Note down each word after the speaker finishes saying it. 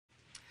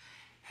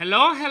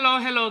Hello, hello,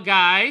 hello,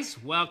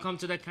 guys. Welcome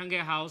to the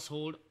Kange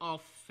household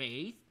of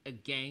faith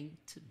again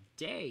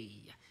today.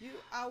 You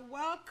are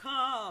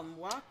welcome.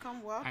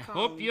 Welcome. I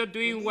hope you're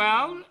doing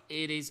well.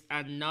 It is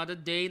another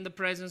day in the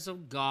presence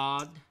of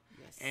God,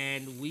 Yes.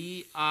 and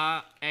we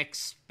are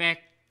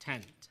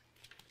expectant.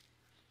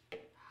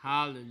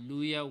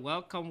 Hallelujah.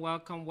 Welcome,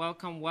 welcome,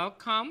 welcome,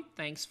 welcome.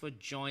 Thanks for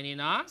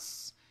joining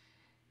us.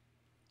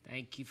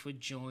 Thank you for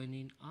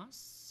joining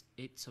us.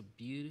 It's a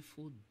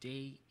beautiful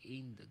day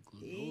in the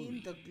glory.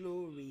 In the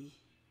glory.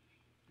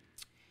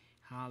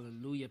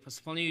 Hallelujah.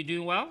 Pastor Pauline, you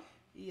doing well?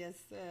 Yes,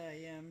 sir,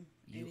 I am.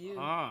 And You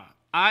are.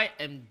 I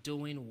am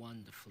doing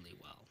wonderfully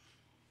well.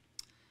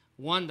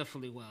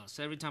 Wonderfully well.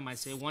 So every time I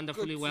say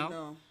wonderfully Good to well,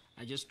 know.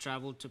 I just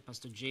traveled to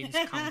Pastor James'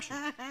 country.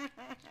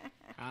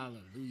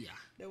 Hallelujah.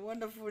 The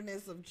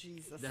wonderfulness of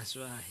Jesus. That's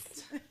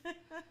right.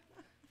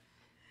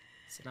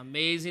 It's an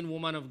amazing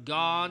woman of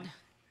God,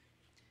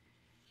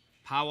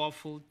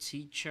 powerful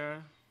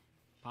teacher,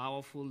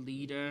 powerful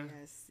leader.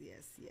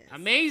 Yes.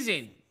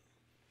 Amazing.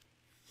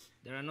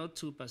 There are no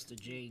two Pastor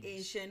James.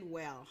 Ancient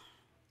well.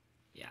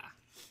 Yeah.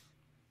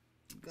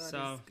 God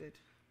So, is good.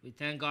 We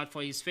thank God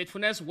for his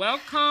faithfulness.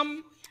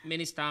 Welcome,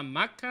 Minister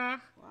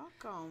Maka.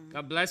 Welcome.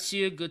 God bless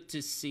you. Good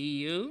to see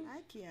you. Hi,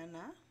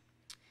 Kiana.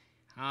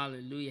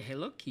 Hallelujah.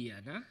 Hello,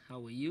 Kiana.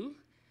 How are you?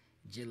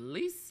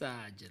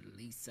 Jalisa.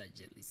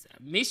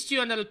 Missed you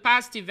on the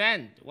past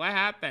event. What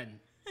happened?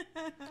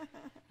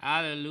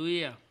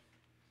 Hallelujah.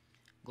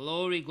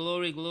 Glory.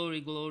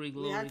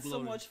 We had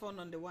so much fun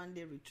on the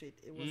one-day retreat.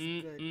 It was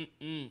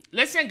good.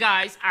 Listen,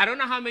 guys, I don't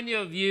know how many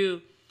of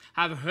you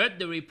have heard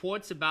the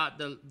reports about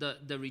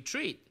the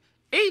retreat.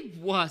 It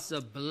was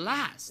a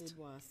blast.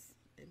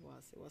 It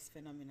was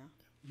phenomenal.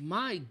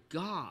 My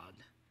God.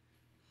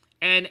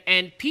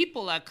 And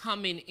people are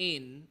coming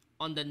in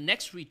on the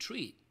next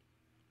retreat.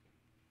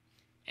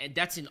 And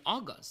that's in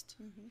August.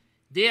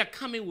 They are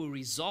coming with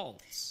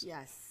results.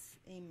 Yes.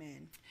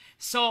 Amen.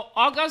 So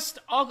August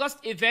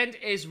event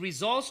is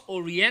results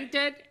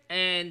oriented,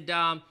 and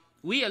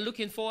we are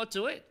looking forward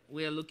to it.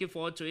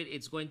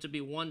 It's going to be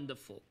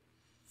wonderful.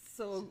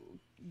 So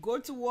go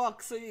to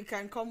work so you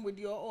can come with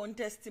your own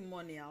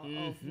testimonial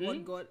of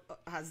what God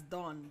has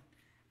done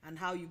and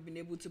how you've been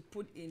able to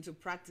put into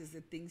practice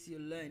the things you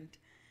learned.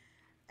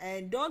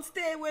 And don't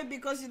stay away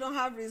because you don't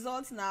have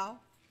results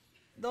now.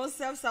 Don't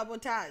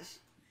self-sabotage.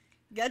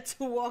 Get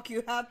to work.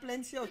 You have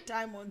plenty of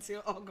time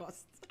until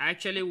August.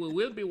 Actually, we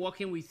will be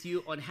working with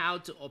you on how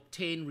to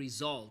obtain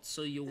results.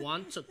 So you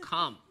want to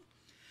come.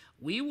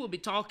 We will be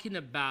talking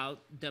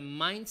about the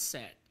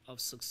mindset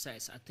of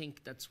success. I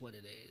think that's what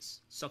it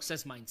is.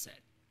 Success mindset.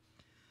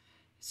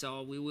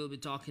 So we will be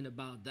talking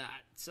about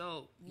that.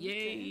 So,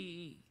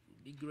 yay.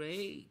 It'll be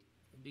great.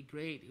 It'll be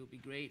great.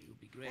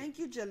 Thank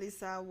you,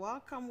 Jalisa.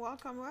 Welcome,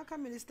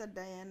 Minister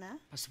Diana.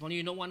 Pastor Bonnie,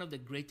 you know one of the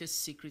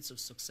greatest secrets of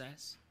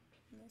success?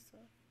 No, sir.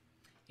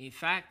 In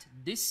fact,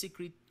 this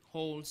secret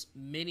holds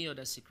many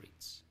other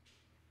secrets.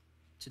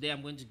 Today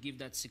I'm going to give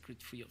that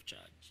secret free of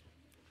charge.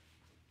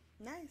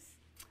 Nice.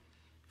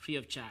 Free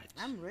of charge.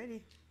 I'm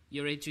ready.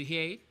 You ready to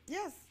hear it?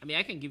 Yes. I mean,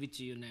 I can give it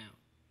to you now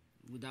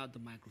without the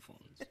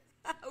microphones.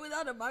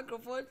 Without a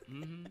microphone.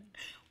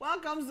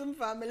 Welcome, Zoom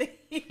family.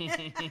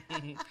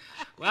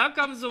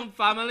 Welcome, Zoom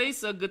family.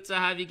 So good to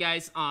have you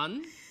guys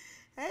on.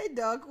 Hey,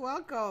 Doc.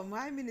 Welcome.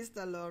 Hi,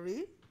 Minister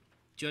Laurie.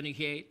 Do you want to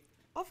hear it?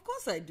 Of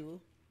course I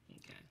do.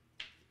 Okay.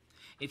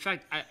 In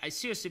fact, I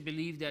seriously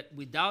believe that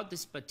without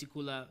this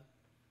particular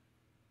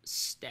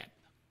step,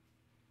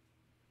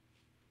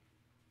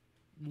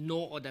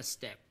 no other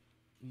step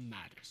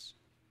matters.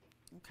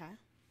 Okay.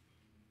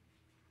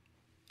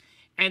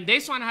 And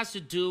this one has to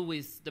do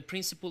with the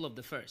principle of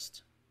the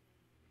first.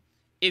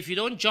 If you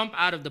don't jump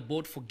out of the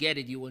boat, forget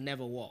it, you will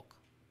never walk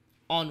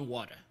on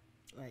water.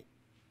 Right.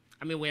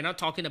 I mean, we're not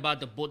talking about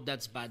the boat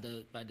that's by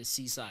the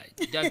seaside.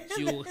 That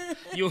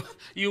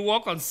you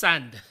walk on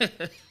sand.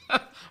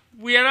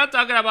 We are not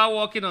talking about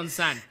walking on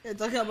sand. You're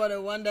talking about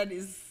the one that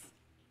is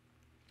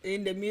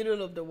in the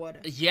middle of the water.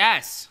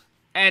 Yes.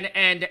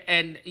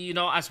 And you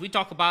know, as we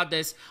talk about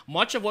this,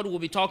 much of what we'll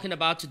be talking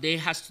about today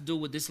has to do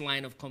with this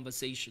line of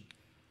conversation.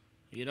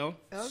 You know?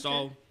 Okay.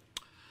 So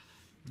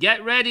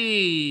get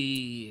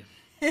ready.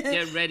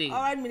 Get ready.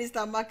 All right,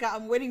 Minister Maka,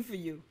 I'm waiting for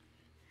you.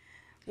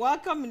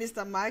 Welcome,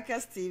 Minister Micah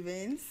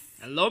Stevens.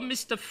 Hello,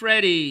 Mr.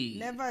 Freddie.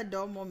 Never a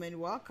dull moment.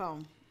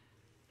 Welcome.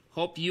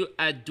 Hope you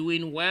are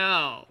doing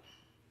well.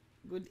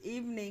 Good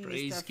evening,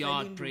 Praise Mr.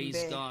 God, Freddie praise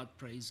Ndube. God,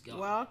 praise God.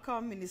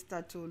 Welcome,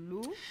 Minister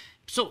Tolu.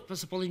 So,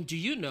 Pastor Pauline, do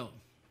you know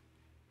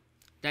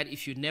that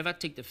if you never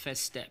take the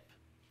first step,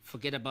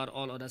 forget about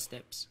all other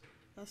steps?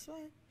 That's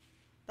right.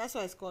 That's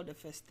why it's called the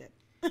first step.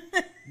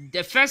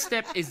 The first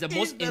step is the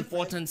most the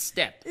important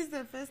step. It's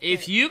the first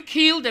If step. you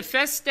kill the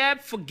first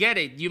step, forget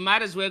it. You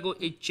might as well go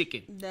eat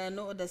chicken. There are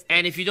no other steps.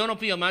 And if you don't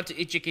open your mouth to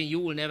eat chicken, you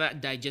will never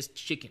digest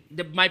chicken.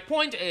 My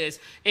point is,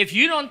 if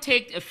you don't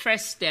take the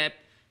first step,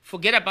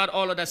 forget about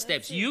all other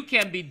steps. You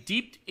can be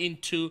deep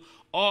into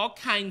all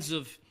kinds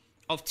of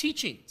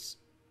teachings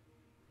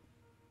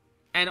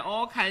and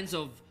all kinds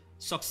of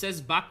success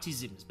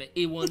baptisms, but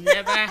it will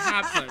never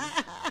happen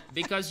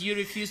because you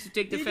refuse to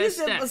take the first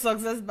step.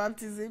 Success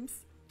baptisms?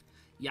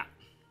 Yeah.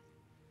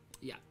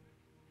 Yeah.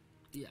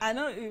 Yeah. I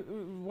know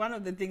one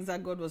of the things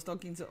that God was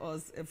talking to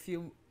us a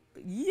few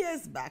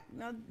years back,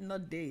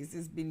 not days,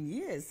 it's been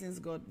years since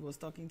God was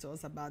talking to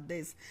us about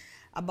this,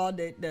 about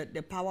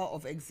the power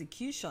of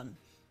execution.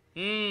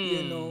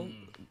 You know,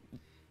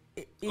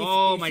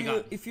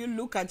 if you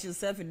look at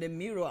yourself in the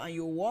mirror and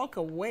you walk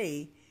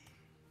away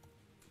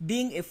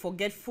being a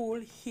forgetful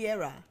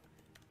hearer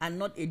and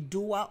not a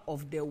doer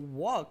of the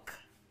work,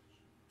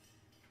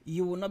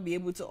 you will not be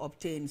able to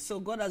obtain. So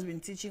God has been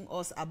teaching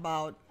us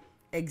about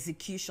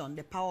execution,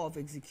 the power of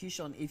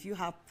execution. If you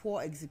have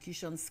poor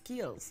execution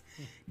skills,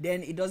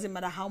 then it doesn't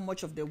matter how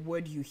much of the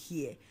word you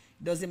hear.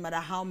 It doesn't matter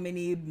how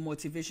many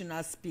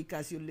motivational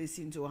speakers you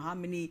listen to, how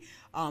many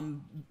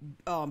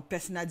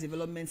personal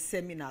development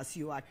seminars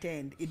you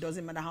attend. It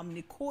doesn't matter how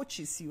many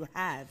coaches you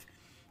have.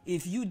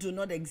 If you do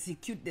not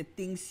execute the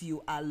things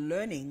you are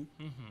learning,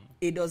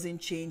 it doesn't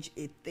change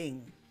a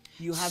thing.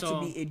 You have to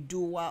be a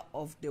doer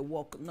of the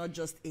work, not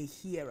just a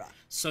hearer.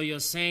 So you're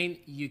saying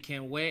you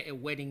can wear a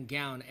wedding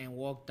gown and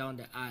walk down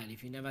the aisle.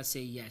 If you never say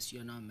yes,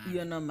 you're not married.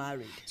 You're not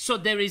married. So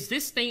there is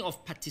this thing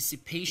of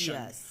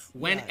participation.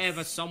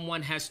 Whenever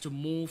someone has to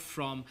move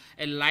from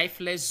a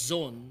lifeless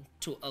zone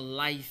to a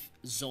life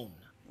zone.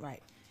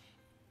 Right.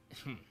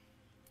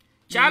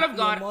 Child of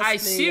God, I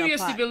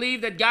seriously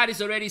believe that God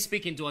is already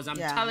speaking to us. I'm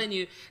telling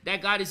you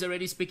that God is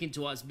already speaking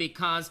to us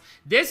because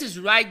this is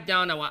right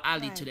down our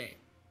alley today.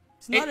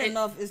 It's not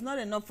enough. It's not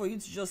enough for you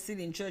to just sit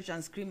in church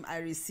and scream, I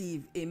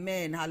receive,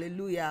 amen,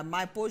 hallelujah,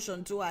 my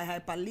portion too, I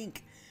hyperlink.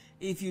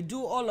 If you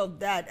do all of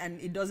that, and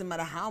it doesn't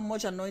matter how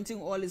much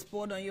anointing oil is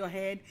poured on your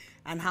head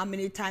and how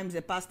many times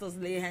the pastors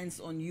lay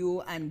hands on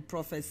you and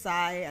prophesy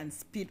and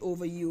spit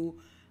over you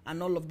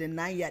and all of the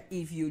 9 yet,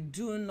 if you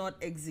do not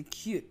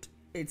execute,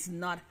 it's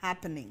not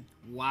happening.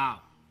 Wow.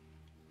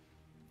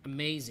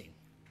 Amazing.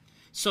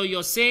 So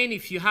you're saying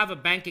if you have a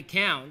bank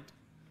account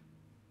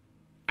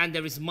and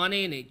there is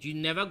money in it, you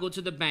never go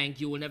to the bank,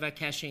 you will never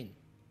cash in.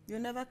 You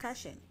never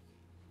cash in.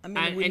 I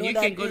mean, and you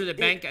can go to the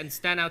bank and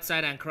stand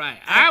outside and cry,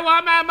 I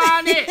want my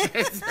money.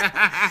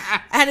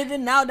 And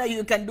even now that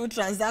you can do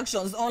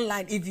transactions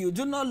online, if you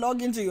do not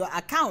log into your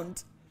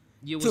account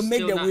to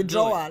make the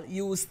withdrawal,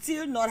 you will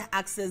still not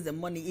access the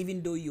money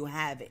even though you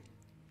have it.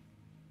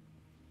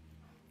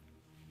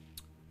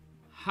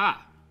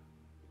 Ha.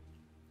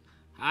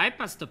 Hi,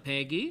 Pastor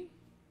Peggy.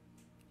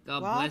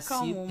 God bless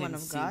you, woman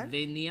of God.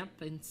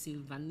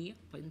 Pennsylvania.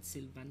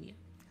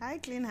 Hi,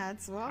 Clean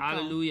Hearts. Welcome.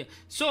 Hallelujah.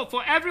 So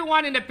for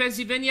everyone in the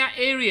Pennsylvania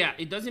area,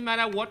 it doesn't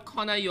matter what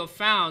corner you're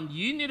found,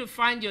 you need to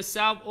find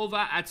yourself over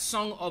at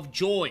Song of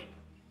Joy.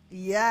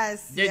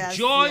 Yes. The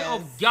joy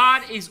of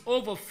God is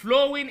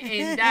overflowing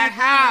in that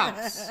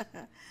house.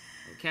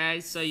 Okay,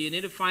 so you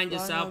need to find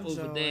yourself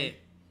over there.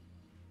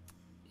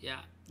 Yeah,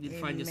 you need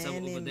to find yourself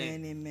over there.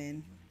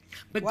 Amen.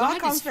 But welcome,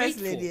 God is First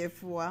faithful. Lady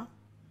Efua.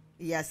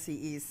 Yes,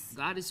 He is.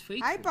 God is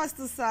faithful. Hi,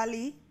 Pastor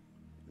Sally.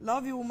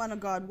 Love you, woman of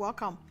God.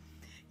 Welcome.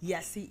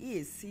 Yes, He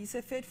is. He's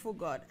a faithful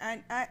God.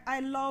 And I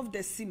love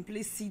the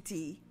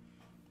simplicity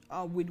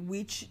with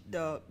which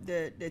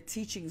the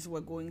teachings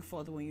were going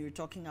forth when you were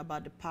talking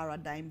about the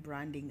paradigm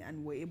branding,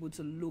 and we're able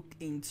to look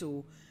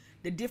into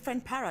the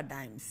different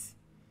paradigms,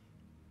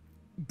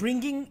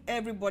 bringing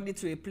everybody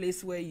to a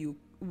place where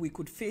we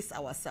could face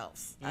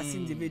ourselves as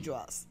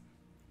individuals.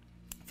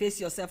 Face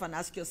yourself and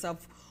ask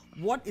yourself,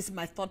 what is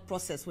my thought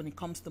process when it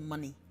comes to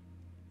money?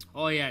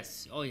 Oh,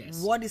 yes. Oh,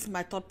 yes. What is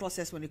my thought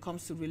process when it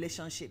comes to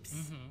relationships?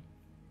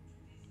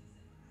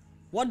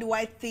 What do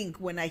I think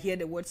when I hear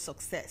the word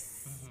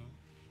success?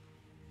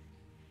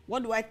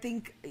 What do I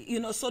think? You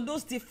know, so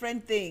those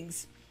different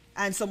things.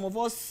 And some of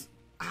us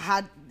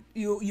had,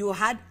 you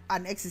had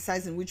an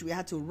exercise in which we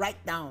had to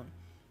write down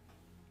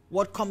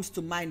what comes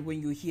to mind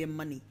when you hear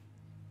money.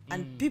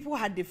 And people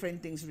had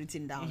different things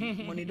written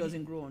down. Money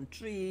doesn't grow on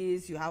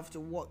trees. You have to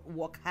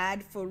work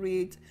hard for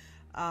it.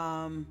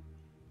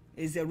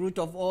 Is the root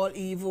of all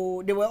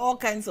evil. There were all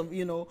kinds of,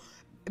 you know,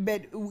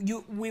 but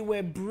we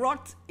were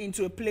brought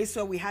into a place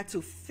where we had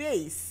to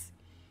face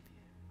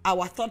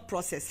our thought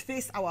process,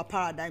 face our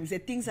paradigms, the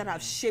things that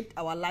have shaped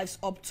our lives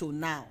up to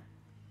now.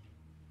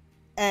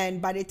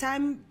 And by the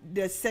time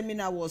the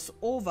seminar was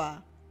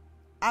over,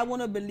 I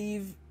want to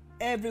believe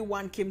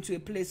everyone came to a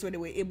place where they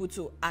were able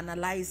to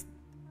analyze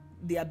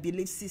their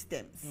belief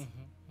systems,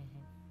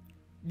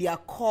 their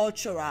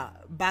cultural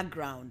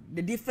background,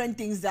 the different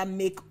things that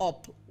make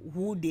up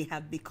who they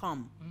have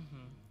become.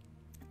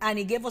 And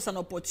it gave us an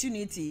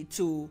opportunity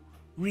to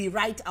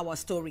rewrite our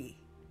story,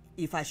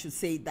 if I should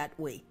say it that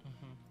way.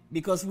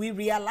 Because we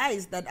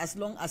realized that as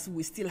long as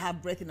we still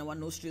have breath in our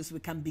nostrils, we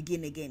can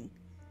begin again.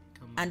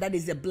 And that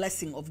is a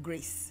blessing of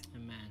grace.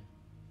 Amen.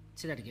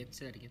 Say that again.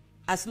 Say that again.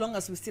 As long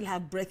as we still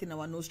have breath in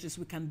our nostrils,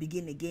 we can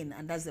begin again.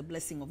 And that's a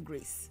blessing of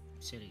grace.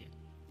 Say it again.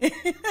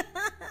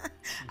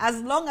 As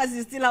long as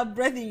you still have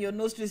breath in your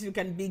nostrils, you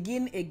can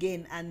begin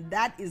again, and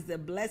that is the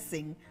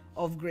blessing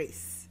of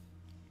grace.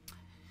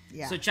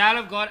 Yeah. So, child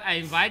of God, I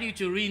invite you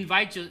to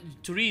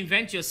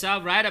reinvent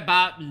yourself right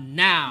about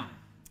now.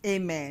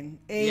 Amen.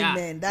 Yeah,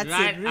 Amen. That's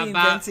right it.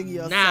 about Reinventing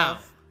yourself. now.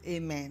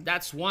 Amen.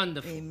 That's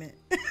wonderful. Amen.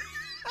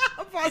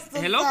 Pastor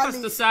Hello, Sally.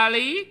 Pastor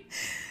Sally.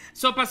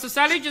 So Pastor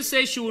Sally just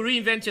says she will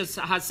reinvent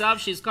herself.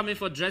 She's coming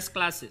for dress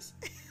classes.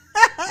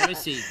 Let me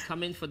see.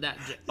 Coming for that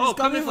dress. Oh,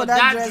 coming for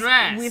that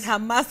dress. With her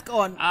mask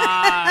on.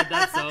 Ah,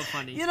 that's so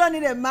funny. You don't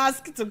need a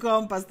mask to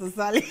come, Pastor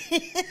Sally.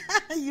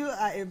 You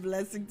are a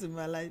blessing to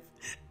my life.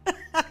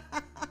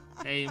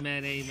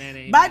 Amen, amen,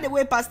 amen. By the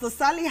way, Pastor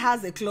Sally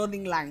has a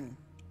clothing line.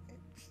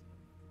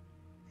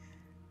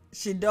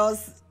 She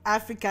does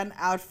African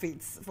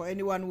outfits for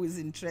anyone who is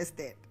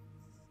interested.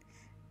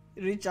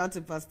 Reach out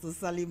to Pastor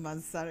Sally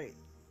Mansari.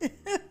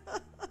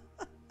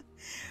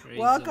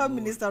 Welcome,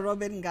 Minister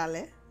Robin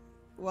Gale.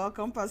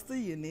 Welcome, Pastor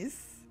Eunice.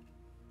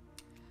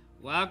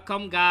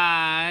 Welcome,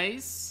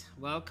 guys.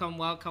 Welcome.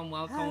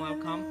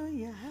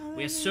 Hallelujah.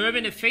 We are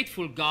serving a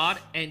faithful God,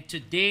 and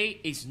today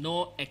is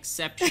no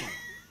exception.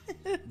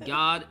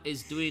 God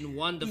is doing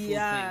wonderful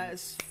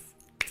things.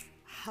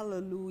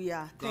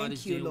 Hallelujah. God Thank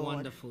is you, doing Lord.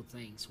 wonderful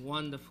things.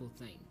 Wonderful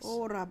things.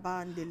 Oh,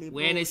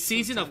 We're in a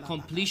season of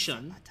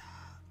completion.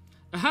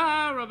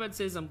 Robert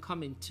says, I'm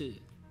coming too.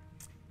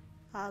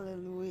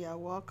 Hallelujah.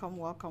 Welcome.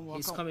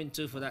 He's coming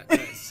too for that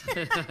dress.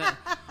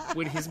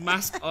 With his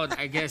mask on,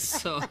 I guess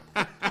so.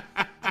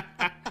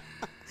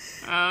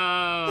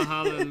 Oh,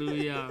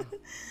 hallelujah.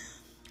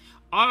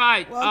 All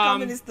right. Welcome,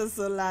 Minister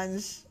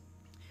Solange.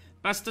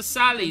 Pastor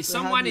Sally, Good to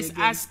someone have you is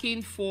again.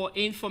 asking for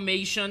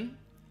information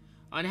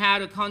on how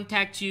to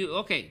contact you.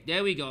 Okay,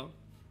 there we go.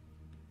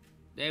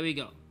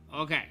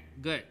 Okay,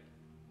 good.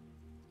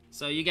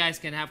 So you guys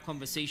can have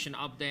conversation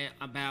up there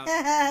about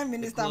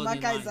Minister the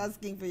clothing Maka is line.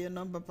 asking for your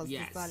number, Pastor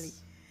Yes. Sally.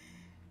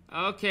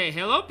 Okay,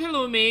 hello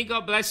Pelumi,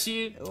 God bless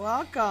you.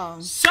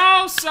 Welcome.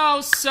 So,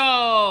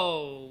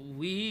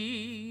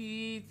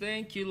 we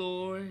thank you,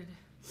 Lord.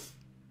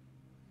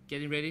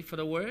 Getting ready for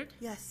the word?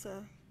 Yes,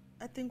 sir.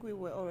 I think we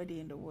were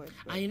already in the word.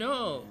 but- I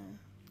know.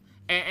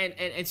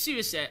 And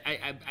seriously,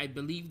 I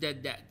believe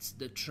that that's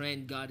the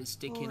trend God is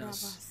taking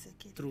us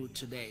through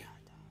today.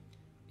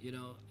 You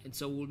know, and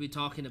so we'll be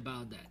talking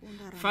about that.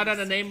 Father, in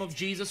the name of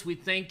Jesus, we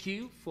thank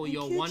you for Thank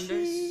your you,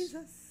 wonders.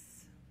 Jesus.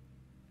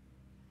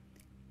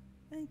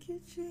 Thank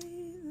you,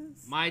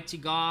 Jesus. Mighty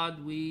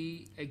God,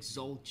 we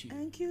exalt you.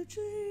 Thank you,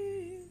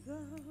 Jesus.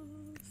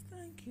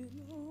 Thank you,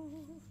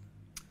 Lord.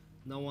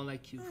 No one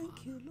like you, Thank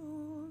Father. you,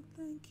 Lord.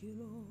 Thank you,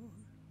 Lord.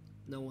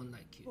 No one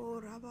like you.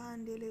 Oh,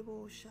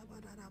 Rabandelebo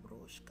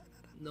Shabadabroshka.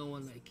 No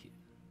one like you.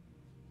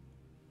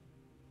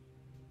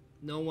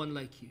 No one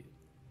like you.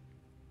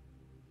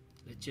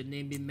 Let your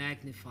name be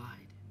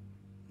magnified.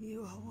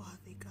 You are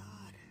worthy,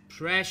 God.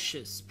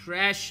 Precious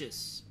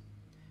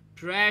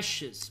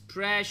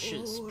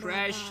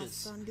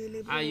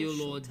are you,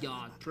 Lord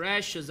God.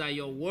 Precious are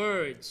your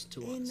words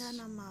to us.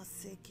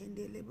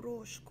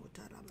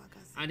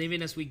 And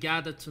even as we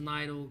gather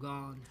tonight, oh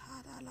God,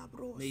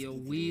 may your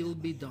will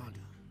be done.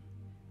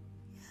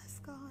 Yes,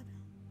 God.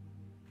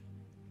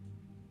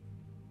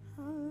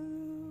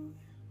 Hallelujah.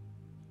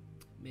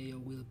 May your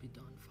will be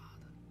done,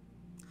 Father.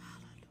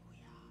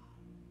 Hallelujah.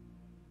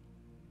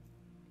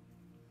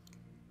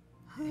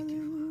 Thank you,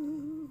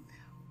 Hallelujah.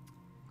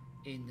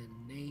 Father. In the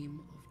name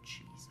of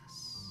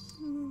Jesus.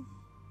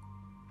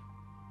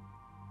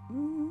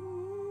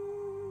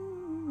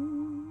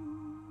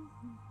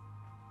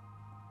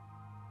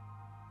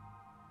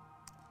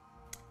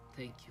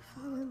 Thank you,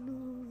 Father.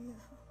 Hallelujah.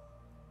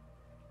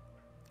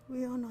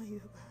 We honor you,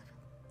 God.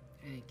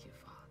 Thank you,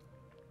 Father.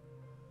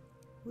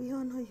 We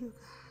honor you,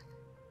 God.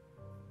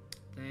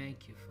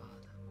 Thank you,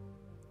 Father.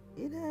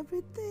 In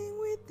everything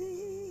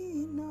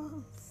within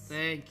us,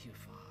 Thank you,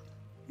 Father.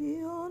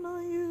 we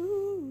honor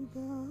you,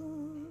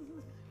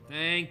 God.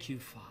 Thank you,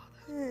 Father.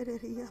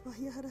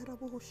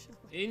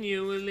 In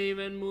you we live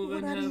and move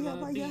and have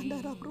our being.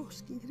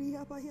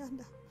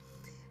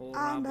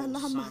 Anda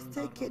lama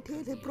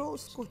seketele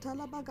brosko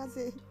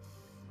talabagaze.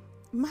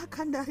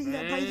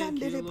 Makandaria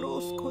bayandele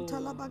brosko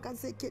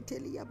talabagaze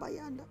ketelia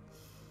bayanda.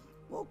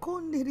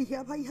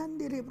 Mokondiria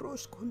bayandele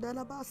brosko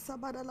ndalabasa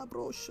badala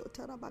brosho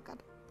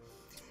tarabagada.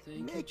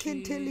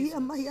 Mekentelia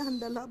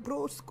mayanda la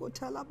brosko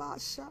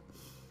talabasha.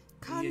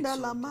 Kanda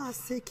la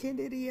mase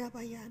kenderia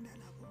bayanda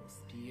la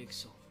brosa. Be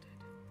exalted.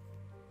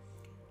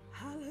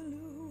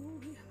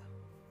 Hallelujah.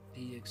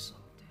 Be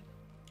exalted.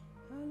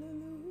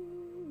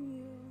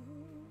 Hallelujah.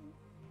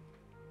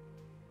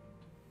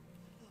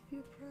 I love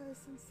your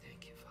presence.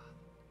 Thank you,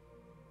 Father.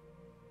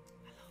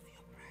 I love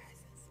your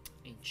presence.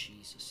 In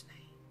Jesus'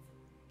 name.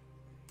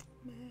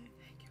 Man,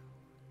 Thank you.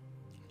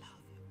 I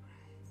love your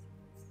presence.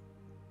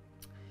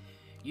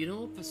 You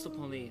know, Pastor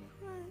Pauline,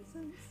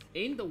 Presence.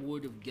 in the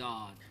Word of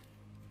God,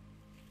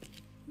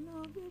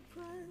 Love your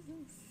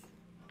presence.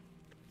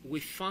 we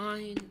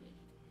find,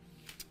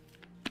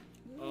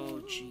 oh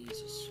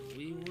Jesus,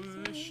 we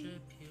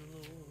worship you,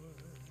 Lord.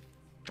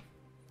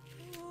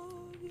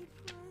 Love your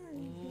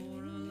presence.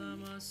 Ora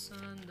lama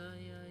sanda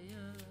ya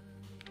ya.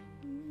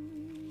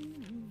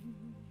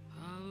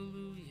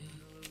 Hallelujah,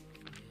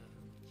 hallelujah.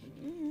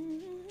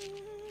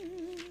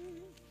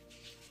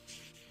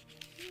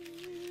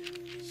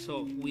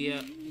 So we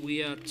are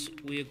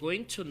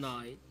going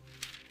tonight.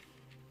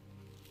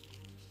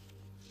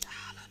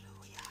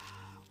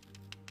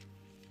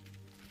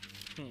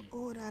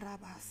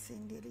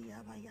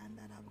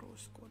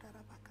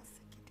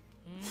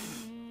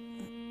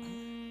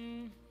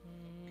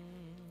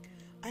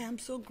 I am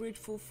so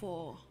grateful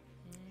for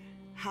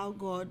how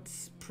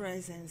God's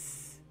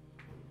presence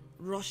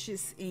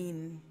rushes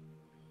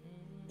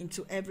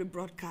into every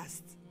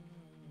broadcast,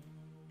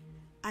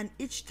 and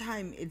each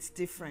time it's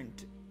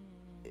different.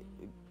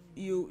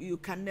 You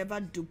can never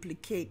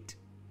duplicate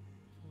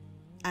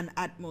an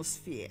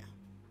atmosphere.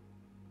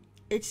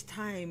 Each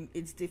time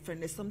it's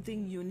different. There's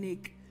something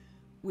unique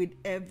with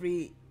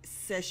every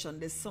session.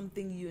 There's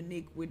something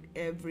unique with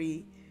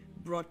every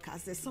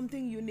broadcast. There's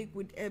something unique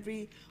with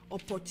every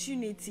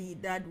opportunity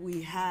that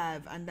we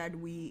have and that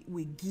we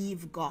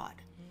give God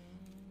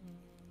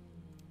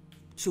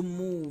to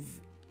move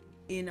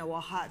in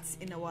our hearts,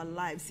 in our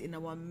lives, in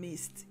our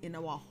midst, in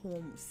our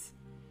homes.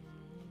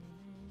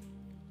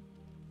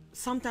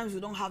 Sometimes we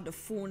don't have the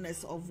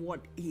fullness of what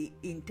He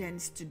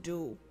intends to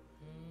do.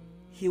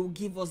 He will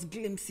give us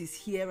glimpses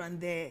here and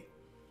there.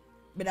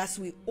 But as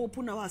we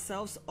open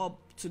ourselves up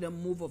to the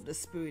move of the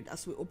Spirit,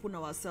 as we open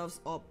ourselves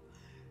up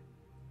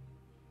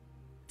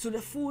to the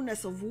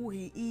fullness of who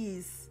He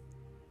is,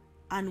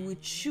 and we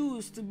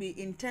choose to be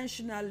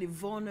intentionally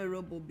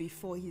vulnerable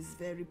before His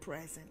very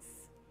presence,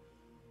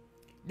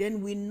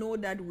 then we know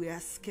that we are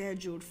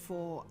scheduled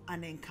for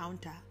an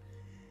encounter.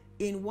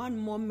 In one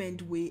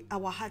moment,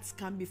 our hearts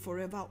can be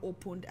forever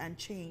opened and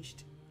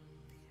changed.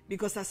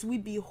 Because as we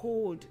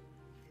behold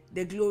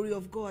the glory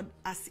of God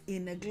as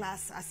in a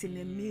glass, as in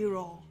a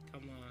mirror,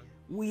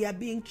 we are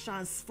being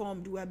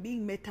transformed. We are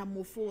being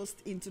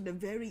metamorphosed into the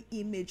very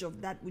image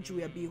of that which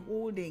we are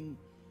beholding,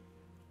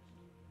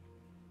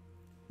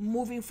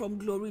 moving from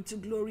glory to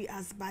glory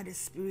as by the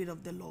Spirit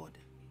of the Lord.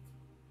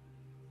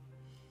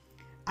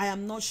 I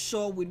am not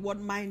sure with what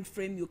mind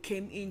frame you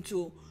came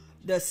into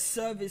the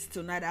service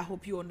tonight. I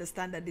hope you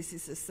understand that this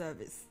is a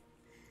service.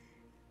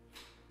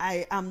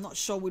 I am not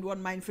sure with what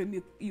mind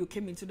frame you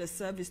came into the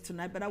service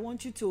tonight, but I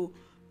want you to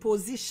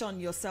position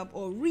yourself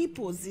or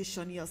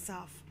reposition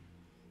yourself.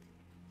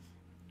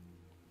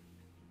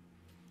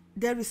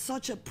 There is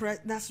such a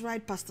that's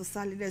right, Pastor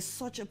Sally. There's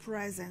such a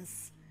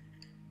presence.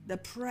 The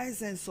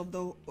presence of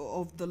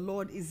the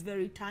Lord is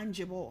very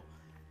tangible,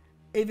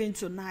 even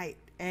tonight.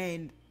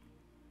 And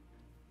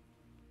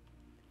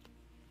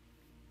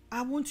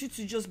I want you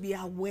to just be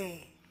aware.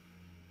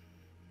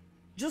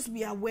 Just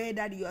be aware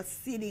that you are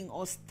sitting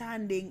or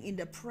standing in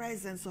the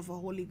presence of a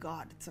holy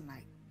God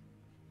tonight.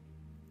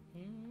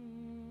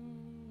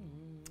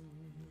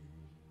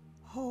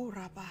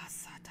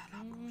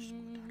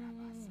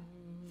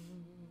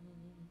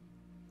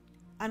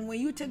 And when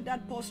you take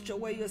that posture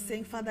where you're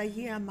saying, Father,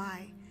 here am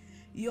I.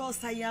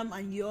 Yours I am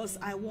and yours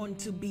I want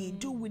to be.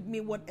 Do with me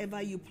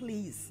whatever you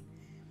please.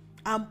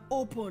 I'm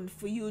open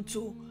for you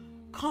to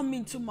come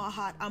into my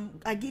heart.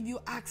 I give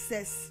you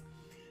access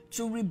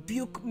to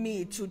rebuke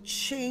me, to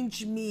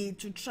change me,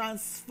 to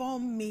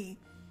transform me,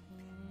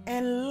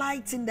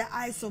 enlighten the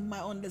eyes of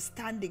my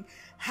understanding.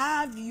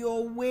 Have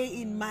your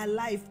way in my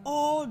life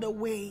all the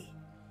way.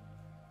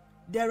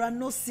 There are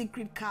no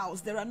secret cows.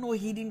 There are no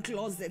hidden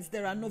closets.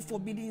 There are no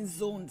forbidden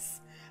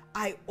zones.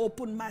 I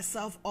open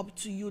myself up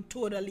to you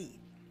totally.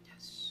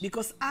 Yes.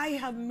 Because I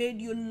have made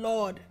you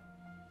Lord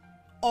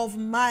of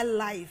my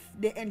life,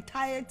 the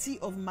entirety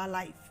of my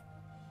life.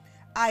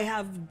 I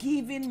have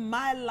given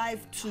my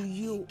life to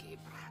you,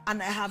 and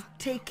I have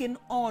taken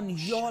on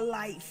your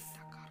life.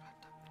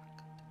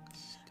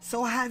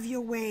 So have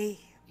your way.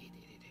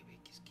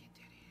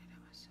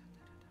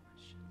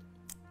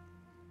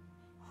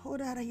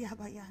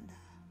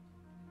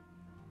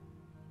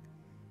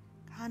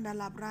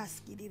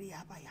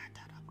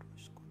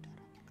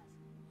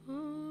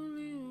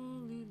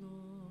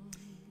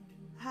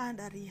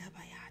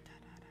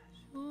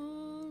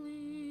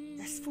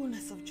 There's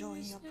fullness of joy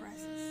in your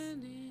presence.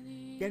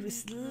 There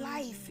is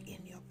life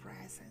in your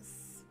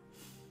presence.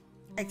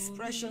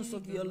 Expressions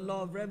of your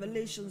love,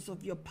 revelations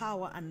of your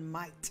power and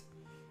might.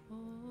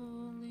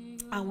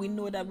 And we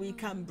know that we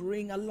can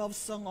bring a love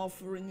song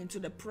offering into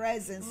the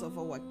presence of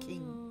our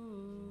King.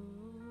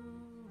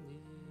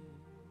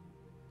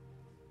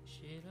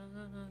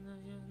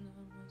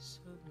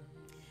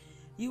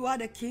 You are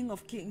the King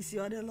of Kings.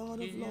 You are the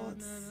Lord of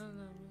Lords.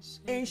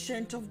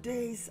 Ancient of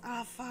Days,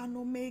 Alpha and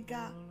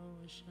Omega.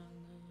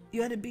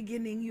 You are the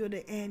beginning, you are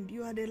the end.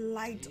 You are the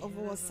light of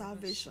our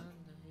salvation.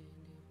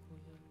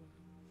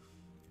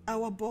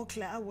 Our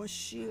buckler, our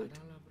shield.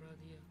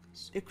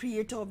 The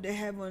creator of the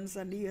heavens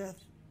and the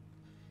earth.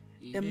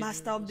 The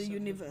master of the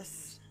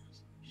universe.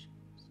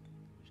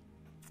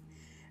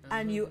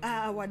 And you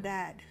are our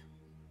dad.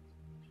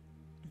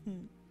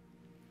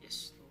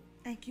 Yes, Lord.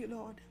 Thank you,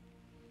 Lord.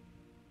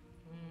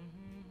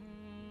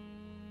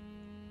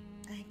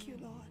 Thank you,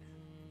 Lord.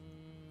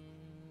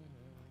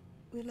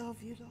 We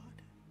love you, Lord.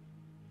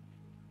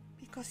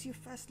 Because you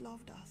first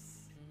loved us.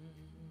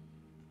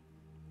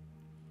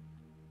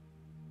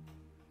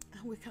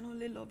 And we can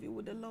only love you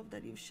with the love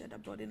that you've shed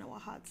abroad in our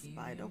hearts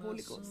by the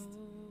Holy Ghost.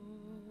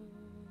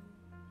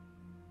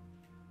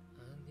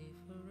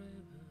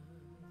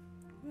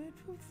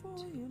 Grateful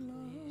for your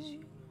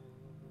love.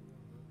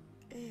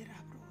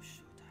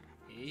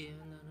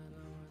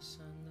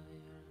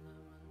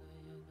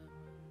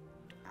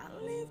 I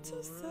live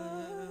to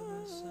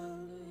serve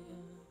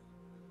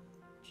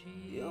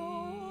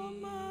your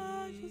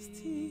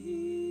majesty.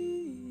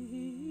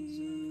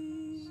 Jesus.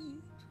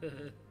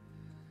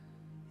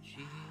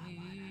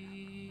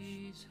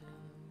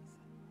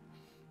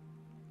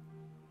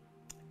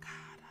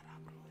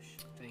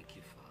 Thank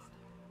you, Father.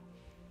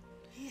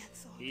 Be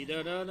exalted.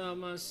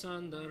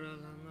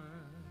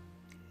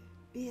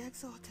 Be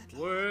exalted.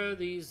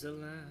 Worthy is the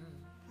Lamb.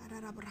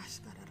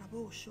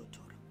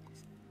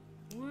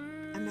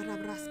 Worthy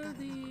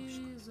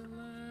is the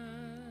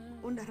Lamb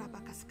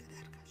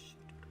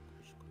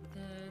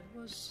that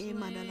was slain.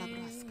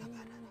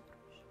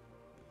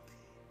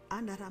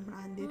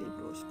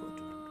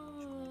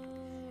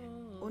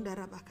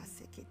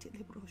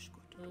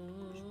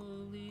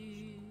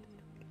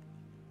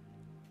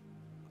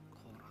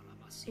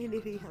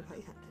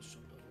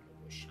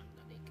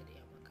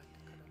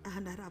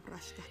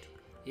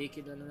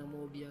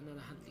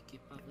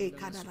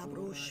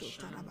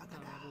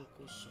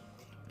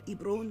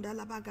 Ibronda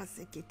la baga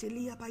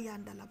seketelia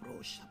bayanda la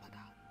brosha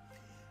bada.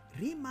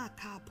 Rima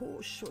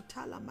kapo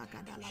shotala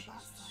magada la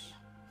basaya.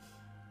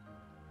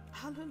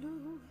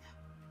 Hallelujah.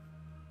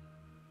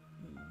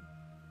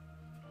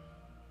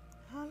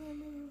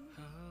 Hallelujah.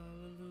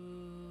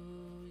 Hallelujah.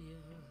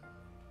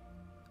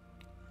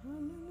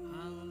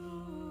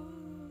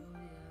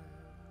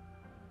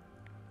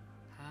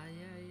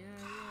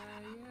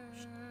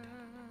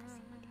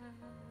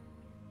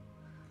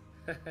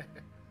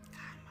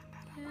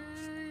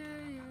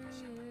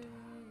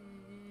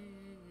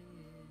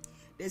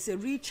 There's a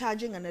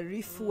recharging and a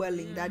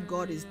refueling that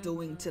God is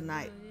doing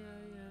tonight.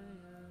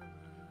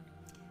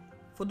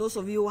 For those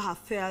of you who have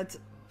felt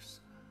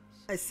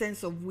a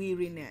sense of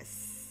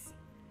weariness,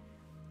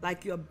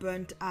 like you're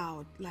burnt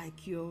out,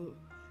 like you're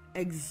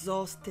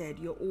exhausted,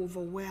 you're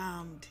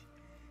overwhelmed,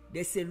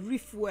 there's a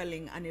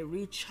refueling and a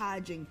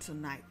recharging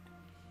tonight.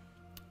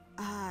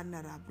 You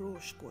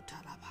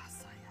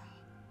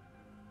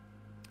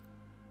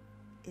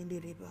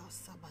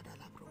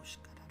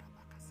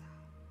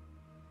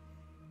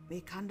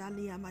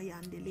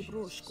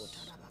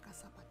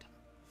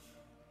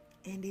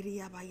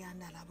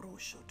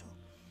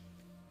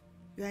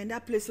are in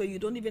that place where you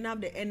don't even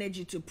have the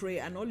energy to pray,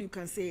 and all you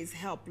can say is,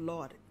 help,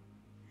 Lord.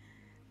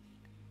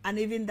 And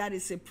even that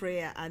is a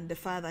prayer, and the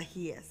Father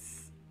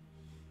hears.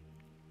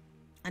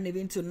 And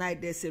even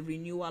tonight, there's a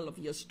renewal of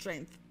your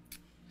strength.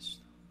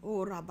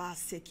 Oh,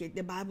 Rabaseke.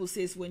 The Bible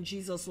says when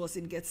Jesus was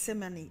in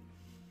Gethsemane,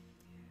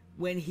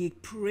 when he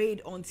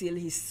prayed until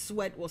his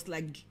sweat was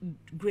like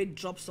great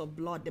drops of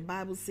blood, the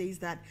Bible says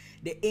that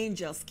the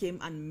angels came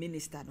and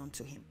ministered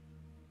unto him.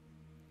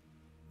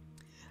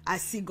 I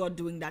see God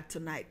doing that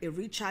tonight, a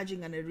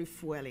recharging and a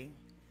refueling.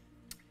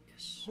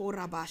 Yes.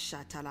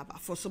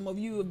 For some of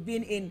you who have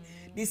been in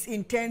this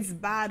intense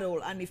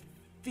battle and it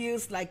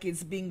feels like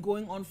it's been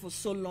going on for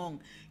so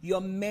long,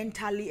 you're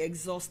mentally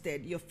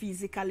exhausted, you're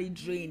physically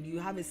drained, you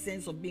have a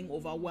sense of being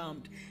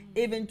overwhelmed.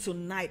 Even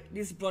tonight,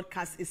 this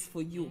broadcast is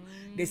for you.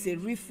 There's a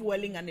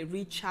refueling and a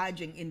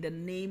recharging in the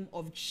name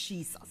of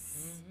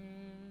Jesus.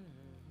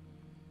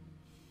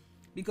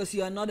 Because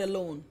you are not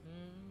alone.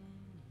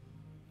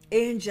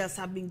 Angels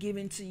have been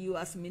given to you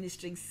as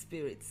ministering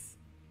spirits.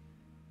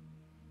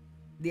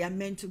 They are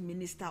meant to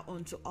minister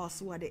unto us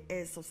who are the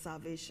heirs of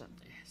salvation.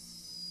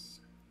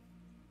 Yes.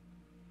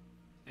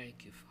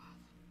 Thank you, Father.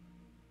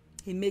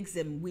 He makes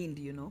them wind,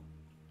 you know.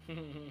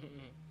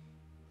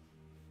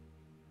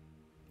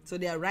 So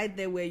they are right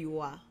there where you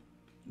are.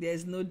 There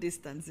is no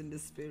distance in the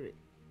spirit.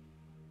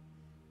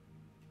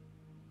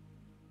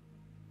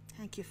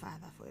 Thank you,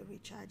 Father, for a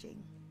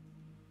recharging,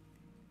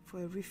 for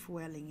a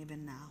refueling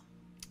even now.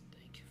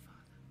 Thank you,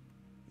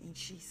 Father. In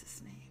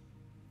Jesus' name.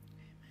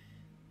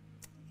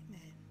 Amen.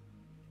 Amen.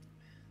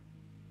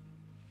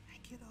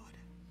 Thank you, Lord.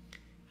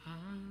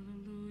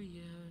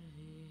 Hallelujah.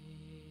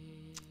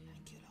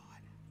 Thank you,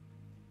 Lord.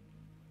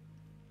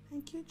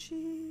 Thank you,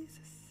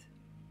 Jesus.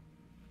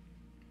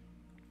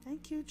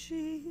 Thank you,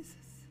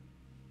 Jesus.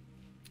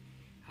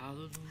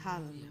 Hallelujah.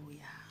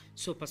 Hallelujah.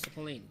 So, Pastor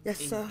Pauline, yes,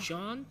 in sir.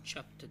 John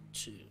chapter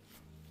 2.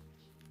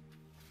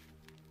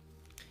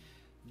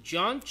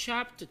 John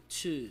chapter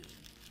 2.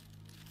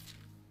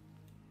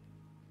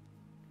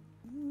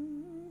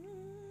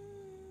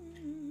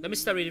 Let me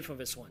start reading from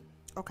verse 1.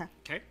 Okay.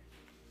 Okay.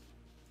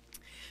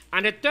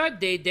 And the third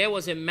day there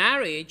was a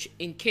marriage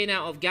in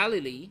Cana of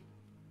Galilee,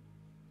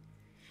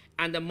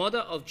 and the mother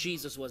of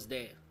Jesus was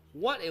there.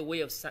 What a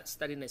way of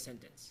starting a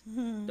sentence.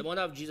 Mm-hmm. The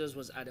mother of Jesus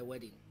was at a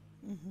wedding.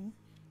 Mm-hmm.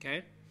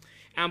 Okay.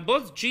 And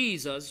both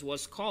Jesus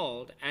was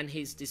called and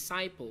his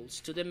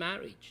disciples to the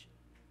marriage.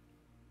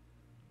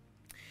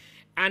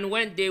 And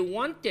when they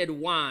wanted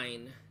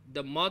wine,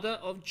 the mother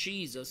of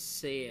Jesus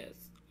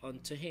saith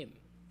unto him,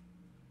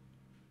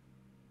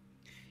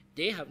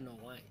 they have no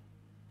wine.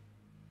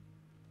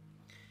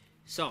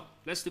 So,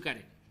 let's look at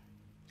it.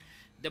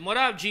 The mother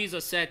of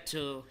Jesus said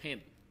to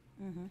him,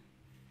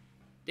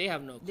 they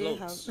have no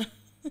clothes.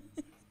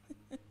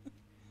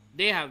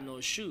 They have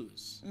no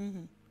shoes.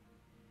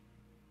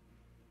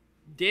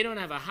 They don't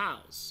have a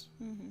house.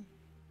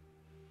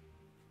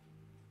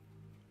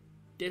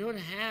 They don't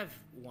have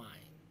wine.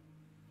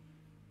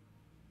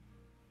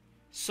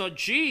 So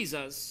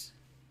Jesus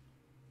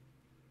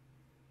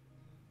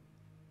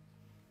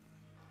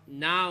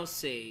now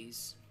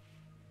says,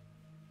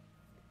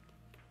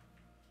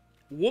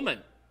 woman,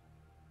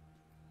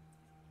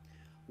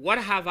 what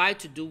have I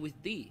to do with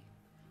thee?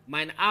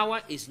 Mine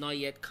hour is not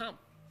yet come.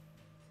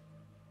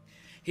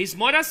 His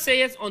mother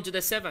saith unto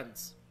the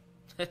servants,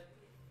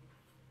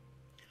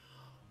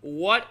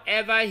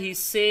 whatever he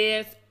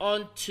saith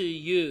unto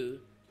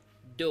you,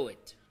 do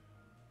it.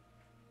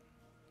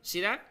 See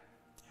that?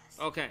 Yes.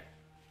 Okay.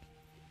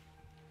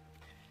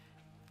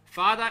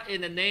 Father,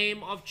 in the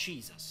name of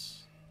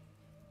Jesus,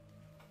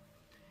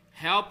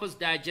 help us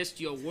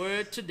digest your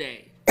word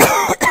today.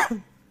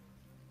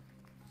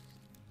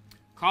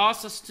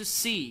 Cause us to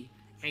see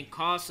and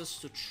cause us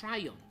to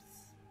triumph.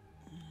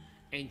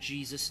 In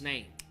Jesus'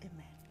 name.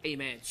 Amen.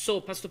 Amen.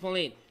 So, Pastor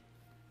Pauline,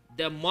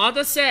 the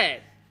mother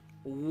said,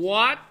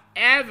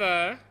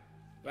 whatever,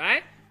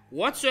 right?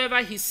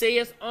 Whatsoever he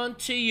saith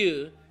unto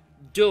you,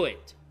 do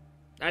it.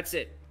 That's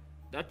it.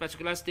 That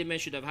particular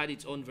statement should have had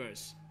its own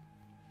verse.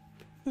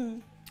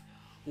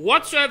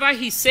 Whatsoever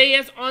he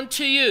saith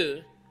unto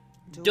you,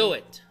 do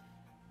it.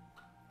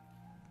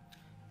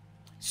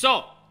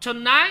 So,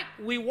 tonight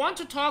we want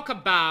to talk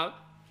about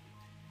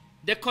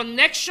the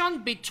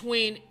connection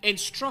between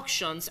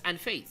instructions and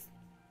faith.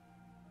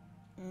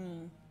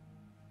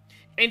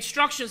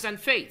 Instructions and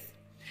faith.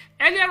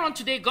 Earlier on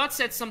today, God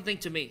said something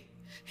to me.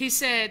 He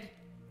said,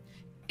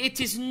 it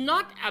is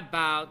not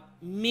about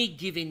me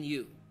giving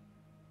you,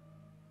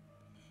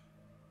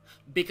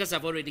 because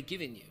I've already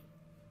given you.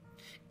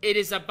 It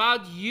is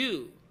about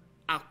you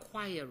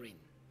acquiring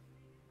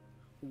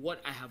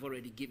what I have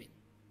already given.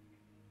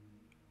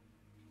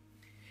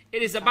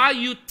 It is about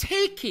you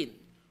taking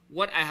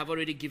what I have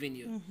already given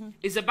you.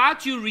 It's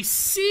about you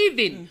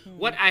receiving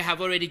what I have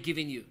already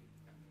given you.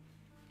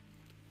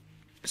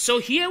 So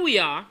here we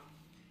are.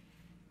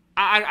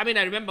 I mean,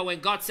 I remember when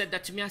God said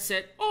that to me, I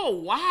said,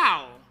 oh,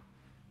 wow.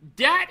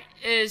 That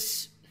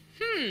is,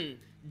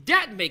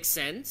 that makes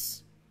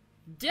sense.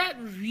 That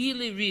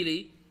really,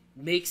 really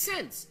makes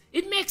sense.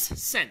 It makes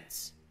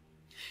sense.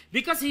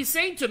 Because he's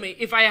saying to me,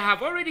 if I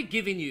have already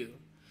given you,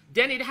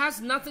 then it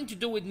has nothing to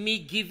do with me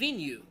giving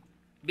you,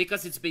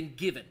 because it's been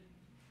given.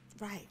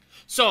 Right.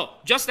 So,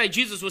 just like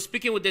Jesus was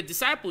speaking with the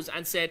disciples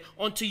and said,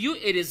 unto you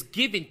it is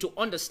given to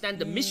understand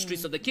the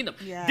mysteries of the kingdom.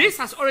 Yes. This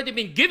has already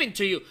been given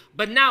to you.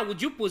 But now,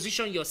 would you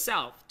position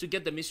yourself to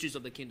get the mysteries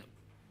of the kingdom?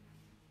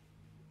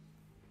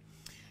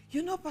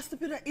 You know, Pastor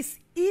Peter, it's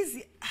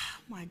easy. Oh,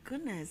 my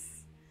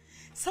goodness.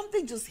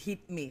 Something just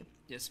hit me.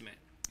 Yes, ma'am.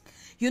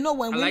 You know,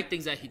 when I like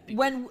things that hit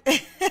people.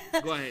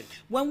 Go ahead.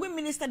 When we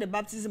minister the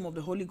baptism of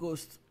the Holy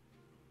Ghost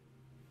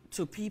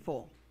to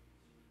people,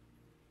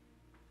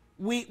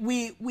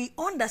 we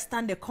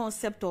understand the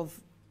concept of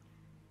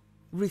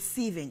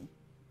receiving.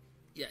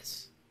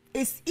 Yes.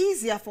 It's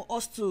easier for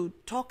us to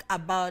talk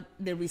about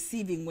the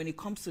receiving when it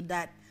comes to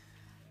that.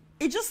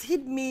 It just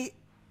hit me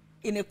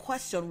in a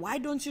question. Why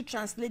don't you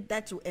translate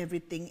that to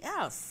everything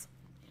else?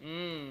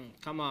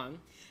 Come on.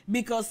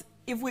 Because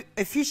if we,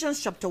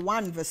 Ephesians chapter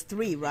 1 verse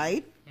 3,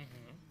 right?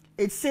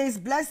 It says,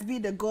 blessed be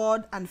the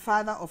God and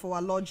Father of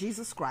our Lord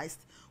Jesus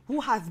Christ,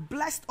 who hath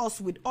blessed us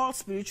with all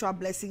spiritual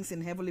blessings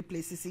in heavenly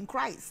places in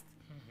Christ.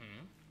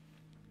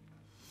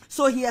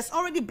 So he has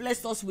already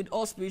blessed us with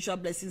all spiritual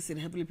blessings in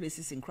heavenly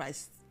places in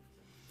Christ.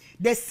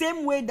 The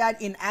same way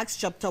that in Acts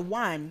chapter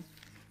 1,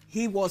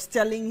 he was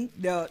telling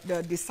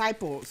the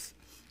disciples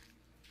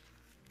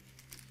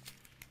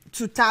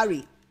to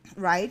tarry,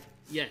 right?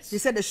 Yes. He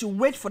said they should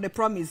wait for the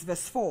promise,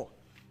 verse 4.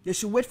 They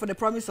should wait for the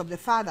promise of the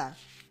Father.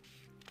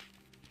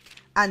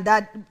 And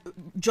that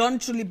John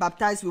truly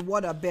baptized with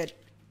water, but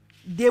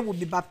they will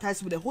be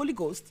baptized with the Holy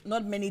Ghost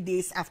not many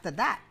days after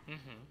that.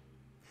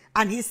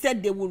 And he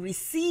said they will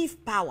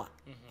receive power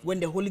when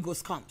the Holy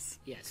Ghost comes.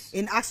 Yes.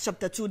 In Acts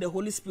chapter 2, the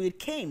Holy Spirit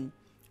came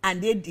and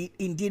they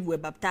indeed were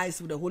baptized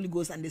with the Holy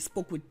Ghost, and they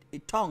spoke with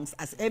tongues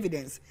as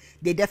evidence.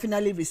 They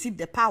definitely received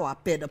the power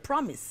per the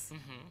promise.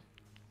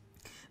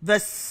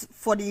 Verse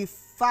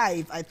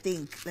 45, I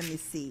think. Let me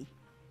see.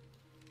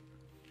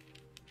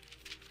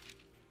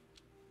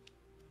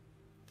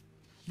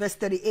 Verse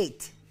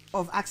 38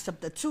 of Acts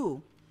chapter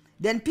 2.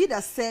 Then Peter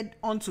said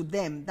unto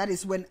them, that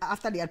is when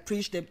after they had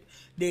preached,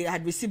 they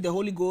had received the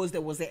Holy Ghost,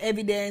 there was the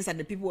evidence, and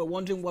the people were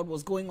wondering what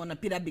was going on,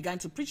 and Peter began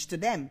to preach to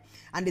them.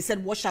 And they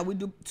said, what shall we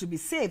do to be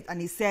saved? And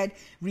he said,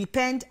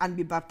 repent and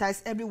be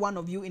baptized, every one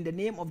of you, in the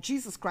name of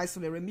Jesus Christ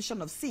for the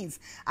remission of sins,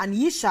 and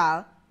ye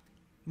shall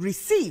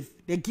receive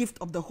the gift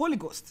of the Holy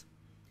Ghost.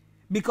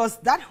 Because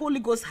that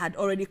Holy Ghost had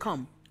already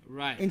come.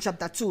 Right. In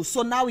chapter 2.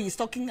 So now he's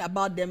talking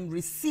about them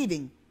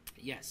receiving.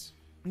 Yes.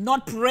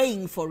 Not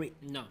praying for it.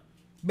 No.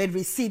 But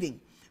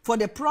receiving. For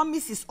the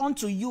promise is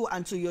unto you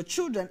and to your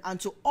children and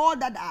to all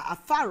that are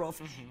afar off,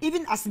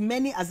 even as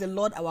many as the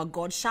Lord our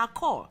God shall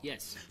call.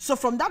 Yes. So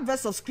from that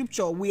verse of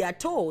scripture, we are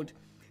told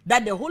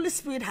that the Holy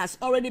Spirit has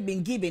already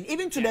been given,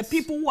 even to the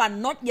people who are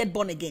not yet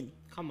born again.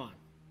 Come on.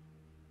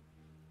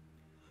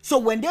 So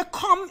when they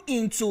come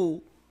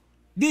into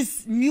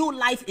this new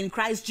life in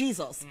Christ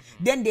Jesus,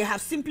 then they have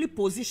simply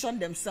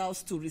positioned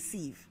themselves to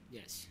receive.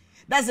 Yes.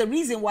 That's the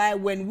reason why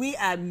when we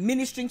are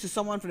ministering to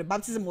someone for the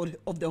baptism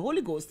of the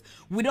Holy Ghost,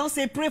 we don't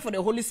say pray for the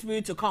Holy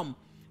Spirit to come.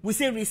 We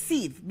say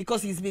receive,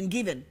 because he's been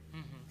given.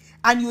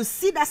 And you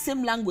see that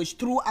same language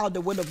throughout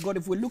the word of God.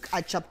 If we look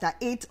at chapter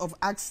 8 of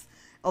Acts,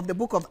 of the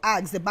book of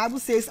Acts, the Bible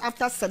says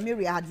after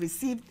Samaria had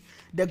received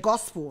the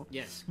gospel,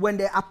 yes, when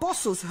the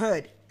apostles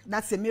heard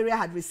that Samaria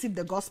had received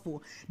the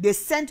gospel, they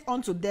sent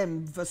unto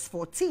them, verse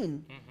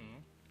 14.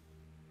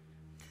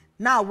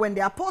 Now when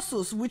the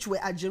apostles which were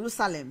at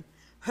Jerusalem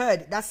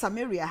heard that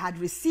Samaria had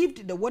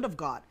received the word of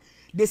God,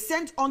 they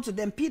sent unto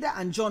them Peter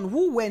and John,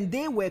 who when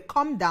they were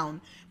come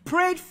down,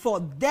 prayed for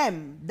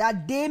them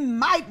that they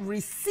might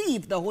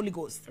receive the Holy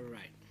Ghost. All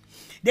right.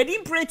 They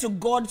didn't pray to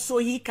God so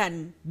he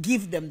can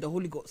give them the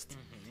Holy Ghost,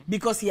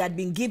 because he had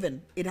been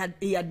given.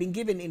 He had been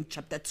given in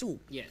chapter 2.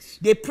 Yes.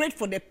 They prayed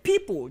for the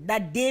people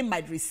that they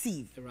might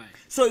receive. Right.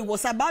 So it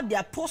was about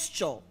their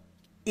posture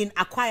in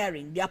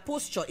acquiring, their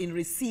posture in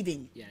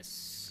receiving.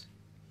 Yes.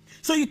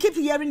 So you keep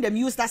hearing them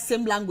use that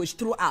same language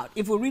throughout.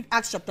 If we read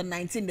Acts chapter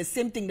 19, the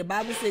same thing. The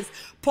Bible says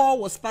Paul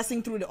was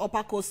passing through the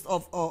upper coast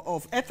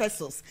of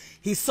Ephesus.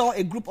 He saw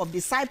a group of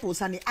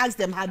disciples and he asked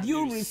them, have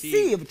you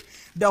received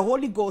the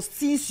Holy Ghost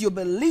since you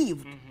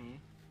believed?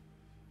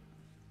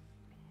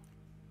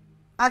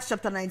 Acts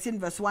chapter 19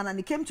 verse 1, and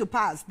it came to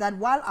pass that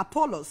while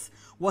Apollos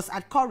was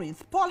at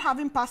Corinth, Paul,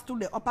 having passed through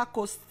the upper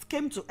coast,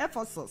 came to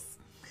Ephesus,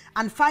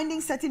 and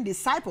finding certain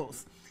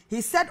disciples, he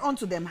said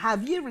unto them,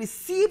 have ye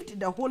received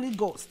the Holy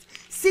Ghost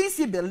since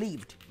ye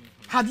believed?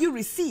 Have you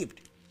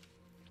received?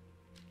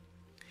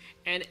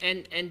 And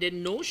the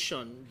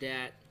notion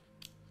that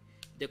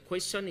the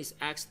question is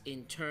asked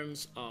in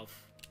terms of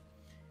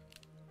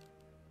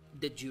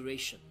the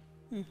duration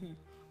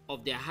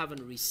of their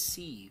having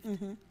received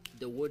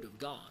the word of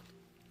God.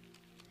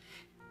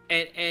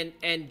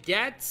 And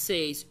that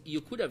says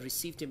you could have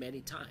received him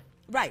any time.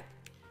 Right.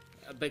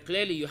 But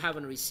clearly you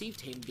haven't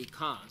received him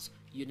because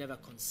you never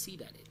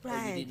considered it.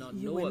 Right. Or you did not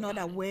You know were about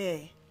not aware.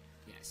 it.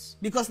 Yes.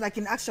 Because like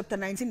in Acts chapter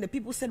 19, the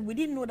people said, we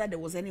didn't know that there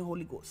was any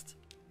Holy Ghost.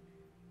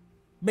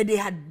 But they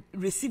had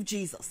received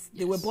Jesus.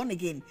 They were born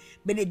again.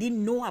 But they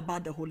didn't know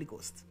about the Holy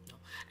Ghost. No.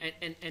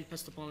 And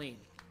Pastor Pauline,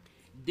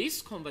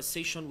 this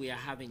conversation we are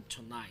having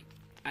tonight,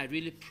 I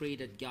really pray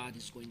that God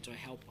is going to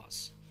help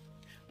us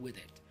with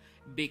it.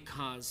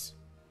 Because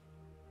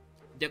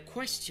the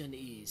question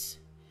is,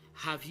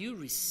 have you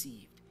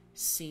received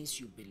since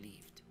you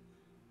believed?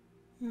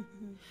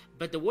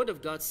 But the word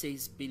of God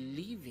says,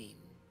 believing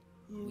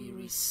we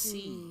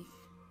receive.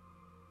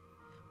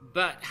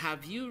 But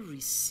have you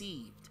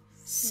received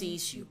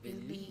since you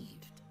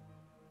believed?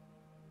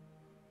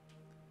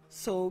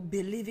 So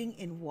believing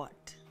in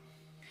what?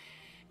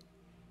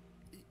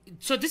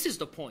 So this is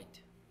the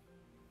point.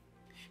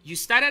 You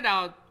started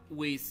out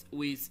with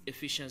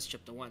Ephesians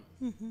chapter 1.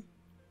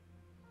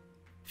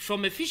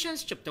 From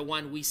Ephesians chapter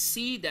 1, we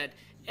see that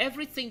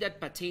everything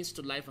that pertains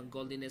to life and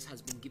godliness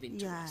has been given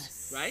to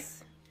us, right?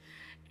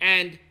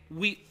 And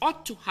we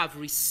ought to have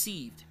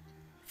received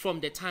from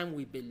the time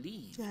we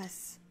believe.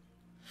 Yes.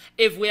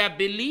 If we are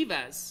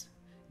believers,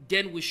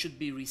 then we should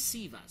be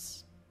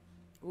receivers.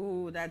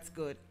 Oh, that's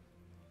good.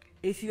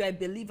 If you are a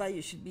believer,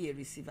 you should be a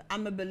receiver.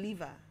 I'm a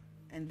believer,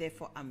 and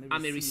therefore I'm a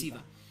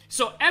receiver.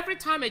 So every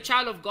time a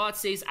child of God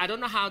says, I don't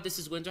know how this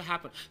is going to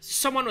happen.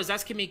 Someone was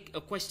asking me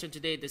a question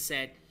today. They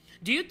said,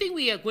 do you think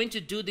we are going to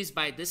do this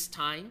by this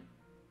time?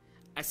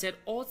 I said,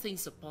 all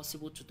things are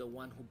possible to the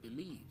one who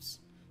believes.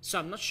 So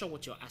I'm not sure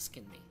what you're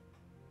asking me.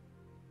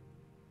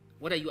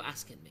 What are you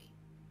asking me?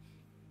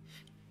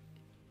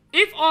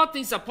 If all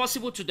things are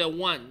possible to the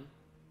one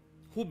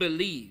who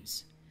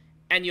believes,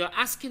 and you're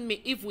asking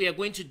me if we are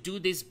going to do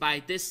this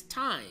by this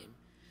time,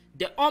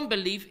 the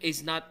unbelief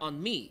is not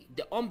on me.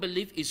 The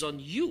unbelief is on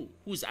you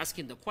who's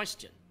asking the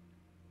question.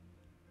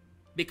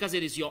 Because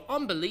it is your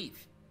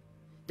unbelief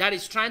that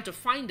is trying to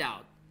find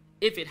out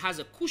if it has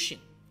a cushion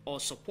or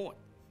support.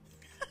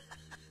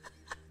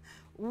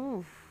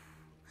 Ooh.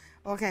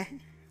 Okay.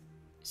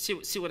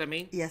 See what I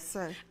mean? Yes,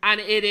 sir. And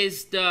it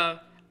is the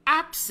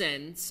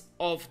absence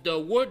of the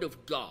word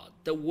of God,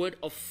 the word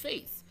of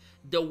faith,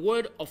 the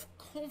word of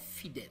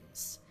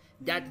confidence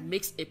that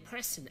makes a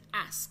person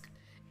ask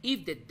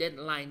if the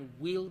deadline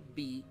will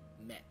be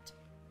met.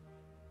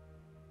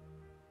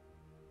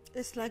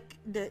 It's like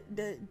the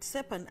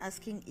serpent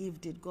asking Eve,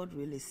 did God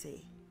really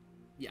say?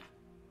 Yeah.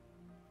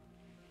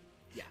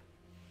 Yeah.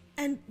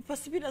 And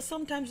Pastor Peter,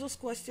 sometimes those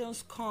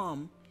questions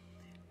come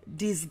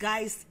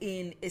disguised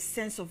in a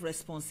sense of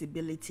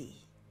responsibility.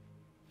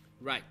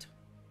 Right.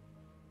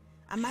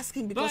 I'm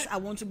asking because I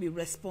want to be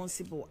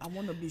responsible. I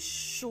want to be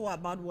sure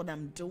about what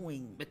I'm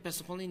doing. But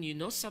Pastor Pauline, you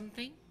know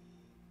something?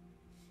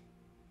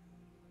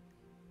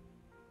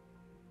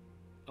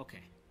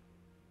 Okay.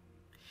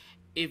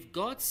 If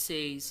God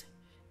says,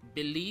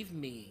 believe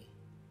me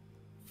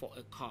for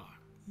a car,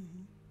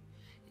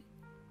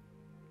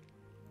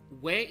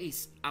 where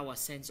is our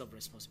sense of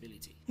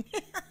responsibility?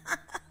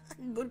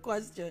 Good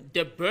question.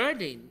 The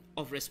burden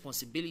of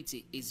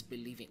responsibility is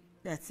believing.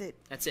 That's it.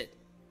 That's it.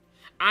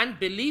 And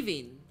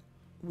believing,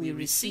 we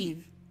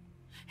receive.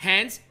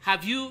 Hence,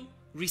 have you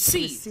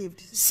received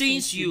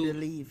since you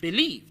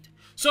believed?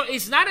 So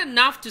it's not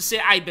enough to say,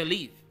 I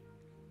believe.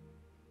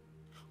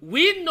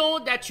 We know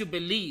that you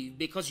believe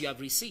because you have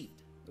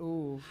received.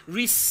 Oh.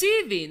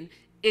 Receiving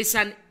is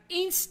an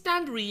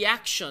instant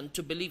reaction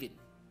to believing.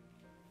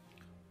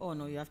 Oh,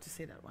 no, you have to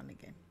say that one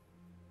again.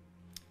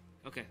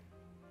 Okay.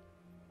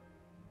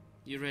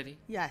 You ready?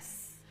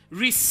 Yes.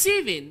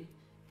 Receiving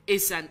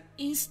is an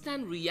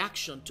instant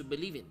reaction to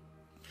believing.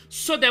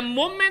 So the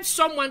moment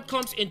someone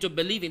comes into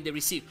believing, they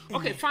receive.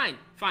 Okay, fine.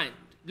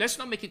 Let's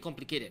not make it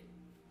complicated.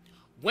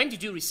 When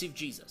did you receive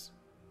Jesus?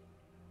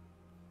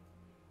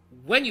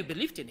 When you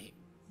believed in him.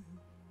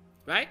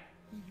 Right?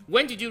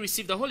 When did you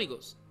receive the Holy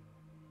Ghost?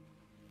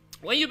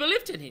 When you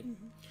believed in him.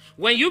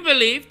 When you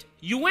believed,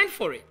 you went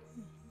for it.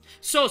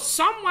 So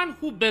someone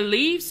who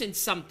believes in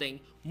something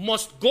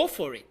must go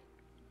for it.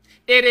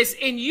 It is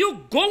in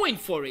you going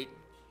for it,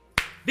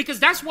 because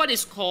that's what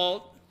is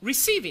called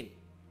receiving,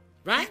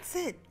 right? That's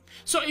it.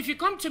 So if you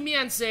come to me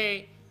and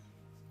say,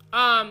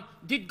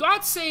 did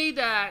God say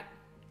that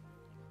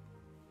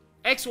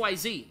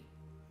XYZ?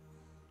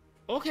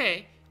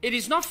 Okay, it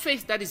is not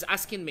faith that is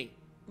asking me.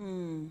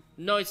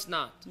 No, it's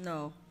not.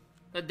 No.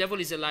 The devil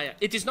is a liar.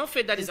 It is not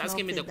faith that is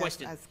asking me the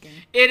question. Asking.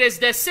 It is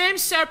the same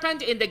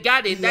serpent in the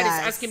garden that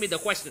is asking me the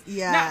question.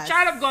 Yes. Now,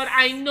 child of God,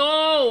 I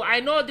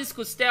know this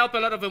could stir up a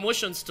lot of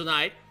emotions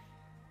tonight.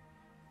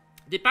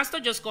 The pastor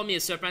just called me a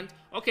serpent.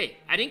 Okay,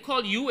 I didn't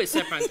call you a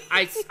serpent.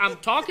 I'm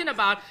talking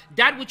about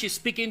that which is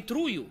speaking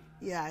through you.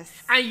 Yes.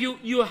 And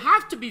you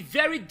have to be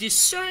very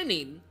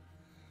discerning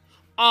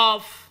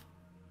of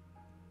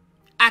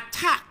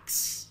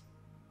attacks,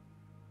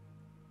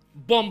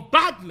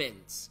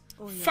 bombardments,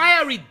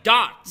 fiery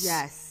darts,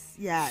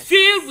 yes,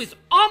 filled with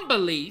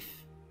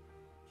unbelief,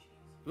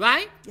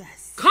 right?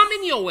 Yes.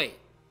 Coming your way.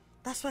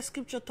 That's why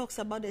scripture talks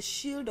about the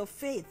shield of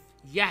faith.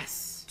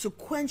 Yes. To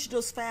quench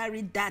those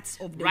fiery darts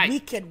of the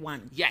wicked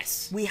one.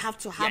 Yes. We have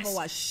to have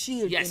our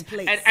shield in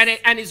place.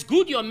 And it's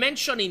good you're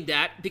mentioning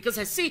that, because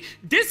I see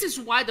this is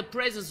why the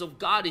presence of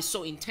God is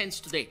so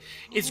intense today.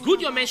 It's good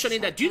you're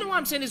mentioning that. Do you know what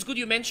I'm saying? It's good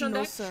you mentioned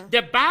that. Sir.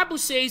 The Bible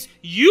says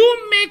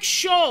you make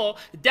sure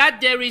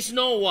that there is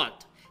no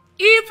what?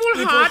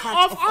 Evil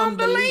heart of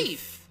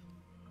unbelief.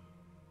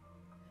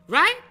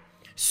 Right?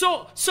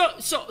 So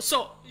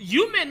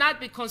you may not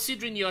be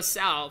considering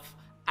yourself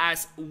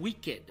as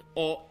wicked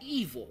or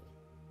evil,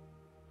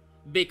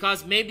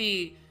 because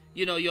maybe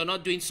you're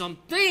not doing some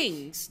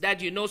things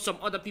that some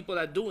other people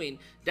are doing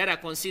that are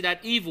considered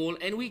evil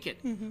and wicked.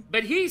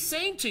 But he's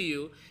saying to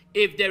you,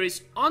 if there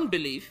is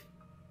unbelief,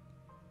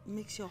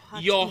 makes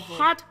your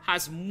heart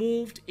has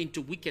moved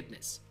into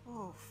wickedness.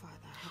 Oh,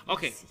 Father.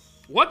 Okay,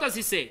 what does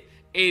he say?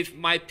 If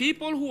my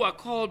people who are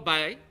called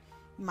by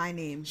my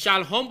name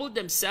shall humble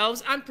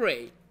themselves and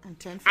pray and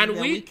turn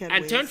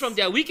from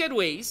their wicked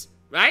ways,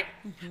 right?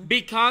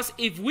 Because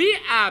if we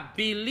are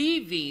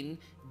believing,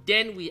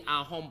 then we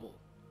are humble.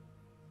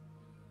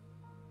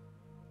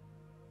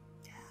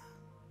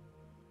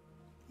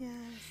 Yes.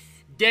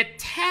 The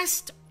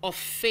test of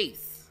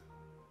faith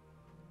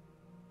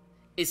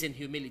is in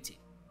humility.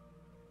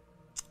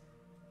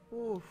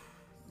 Oh,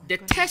 the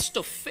test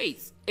of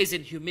faith is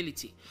in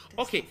humility.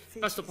 Okay,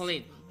 Pastor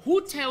Pauline,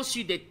 who tells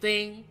you the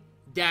thing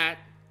that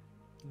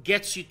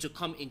gets you to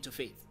come into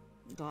faith?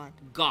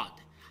 God.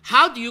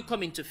 How do you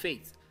come into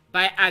faith?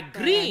 By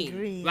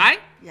agreeing, right?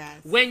 Yes.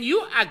 When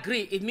you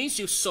agree, it means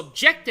you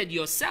subjected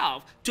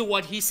yourself to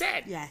what he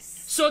said.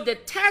 Yes. So the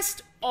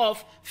test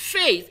of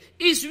faith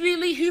is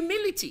really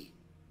humility.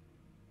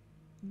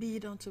 Be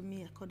it unto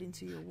me according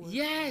to your word.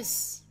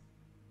 Yes.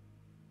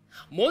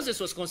 Moses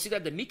was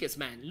considered the meekest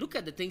man. Look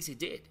at the things he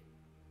did.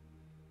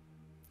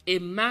 A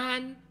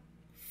man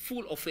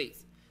full of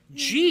faith.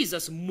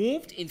 Jesus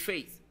moved in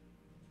faith.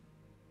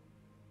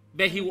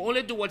 But he will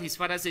only do what his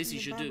father says he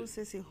should do. The Bible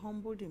says he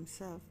humbled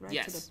himself to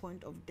the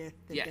point of death,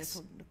 death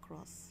on the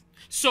cross.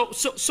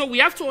 So we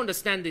have to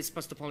understand this,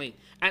 Pastor Pauline.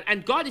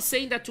 And God is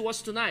saying that to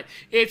us tonight.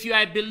 If you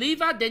are a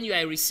believer, then you are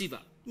a receiver.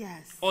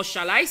 Yes. Or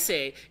shall I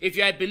say, if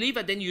you are a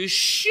believer, then you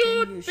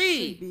should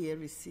be a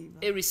receiver.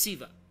 A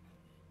receiver.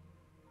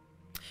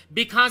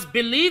 Because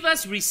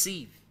believers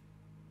receive.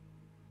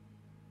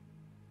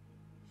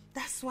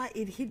 That's why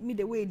it hit me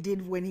the way it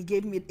did when he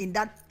gave me, in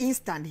that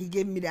instant, he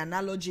gave me the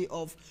analogy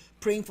of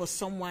praying for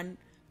someone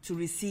to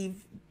receive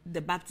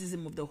the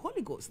baptism of the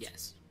Holy Ghost.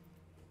 Yes.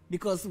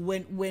 Because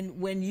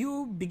when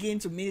you begin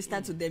to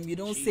minister to them, you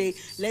don't say,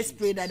 let's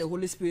pray that the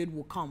Holy Spirit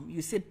will come.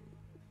 You say,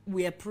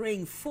 we are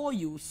praying for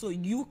you so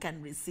you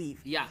can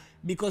receive. Yeah.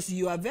 Because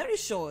you are very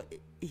sure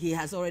he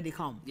has already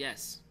come.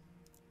 Yes.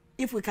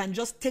 If we can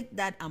just take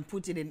that and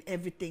put it in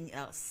everything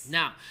else.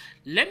 Now,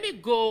 let me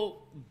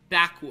go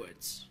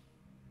backwards.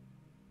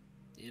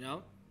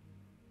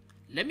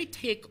 let me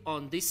take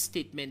on this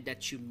statement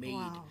that you made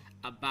Wow.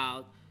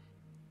 about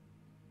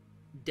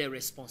the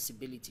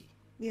responsibility.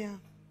 Yeah.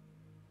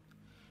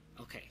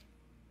 Okay.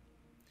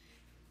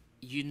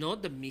 You know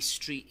the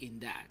mystery in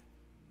that.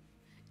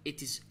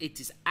 It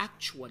is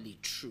actually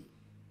true.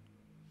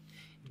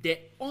 The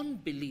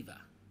unbeliever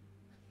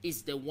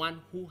is the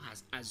one who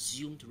has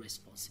assumed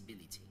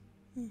responsibility.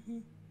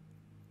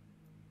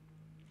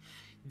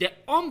 The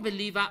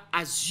unbeliever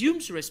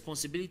assumes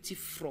responsibility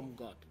from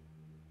God.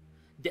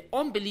 The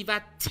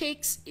unbeliever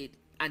takes it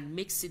and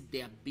makes it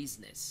their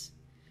business.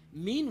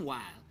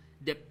 Meanwhile,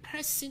 the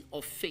person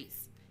of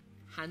faith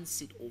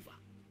hands it over.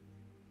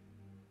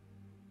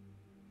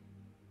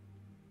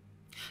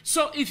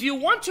 So if you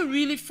want to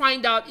really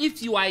find out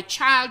if you are a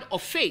child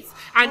of faith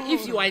and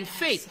if you are in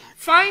faith,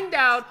 find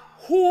out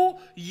who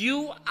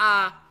you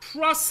are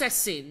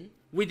processing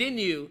within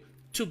you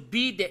to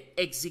be the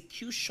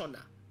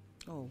executioner.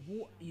 Oh,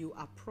 who you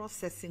are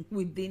processing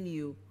within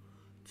you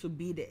to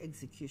be the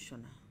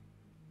executioner.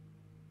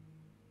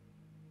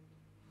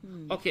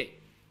 Okay,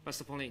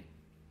 Pastor Pauline.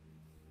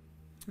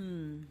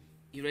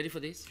 You ready for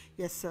this?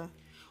 Yes, sir.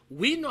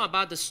 We know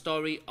about the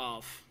story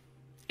of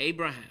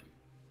Abraham,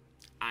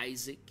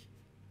 Isaac,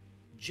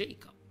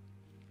 Jacob.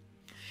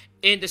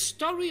 In the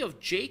story of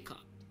Jacob,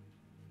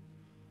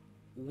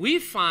 we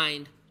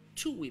find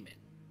two women,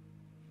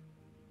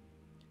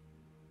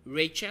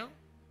 Rachel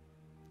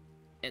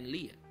and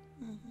Leah.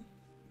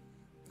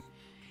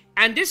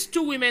 And these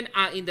two women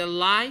are in the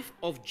life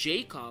of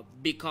Jacob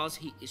because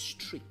he is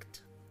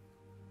tricked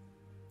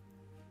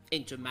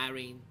into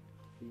marrying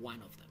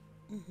one of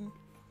them.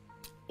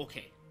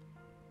 Okay.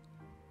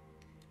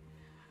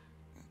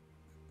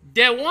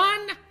 The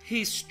one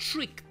he's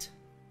tricked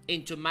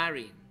into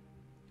marrying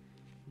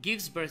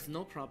gives birth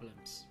no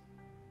problems.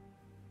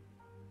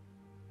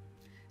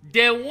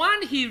 The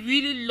one he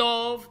really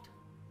loved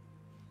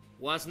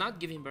was not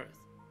giving birth.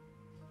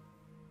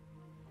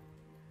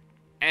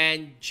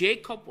 And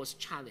Jacob was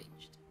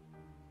challenged.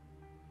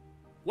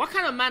 What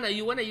kind of man are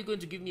you? When are you going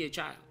to give me a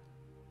child?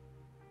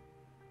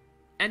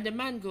 And the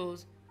man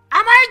goes,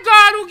 am I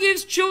God who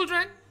gives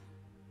children?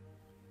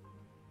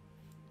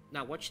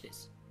 Now watch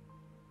this.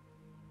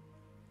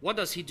 What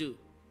does he do?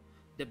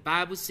 The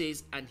Bible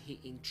says, and he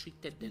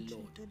entreated the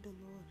Lord.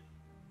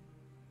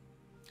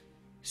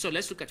 So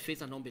let's look at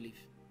faith and unbelief.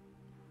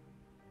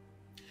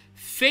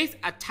 Faith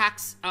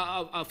attacks,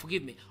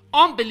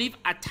 unbelief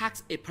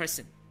attacks a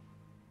person.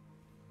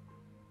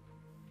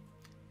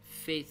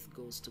 Faith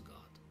goes to God.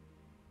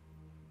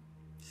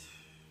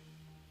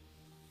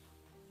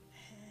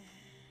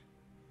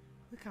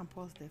 We can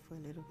pause there for a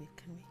little bit,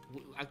 can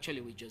we?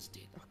 Actually, we just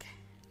did. Okay.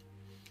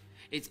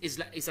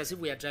 It's as if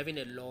we are driving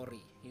a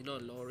lorry. You know, a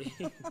lorry.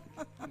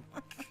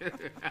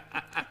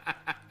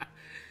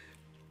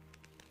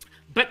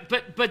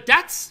 But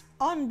that's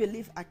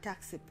Unbelief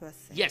attacks a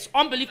person. yes.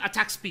 Unbelief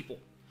attacks people,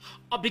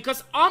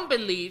 because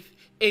unbelief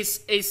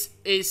is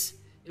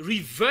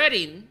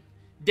reverting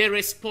the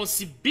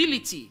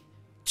responsibility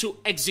to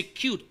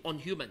execute on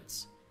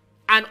humans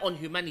and on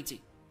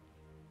humanity.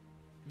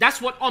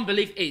 That's what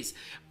unbelief is.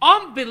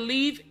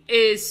 Unbelief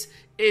is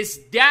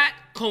that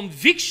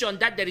conviction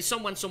that there is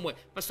someone somewhere.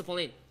 Pastor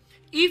Pauline,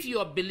 if you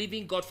are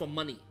believing God for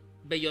money,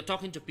 but you're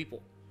talking to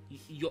people,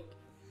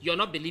 you're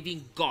not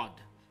believing God.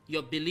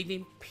 You're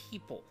believing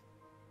people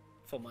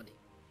for money.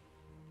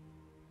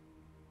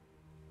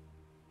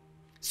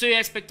 So your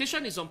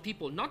expectation is on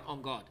people, not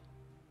on God.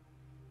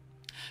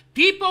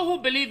 People who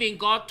believe in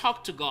God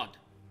talk to God.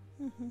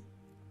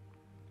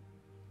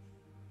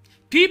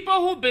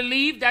 People who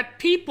believe that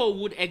people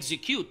would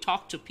execute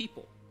talk to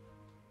people.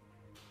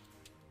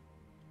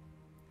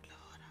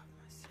 Lord have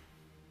mercy.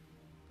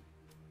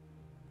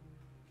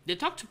 They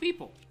talk to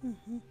people.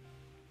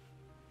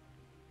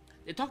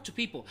 They talk to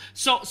people.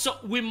 So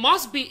we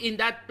must be in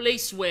that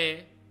place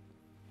where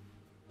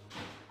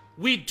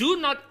we do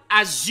not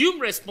assume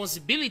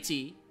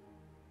responsibility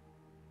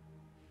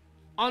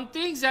on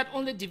things that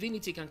only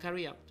divinity can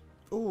carry out.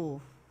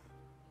 Oh.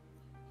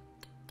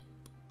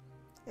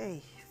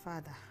 Hey,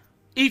 Father.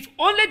 If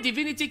only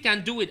divinity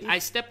can do it, I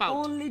step out.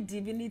 Only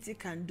divinity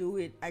can do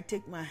it. I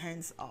take my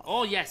hands off.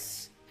 Oh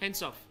yes,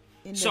 hands off.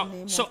 In the So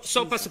name so of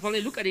so Jesus. Pastor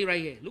Pauline, look at it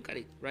right here. Look at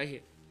it right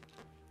here.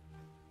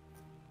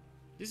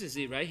 This is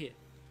it right here.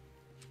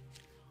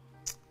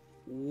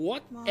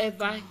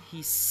 Whatever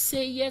he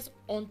saith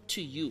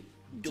unto you,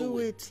 do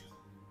it.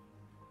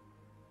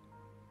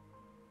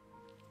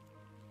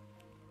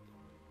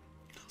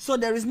 So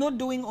there is no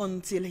doing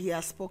until he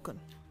has spoken.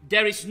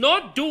 There is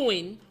no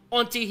doing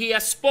until he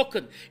has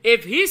spoken.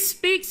 If he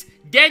speaks,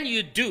 then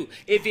you do.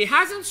 If he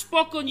hasn't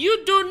spoken,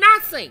 you do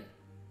nothing.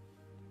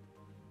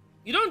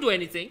 You don't do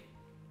anything.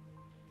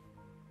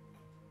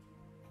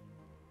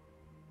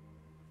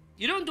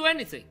 You don't do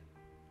anything.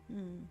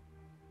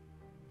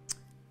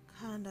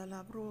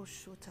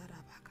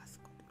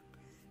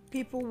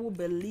 People who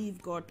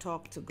believe God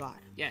talk to God.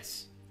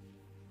 Yes.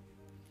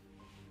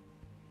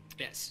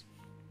 Yes.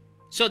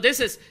 So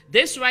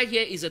this right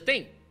here is a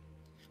thing.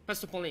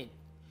 Pastor Pauline,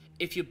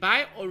 if you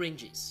buy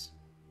oranges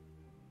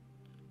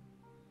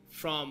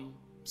from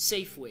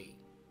Safeway,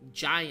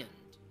 Giant,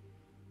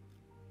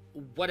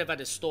 whatever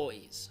the store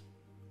is,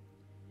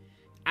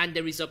 and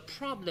there is a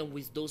problem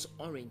with those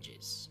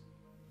oranges,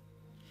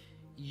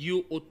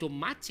 you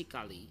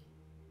automatically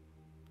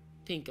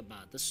think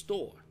about the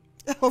store.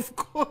 Of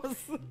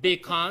course.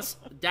 Because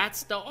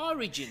that's the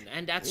origin,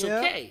 and that's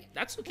okay.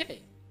 That's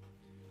okay.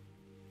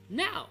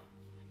 Now,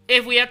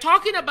 if we are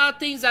talking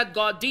about things that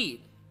God did,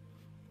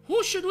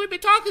 who should we be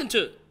talking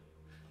to?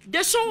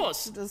 The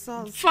source. The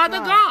source. Father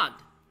God.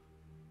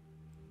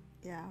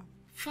 Yeah.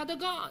 Father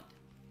God.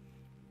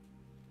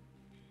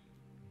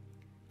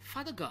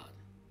 Father God.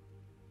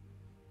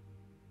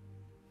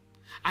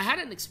 I had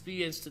an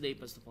experience today,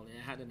 Pastor Pauline.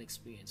 I had an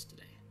experience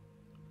today.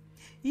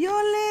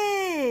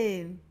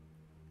 Yolene.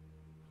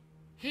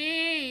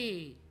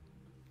 Hey.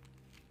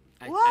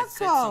 Welcome. I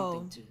said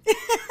something too.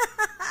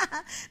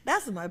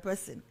 That's my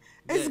person.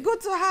 It's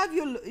good to have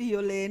you,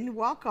 Yolene.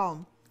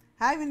 Welcome.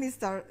 Hi,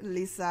 Minister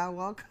Lisa.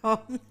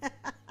 Welcome.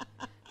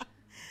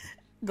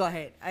 Go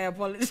ahead. I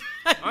apologize.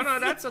 Oh, no,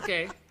 that's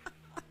okay.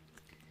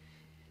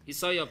 You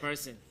saw your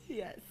person.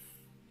 Yes.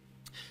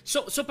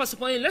 So Pastor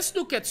Pauline, let's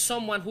look at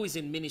someone who is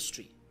in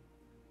ministry.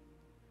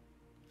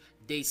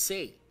 They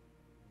say,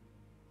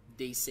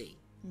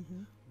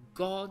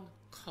 God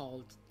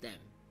called them.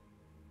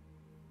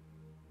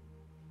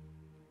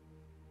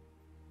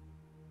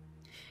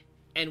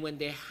 And when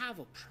they have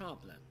a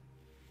problem,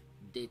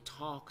 they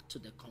talk to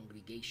the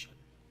congregation.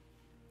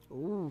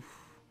 Ooh.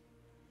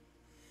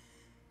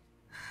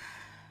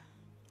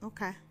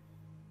 Okay.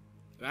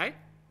 Right?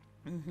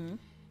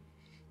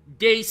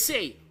 They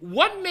say,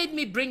 what made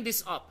me bring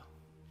this up?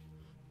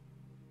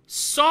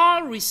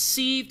 Saul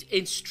received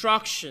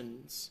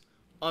instructions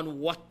on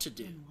what to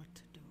do.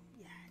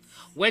 Yes.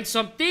 When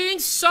some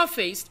things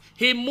surfaced,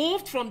 he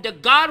moved from the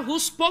God who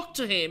spoke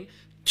to him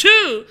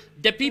to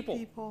the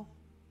people.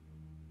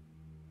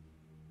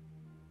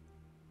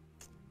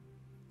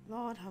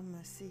 Lord have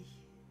mercy.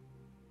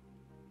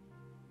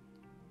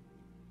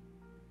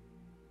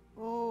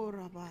 Oh,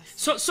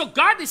 Rabas. So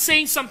God is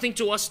saying something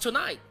to us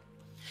tonight.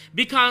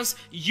 Because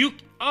you,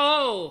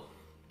 you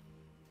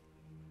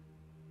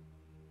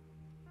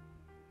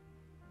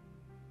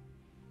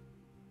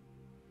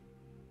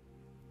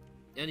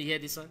hear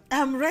this one?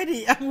 I'm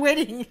ready. I'm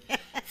waiting.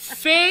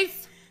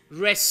 Faith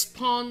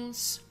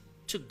responds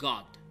to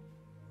God.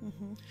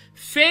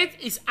 Faith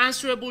is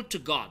answerable to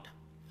God.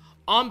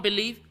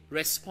 Unbelief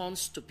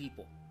responds to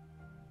people.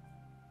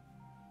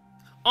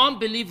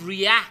 Unbelief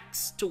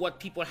reacts to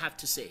what people have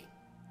to say.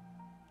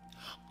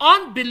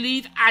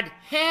 Unbelief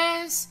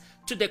adheres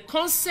to the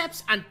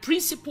concepts and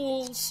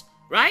principles,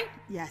 right?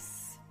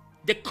 Yes.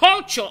 The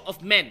culture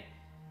of men.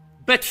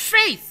 But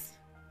faith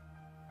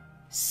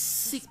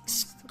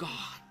seeks God.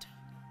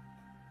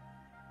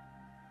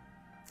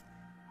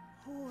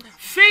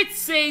 Faith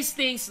says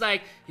things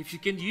like, if you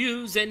can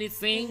use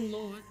anything,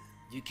 Lord,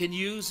 you can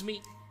use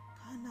me.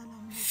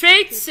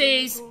 Faith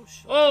says,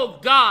 oh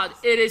God,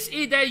 it is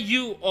either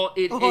you or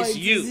it is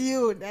you. It is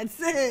you. That's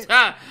it.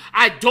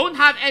 I don't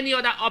have any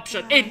other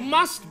option. It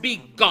must be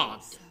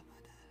God.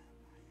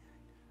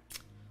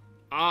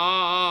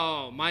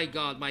 Oh, my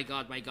God, my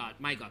God, my God,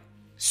 my God.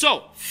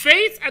 So,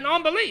 faith and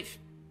unbelief.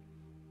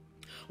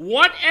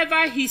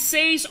 Whatever he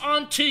says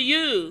unto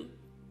you,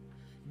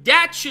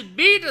 that should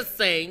be the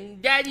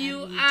thing that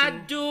you are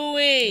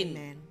doing.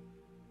 Amen.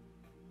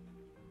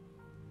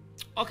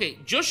 Okay,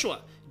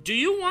 Joshua, do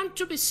you want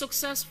to be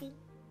successful?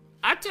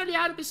 I tell you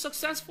how to be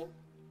successful.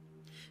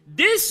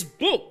 This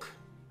book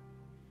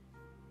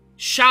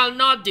shall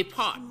not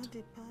depart.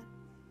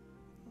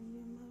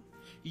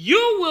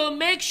 You will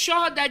make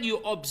sure that you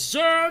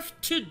observe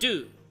to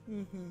do.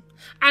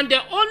 And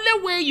the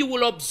only way you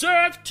will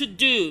observe to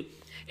do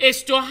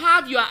is to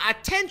have your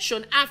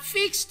attention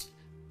affixed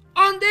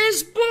on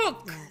this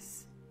book.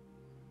 Yes.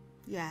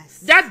 Yes.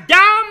 That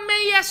thou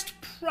mayest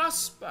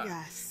prosper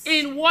Yes.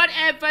 in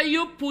whatever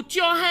you put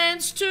your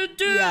hands to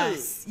do.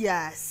 Yes.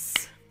 Yes.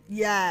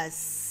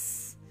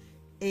 Yes.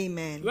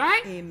 Amen.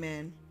 Right?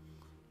 Amen.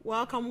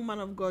 Welcome, woman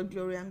of God,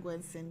 Gloria and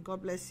Gwenson.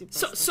 God bless you,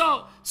 Pastor.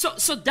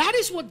 So that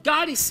is what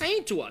God is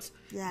saying to us.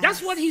 Yes.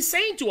 That's what he's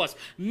saying to us.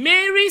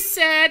 Mary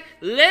said,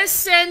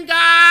 listen,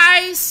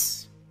 guys.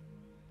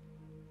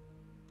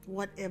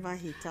 Whatever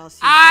he tells you.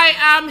 I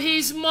am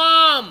his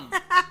mom.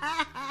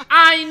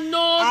 I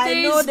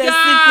know this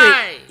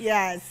guy. Secret.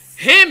 Yes.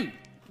 Him.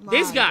 My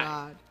This guy.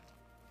 God.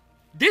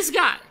 This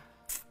guy.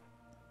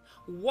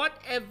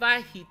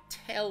 Whatever he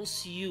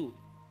tells you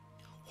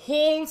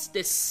holds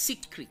the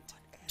secret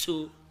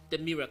to the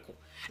miracle.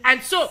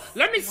 And so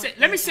let me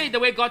say it the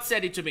way God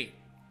said it to me.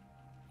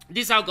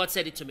 This is how God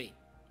said it to me.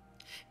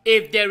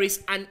 If there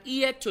is an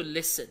ear to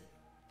listen,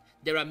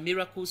 there are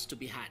miracles to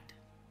be had.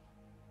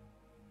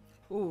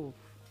 Oh,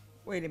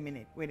 wait a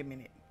minute.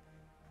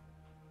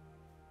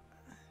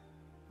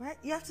 What?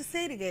 You have to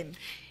say it again.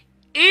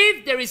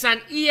 If there is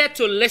an ear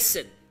to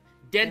listen,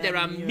 then there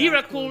are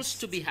miracles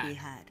to be had.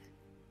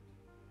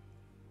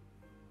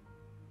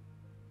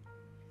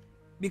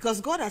 Because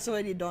God has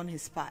already done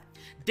his part.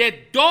 The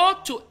door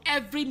to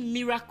every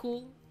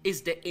miracle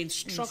is the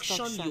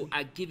instruction you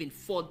are given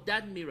for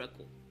that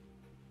miracle.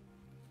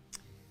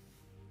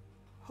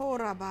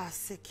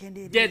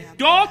 The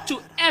door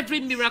to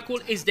every miracle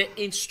is the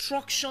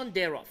instruction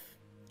thereof.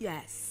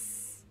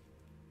 Yes.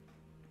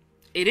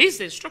 It is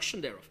the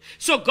instruction thereof.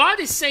 So God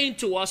is saying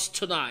to us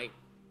tonight,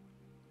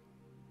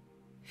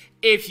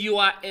 if you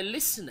are a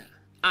listener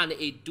and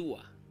a doer,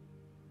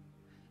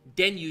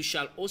 then you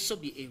shall also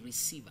be a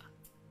receiver.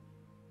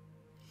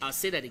 I'll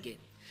say that again.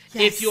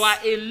 Yes. If you are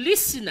a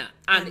listener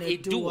and a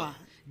doer,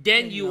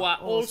 then you are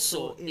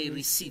also a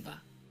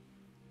receiver.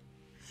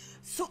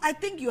 So I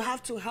think you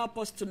have to help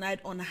us tonight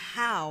on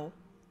how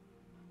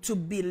to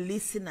be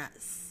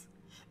listeners.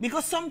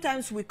 Because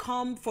sometimes we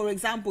come, for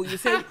example, you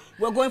say,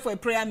 we're going for a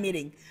prayer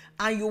meeting.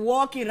 And you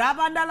walk in,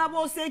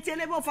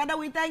 Father,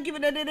 we thank you.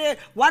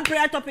 One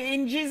prayer topic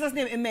in Jesus'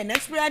 name, amen.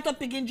 Next prayer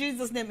topic in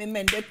Jesus' name,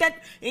 amen. The third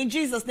in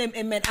Jesus' name,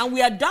 amen. And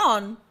we are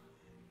done,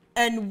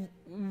 and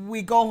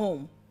we go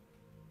home.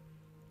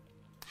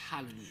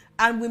 Hallelujah.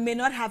 And we may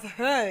not have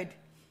heard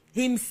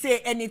him say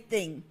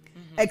anything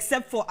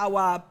except for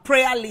our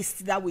prayer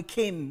list that we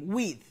came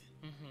with.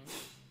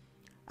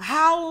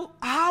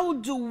 How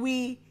do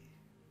we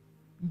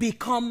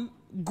become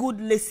good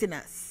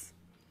listeners?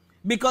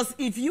 Because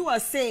if you are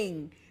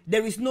saying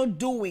there is no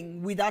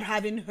doing without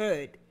having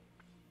heard,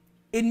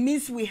 it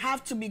means we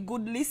have to be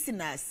good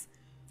listeners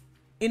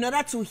in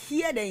order to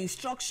hear the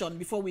instruction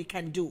before we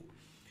can do.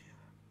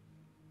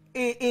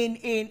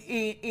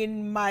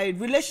 In my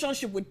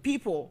relationship with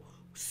people,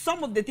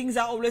 some of the things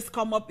that always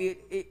come up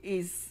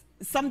is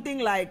something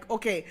like,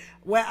 okay,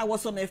 where I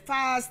was on a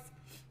fast,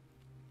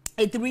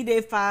 a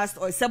 3-day fast,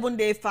 or a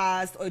 7-day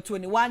fast, or a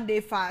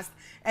 21-day fast,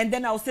 and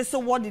then I'll say, so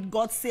what did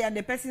God say? And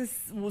the person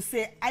will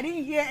say, I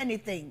didn't hear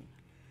anything.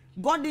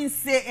 God didn't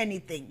say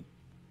anything.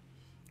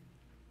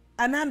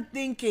 And I'm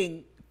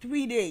thinking,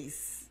 3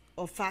 days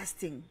of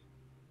fasting,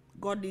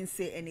 God didn't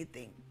say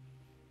anything.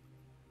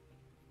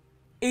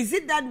 Is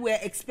it that we're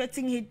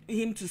expecting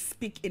him to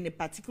speak in a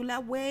particular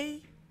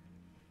way?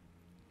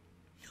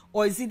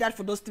 Or is it that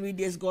for those 3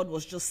 days, God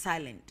was just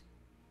silent?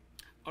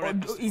 Or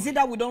is it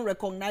that we don't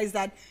recognize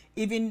that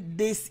even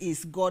this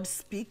is God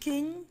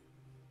speaking?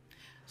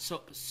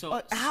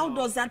 How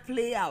does that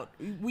play out?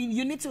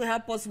 You need to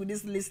help us with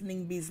this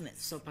listening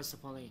business. So, Pastor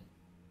Pauline,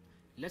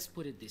 let's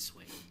put it this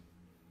way.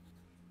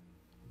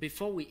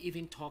 Before we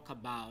even talk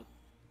about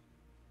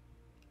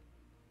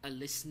a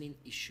listening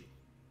issue,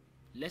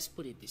 let's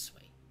put it this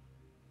way.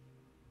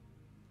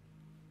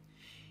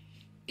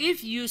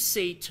 If you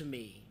say to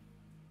me,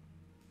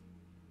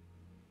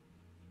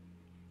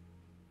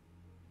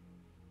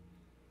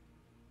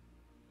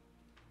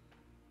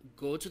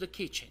 go to the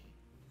kitchen,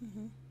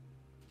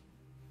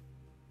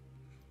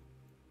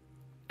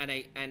 and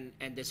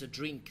there's a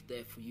drink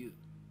there for you,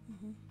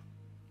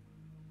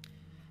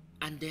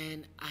 and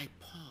then I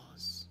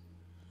pause,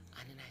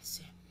 and then I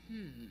say,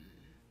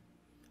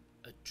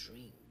 a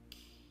drink.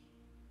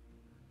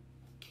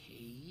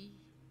 Okay.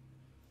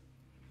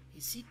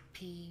 Is it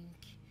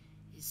pink?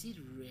 Is it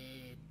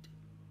red?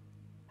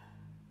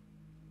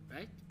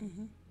 Right?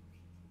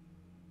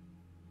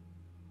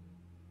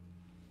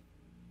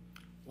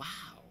 Wow.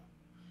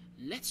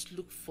 Let's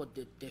look for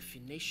the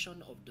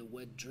definition of the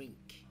word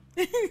drink.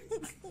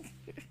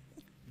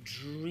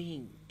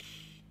 Drink.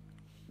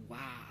 Wow.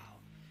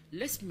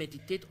 Let's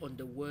meditate on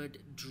the word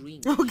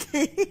drink.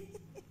 Okay.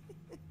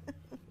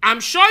 I'm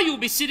sure you'll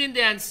be sitting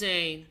there and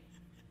saying,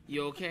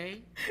 you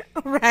okay?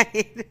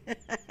 Right.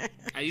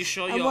 Are you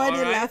sure you're I'm all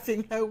already right?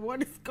 laughing. Like,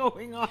 what is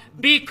going on?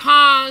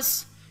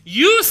 Because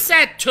you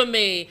said to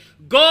me,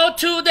 go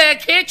to the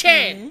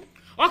kitchen.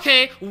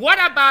 Okay, what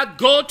about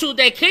go to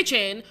the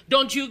kitchen?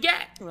 Don't you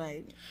get?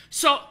 Right.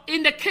 So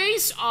in the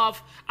case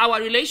of our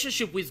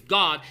relationship with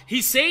God,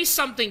 he says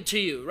something to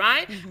you,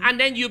 right? And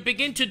then you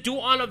begin to do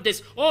all of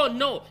this. Oh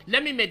no,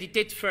 let me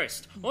meditate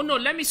first. Oh no,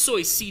 let me sow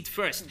a seed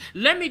first.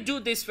 Let me do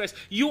this first.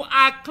 You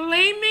are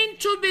claiming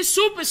to be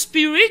super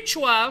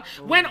spiritual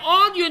when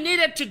all you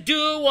needed to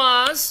do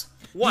was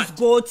what? Just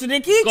go to the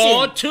kitchen.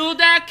 Go to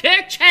the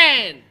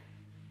kitchen.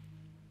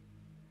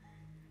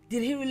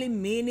 Did he really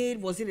mean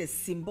it? Was it a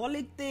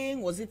symbolic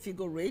thing? Was it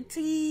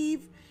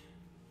figurative?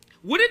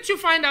 Wouldn't you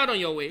find out on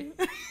your way?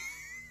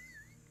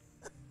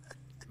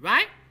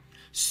 Right?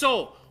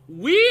 So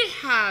we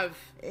have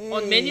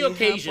on many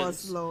occasions,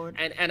 us, Lord.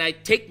 And I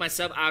take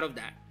myself out of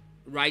that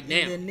right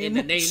now in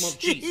the name of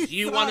Jesus.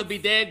 You want to be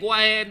there, go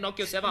ahead, knock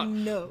yourself out.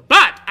 No.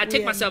 But I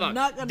take myself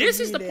out. This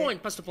is the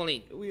point, Pastor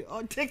Pauline. We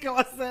all take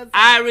ourselves out.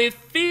 I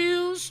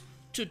refuse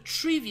to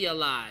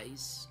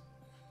trivialize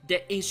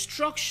the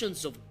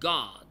instructions of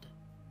God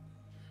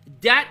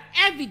that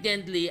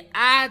evidently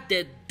are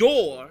the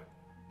door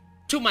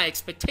to my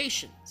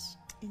expectations.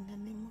 In the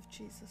name of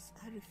Jesus,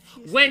 I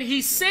refuse. When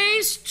he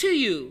says to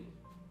you,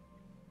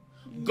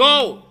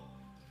 go,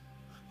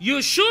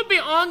 you should be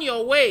on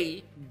your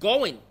way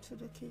going to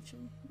the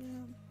kitchen. Yeah.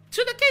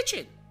 To the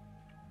kitchen.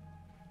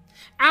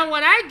 And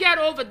when I get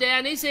over there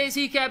and he says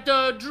he kept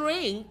a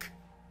drink,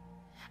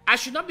 I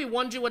should not be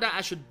wondering whether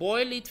I should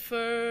boil it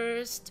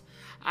first.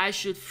 I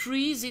should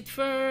freeze it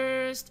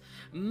first.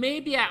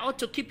 Maybe I ought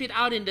to keep it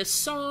out in the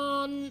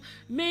sun.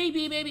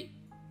 Maybe.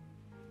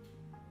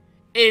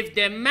 If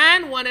the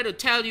man wanted to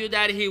tell you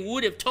that, he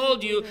would have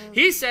told you.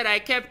 He said, I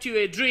kept you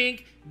a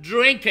drink.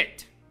 Drink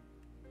it.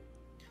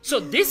 So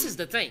this is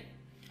the thing.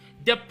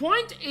 The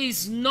point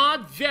is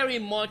not very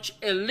much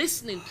a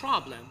listening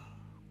problem,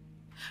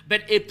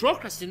 but a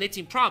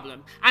procrastinating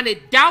problem, and a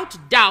doubt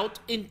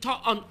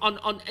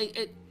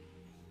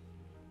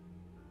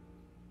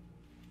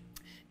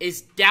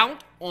is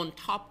doubt on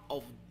top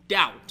of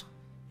doubt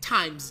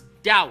times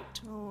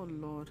doubt. Oh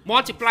Lord.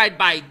 Multiplied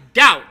by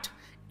doubt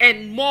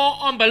and more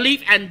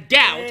unbelief and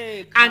doubt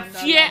and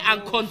fear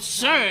and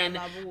concern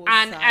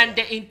and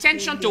the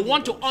intention to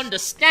want to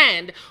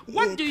understand.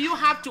 What do you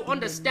have to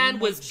understand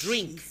with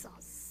drink?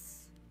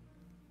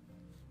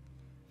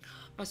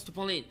 Pastor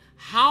Pauline,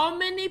 how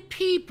many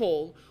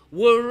people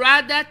would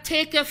rather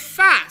take a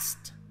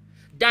fast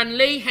than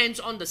lay hands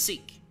on the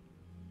sick?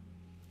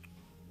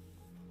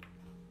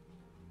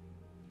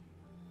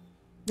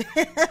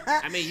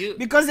 I mean, you,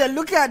 because they're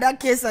looking at that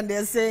case and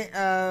they're saying,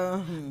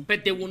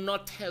 but they will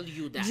not tell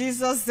you that.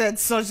 Jesus said,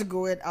 such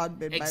go it out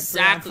by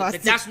exactly, prayer and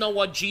but that's not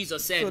what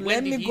Jesus said. So when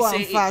let did me he go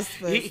say and fast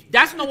it? first.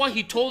 That's not what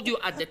he told you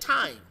at the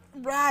time.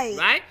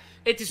 Right.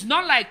 It is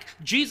not like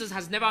Jesus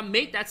has never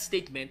made that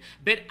statement.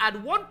 But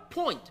at what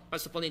point,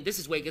 Pastor Pauline, this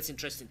is where it gets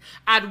interesting.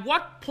 At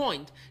what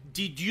point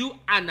did you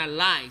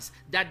analyze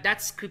that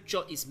that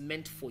scripture is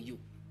meant for you?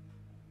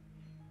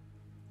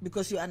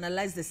 Because you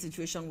analyze the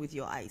situation with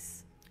your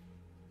eyes.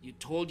 You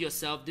told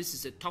yourself this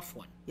is a tough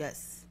one.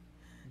 Yes.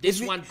 This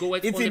one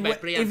goeth only by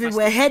prayer and fasting. If it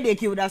were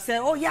headache, you would have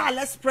said, oh yeah,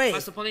 let's pray.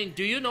 Pastor Pauline,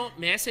 do you know,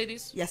 may I say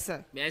this? Yes,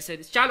 sir. May I say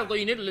this? Child of God,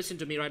 you need to listen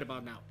to me right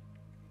about now.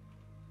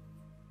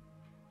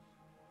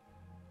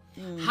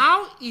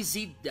 How is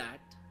it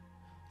that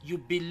you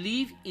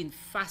believe in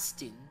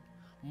fasting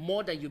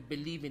more than you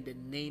believe in the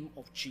name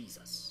of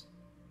Jesus?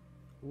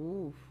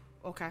 Ooh,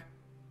 okay.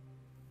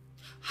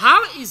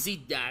 How is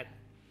it that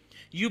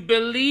you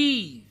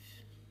believe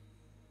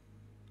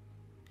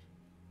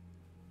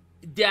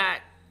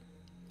that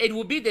it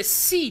will be the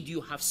seed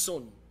you have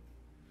sown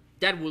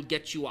that will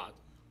get you out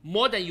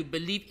more than you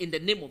believe in the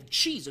name of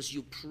Jesus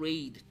you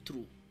prayed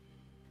through?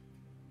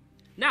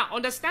 Now,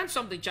 understand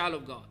something, child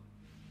of God.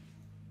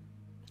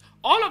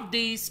 All of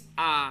these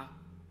are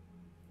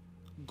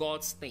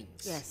God's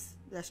things. Yes,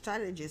 the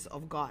strategies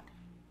of God.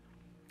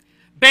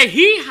 But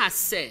he has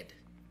said,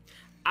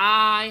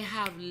 I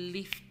have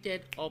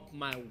lifted up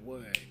my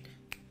word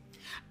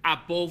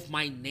above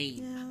my name.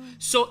 Yeah.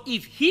 So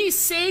if he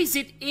says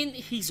it in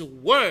his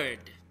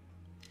word,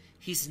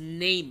 his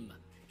name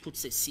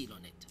puts a seal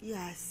on it.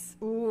 Yes.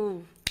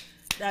 Ooh,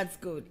 that's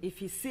good. If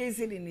he says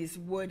it in his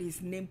word, his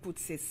name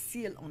puts a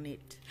seal on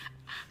it.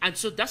 And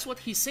so that's what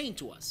he's saying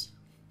to us.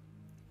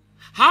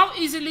 How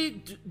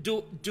easily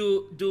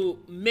do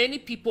many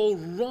people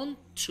run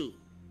to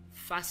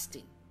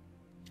fasting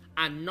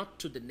and not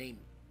to the name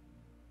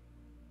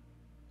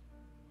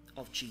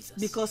of Jesus?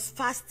 Because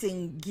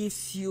fasting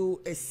gives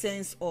you a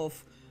sense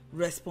of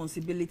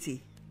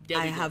responsibility.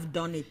 I have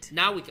done it.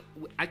 Now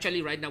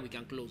actually right now we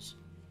can close.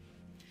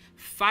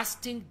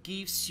 Fasting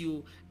gives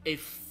you a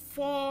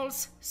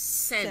false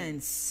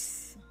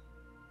sense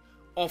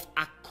of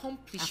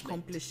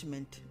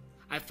accomplishment.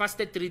 I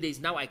fasted 3 days,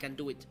 now I can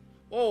do it.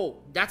 Oh,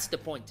 that's the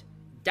point.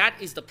 That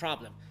is the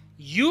problem.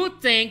 You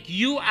think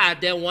you are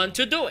the one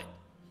to do it.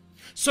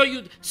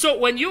 So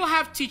when you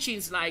have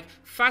teachings like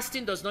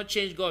fasting does not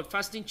change God,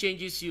 fasting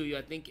changes you, you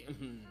are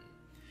thinking,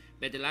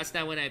 But the last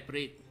time when I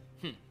prayed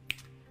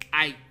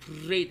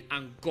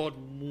and God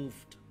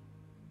moved.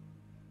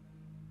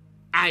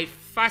 I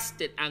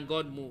fasted and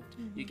God moved.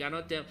 You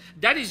cannot tell.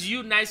 That is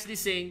you nicely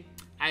saying,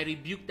 I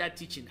rebuke that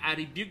teaching. I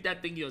rebuke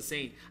that thing you're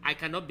saying. I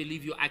cannot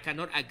believe you. I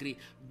cannot agree.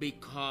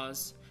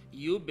 Because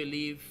you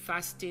believe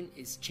fasting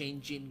is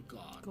changing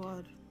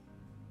God.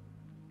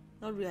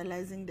 Not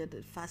realizing that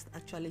the fast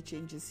actually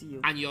changes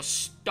you. And you're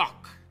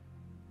stuck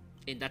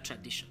in that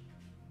tradition.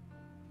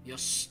 You're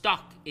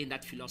stuck in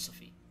that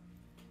philosophy.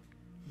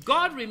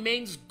 God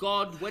remains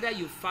God whether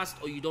you fast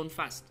or you don't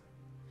fast.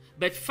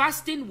 But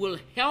fasting will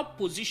help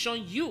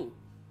position you.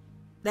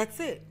 That's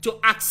it. To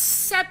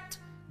accept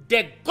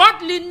the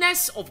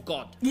godliness of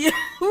God. Yeah.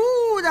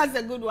 Ooh, that's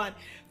a good one.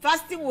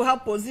 Fasting will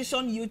help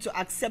position you to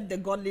accept the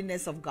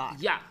godliness of God.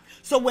 Yeah.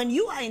 So when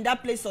you are in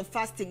that place of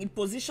fasting, it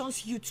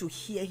positions you to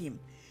hear him.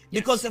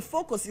 Because the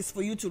focus is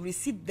for you to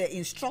receive the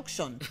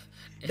instruction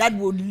that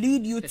will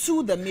lead you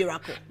to the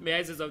miracle. May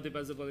I say something,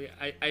 Pastor Pauline?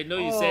 I know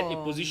you said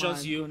it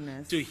positions you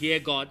to hear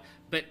God,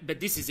 but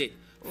this is it.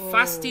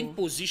 Fasting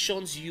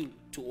positions you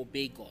to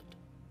obey God.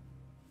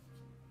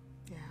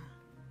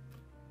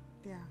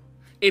 Yeah.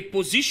 It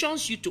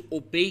positions you to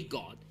obey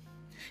God.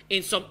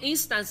 In some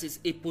instances,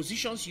 it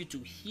positions you to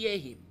hear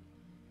him.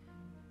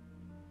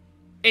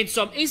 In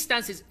some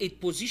instances, it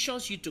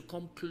positions you to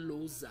come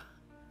closer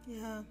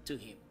to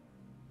him.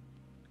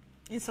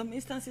 In some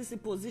instances,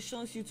 it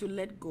positions you to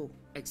let go.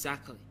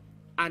 Exactly.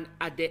 And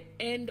at the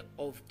end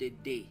of the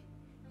day,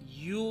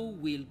 you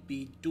will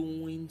be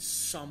doing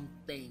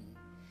something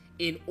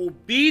in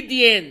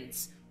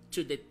obedience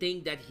to the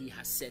thing that he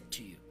has said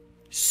to you.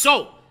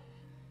 So,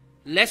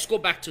 let's go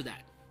back to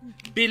that.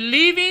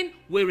 Believing,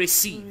 we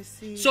receive.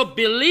 So,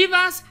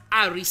 believers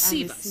are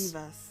receivers.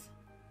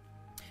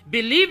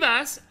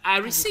 Believers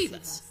are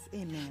receivers.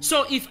 Amen.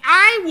 So, if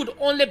I would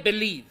only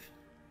believe,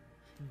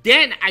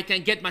 then I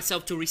can get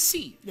myself to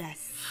receive.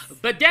 Yes.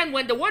 But then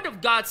when the word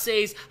of God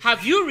says,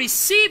 have you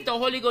received the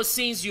Holy Ghost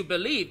since you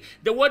believe?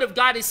 The word of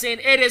God is saying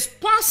it is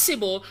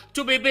possible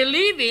to be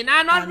believing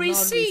and not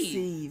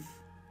receive.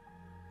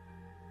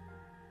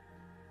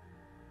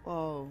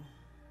 Oh.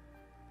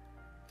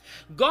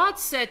 God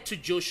said to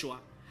Joshua,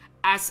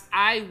 as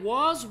I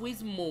was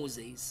with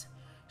Moses,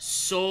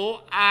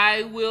 so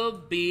I will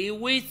be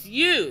with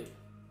you.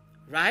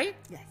 Right?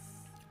 Yes.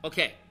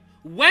 Okay.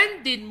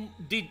 When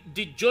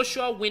did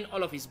Joshua win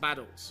all of his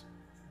battles?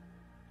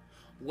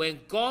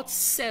 When God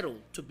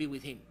settled to be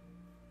with him.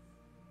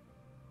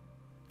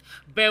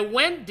 But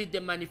when did the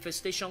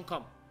manifestation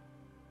come?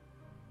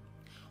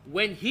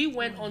 When he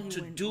went on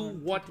to do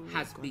what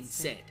has been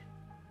said.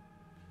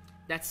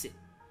 That's it.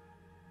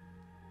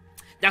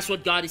 That's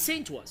what God is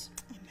saying to us.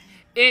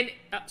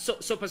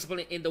 So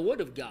possibly in the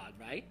word of God,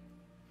 right?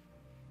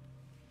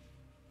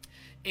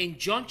 In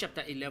John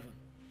chapter 11.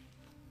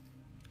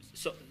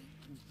 So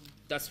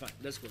that's fine.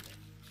 Let's go there.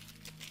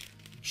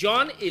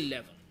 John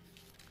 11.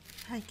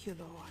 Thank you,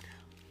 Lord.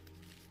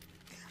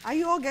 Are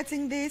you all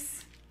getting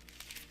this?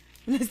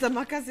 Mr.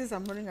 Maka says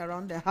I'm running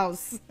around the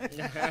house.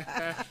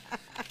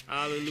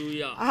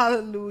 Hallelujah.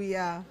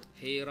 Hallelujah.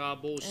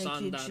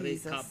 Thank you,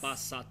 Jesus.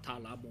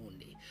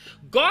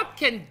 God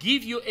can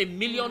give you $1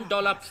 million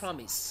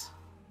promise,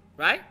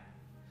 right?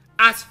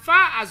 As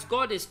far as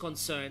God is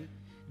concerned,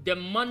 the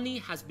money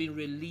has been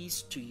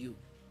released to you.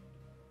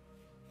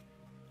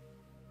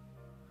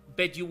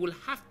 But you will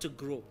have to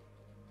grow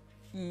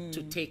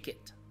to take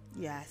it.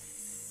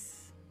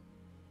 Yes.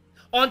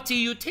 Until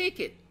you take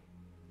it,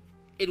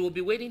 it will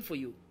be waiting for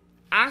you.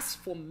 As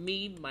for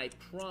me, my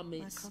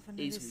promise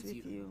is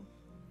with you.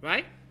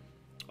 Right?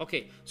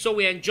 Okay, so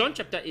we're in John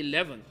chapter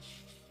 11.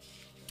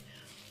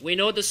 We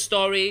know the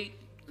story.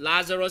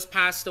 Lazarus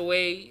passed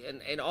away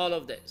and all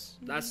of this.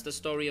 That's the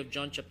story of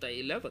John chapter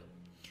 11.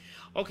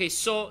 Okay,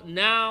 so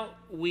now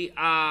we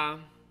are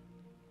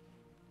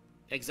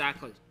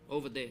exactly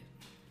over there.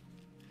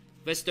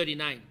 Verse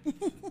 39.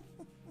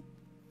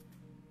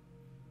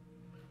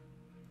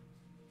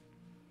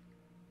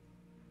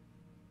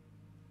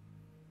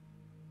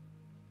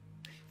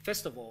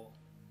 First of all,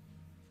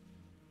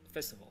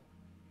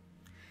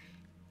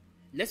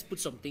 let's put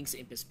some things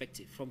in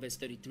perspective from verse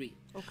 33.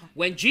 Okay.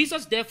 When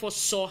Jesus therefore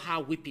saw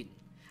her weeping,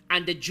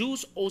 and the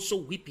Jews also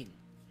weeping,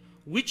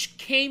 which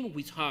came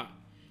with her,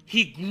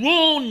 he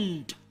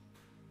groaned.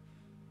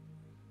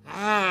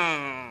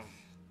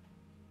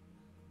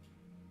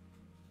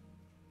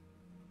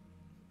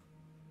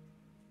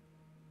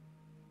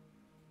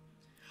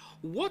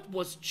 What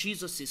was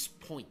Jesus'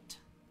 point?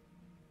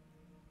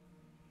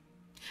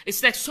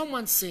 It's like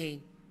someone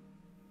saying,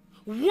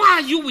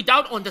 why are you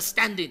without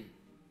understanding?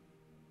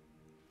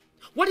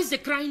 What is the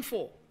crying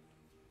for?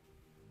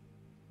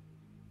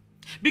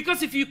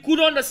 Because if you could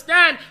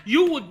understand,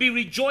 you would be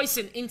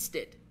rejoicing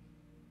instead.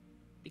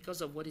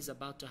 Because of what is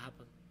about to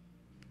happen.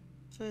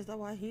 So is that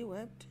why he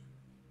wept?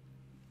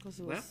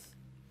 Well,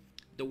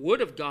 the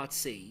word of God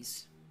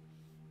says,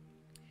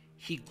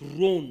 he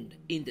groaned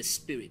in the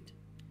spirit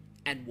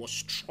and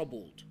was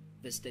troubled.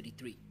 Verse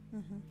 33.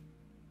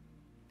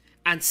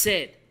 And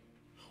said,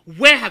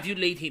 where have you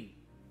laid him?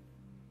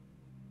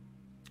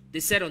 They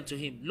said unto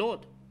him,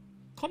 Lord,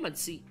 come and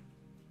see.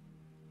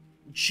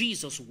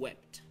 Jesus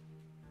wept.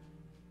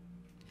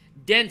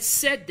 Then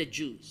said the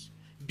Jews,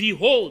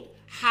 behold,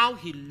 how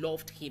he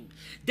loved him.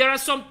 There are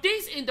some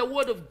things in the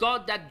word of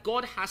God that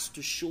God has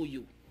to show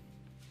you.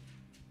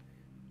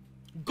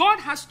 God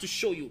has to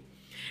show you.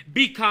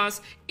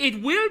 Because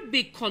it will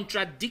be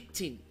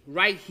contradicting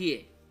right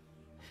here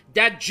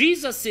that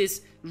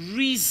Jesus'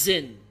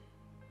 reason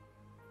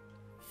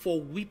for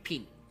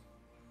weeping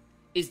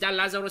is that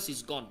Lazarus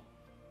is gone.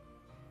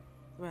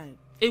 Right.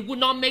 It would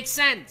not make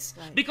sense.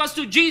 Right. Because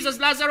to Jesus,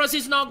 Lazarus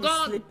is not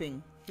gone.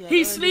 Sleeping.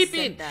 He's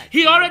sleeping.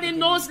 He already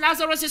knows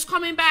Lazarus is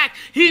coming back.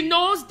 He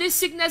knows this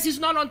sickness is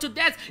not unto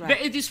death, but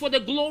it is for the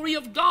glory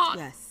of God.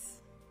 Yes.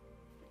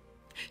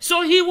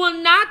 So he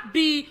will not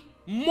be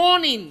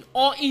mourning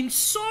or in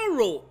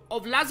sorrow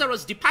of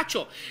Lazarus'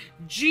 departure.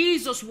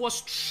 Jesus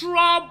was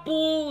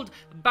troubled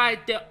by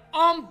the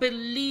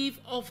unbelief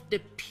of the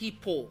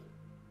people.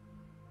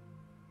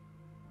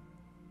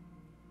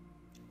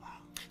 Wow.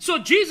 So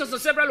Jesus on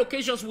several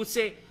occasions would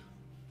say,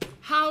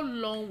 how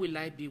long will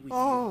I be with you?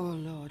 Oh,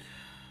 Lord.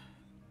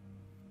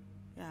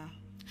 Yeah.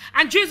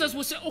 And Jesus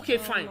will say, okay,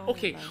 fine,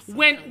 okay.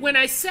 When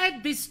I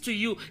said this to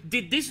you,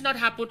 did this not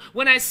happen?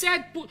 When I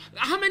said,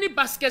 how many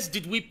baskets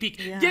did we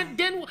pick? Yeah.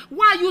 Then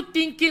why are you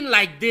thinking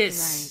like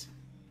this?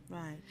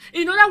 Right.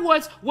 In other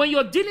words, when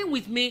you're dealing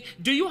with me,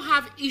 do you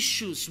have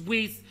issues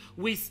with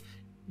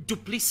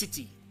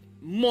duplicity,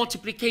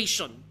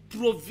 multiplication,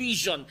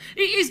 provision?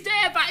 Is there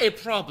ever a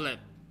problem?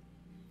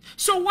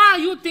 So why are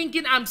you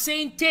thinking I'm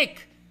saying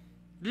take,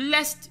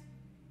 lest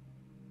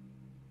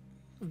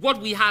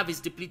what we have is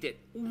depleted?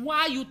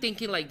 Why are you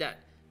thinking like that?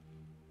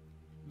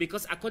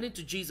 Because according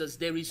to Jesus,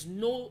 there is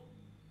no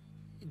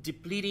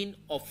depleting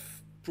of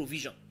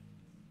provision.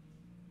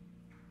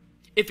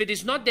 If it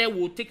is not there,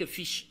 we'll take a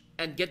fish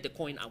and get the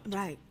coin out.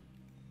 Right.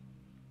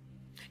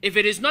 If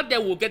it is not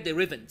there, we'll get the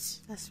ravens.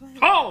 That's right.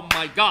 Oh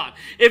my God.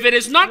 If it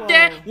is not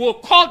there, we'll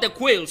call the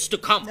quails to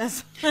come.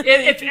 That's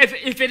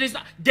if it is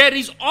not, there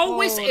is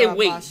always a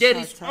way. There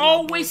is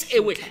always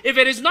a way. If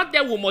it is not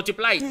there, we'll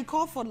multiply it. He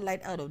called for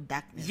light out of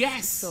darkness.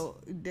 Yes.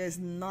 So there's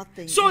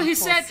nothing. So he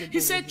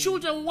impossible said, with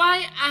children,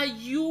 why are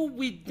you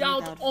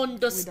without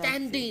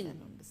understanding? faith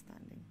and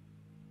understanding.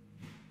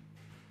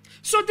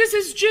 So this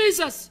is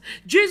Jesus.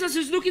 Jesus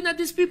is looking at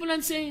these people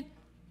and saying,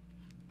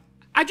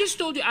 I just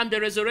told you I'm the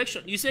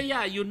resurrection. You say,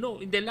 yeah, you know,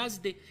 in the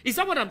last day. Is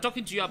that what I'm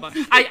talking to you about?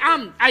 I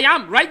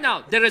am right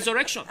now, the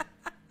resurrection.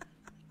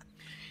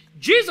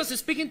 Jesus is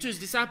speaking to his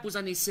disciples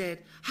and he said,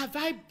 have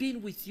I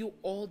been with you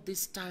all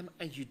this time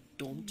and you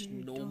don't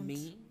know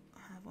me?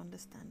 Have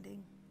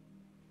understanding.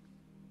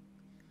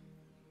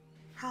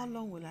 How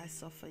long will I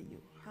suffer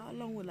you? How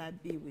long will I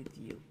be with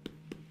you?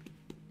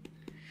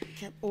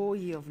 Oh,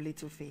 ye of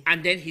little faith.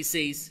 And then he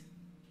says,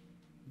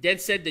 then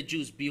said the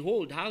Jews,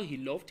 behold how he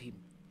loved him.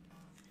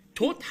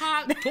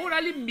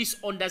 Totally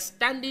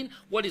misunderstanding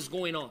what is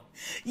going on.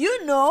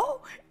 You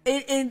know,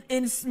 in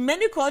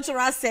many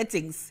cultural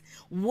settings,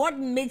 what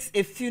makes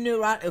a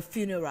funeral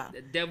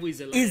The devil is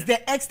a liar. is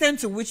the extent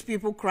to which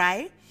people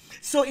cry.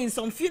 So in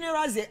some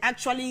funerals, they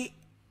actually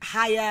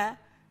hire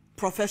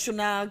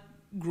professional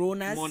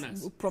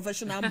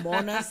professional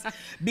mourners,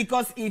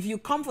 because if you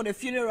come for the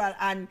funeral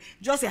and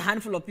just a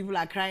handful of people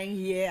are crying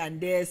here and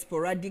there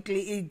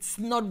sporadically, it's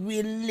not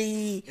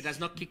really, it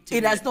has not kicked in.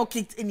 It has not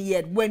kicked in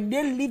yet. When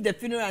they leave the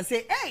funeral and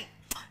say, hey,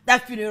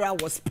 that funeral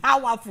was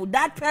powerful,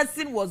 that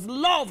person was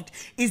loved,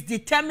 is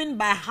determined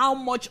by how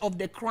much of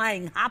the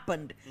crying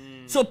happened.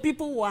 So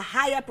people will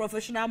hire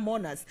professional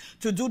mourners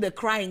to do the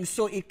crying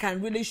so it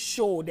can really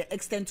show the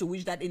extent to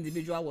which that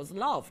individual was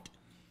loved.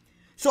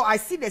 So I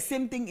see the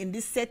same thing in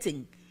this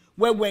setting,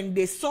 where when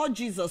they saw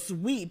Jesus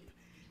weep,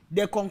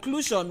 the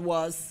conclusion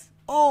was,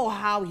 oh,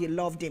 how he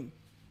loved him.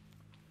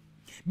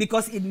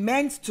 Because it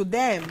meant to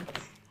them,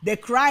 the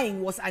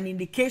crying was an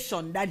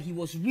indication that he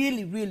was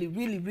really, really,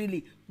 really,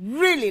 really,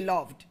 really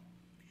loved.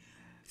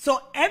 So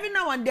every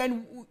now and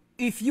then,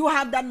 if you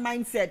have that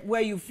mindset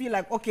where you feel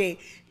like, okay,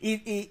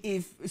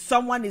 if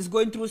someone is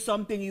going through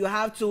something, you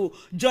have to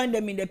join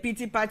them in the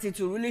pity party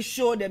to really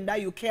show them that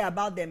you care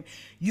about them.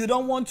 You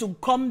don't want to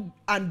come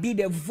and be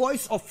the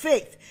voice of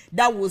faith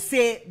that will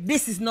say,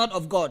 this is not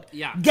of God.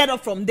 Yeah. Get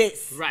up from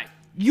this. Right.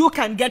 You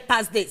can get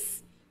past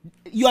this.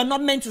 You are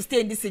not meant to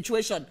stay in this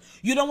situation.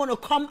 You don't want to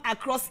come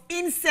across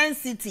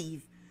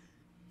insensitive.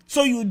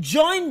 So you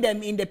join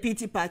them in the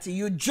pity party.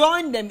 You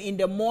join them in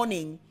the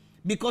mourning,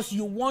 because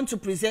you want to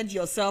present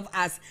yourself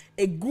as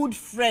a good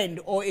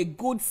friend or a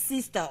good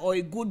sister or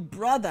a good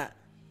brother.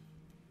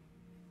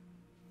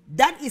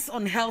 That is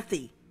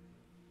unhealthy.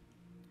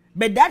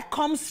 But that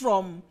comes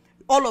from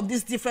all of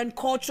these different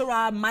cultural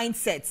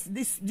mindsets,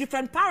 these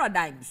different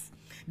paradigms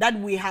that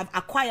we have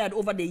acquired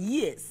over the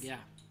years. Yeah.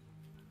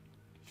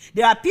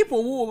 There are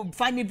people who will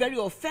find it very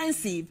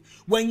offensive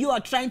when you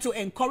are trying to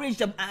encourage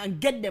them and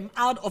get them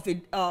out of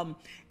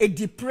a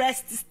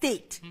depressed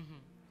state. Mm-hmm.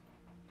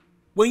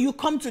 When you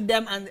come to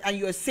them and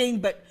you're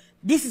saying, but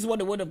this is what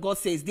the word of God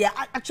says, they are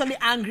actually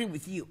angry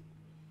with you.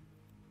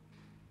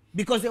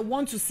 Because they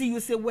want to see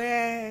you say,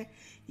 well,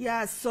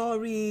 yeah,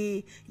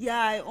 sorry, yeah,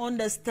 I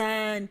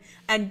understand.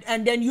 And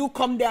then you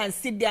come there and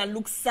sit there and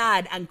look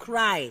sad and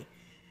cry.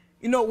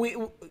 You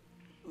know,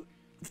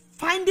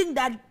 finding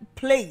that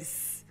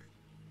place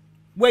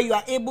where you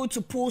are able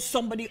to pull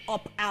somebody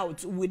up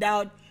out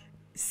without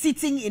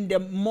sitting in the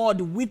mud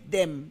with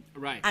them,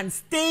 right, and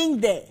staying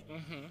there.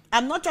 Mm-hmm.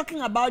 I'm not talking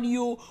about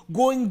you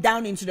going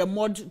down into the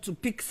mud to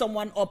pick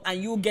someone up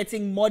and you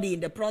getting muddy in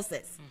the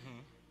process.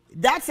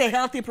 Mm-hmm. That's a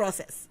healthy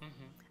process.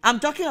 Mm-hmm. I'm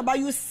talking about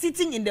you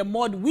sitting in the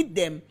mud with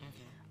them,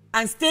 mm-hmm,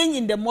 and staying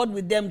in the mud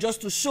with them just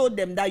to show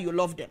them that you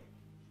love them.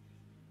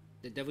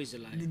 The devil is a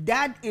liar.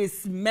 That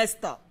is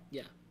messed up.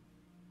 Yeah.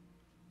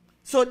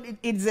 So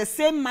it's the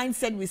same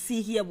mindset we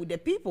see here with the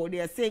people. They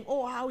are saying,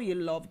 oh, how you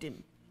loved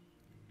him.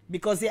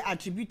 Because they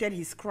attributed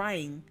his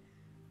crying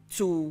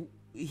to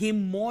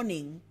him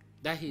mourning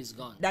that he's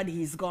gone. That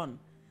he's gone.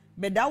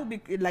 But that would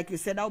be, like you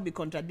said, that would be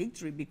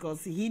contradictory,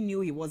 because he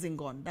knew he wasn't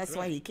gone. That's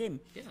why he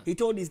came. Yeah. He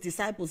told his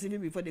disciples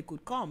even before they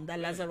could come that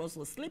Lazarus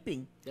was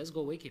sleeping. Let's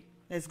go wake him.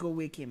 Let's go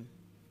wake him.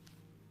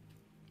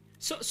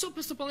 So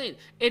Pastor Pauline,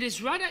 it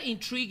is rather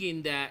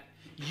intriguing that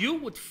you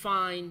would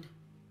find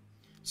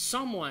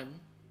someone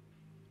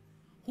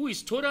who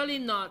is totally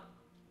not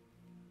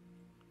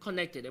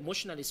connected,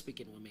 emotionally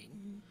speaking,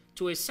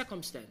 to a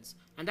circumstance,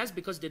 and that's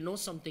because they know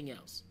something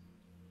else.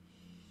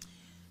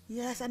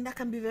 Yes, and that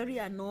can be very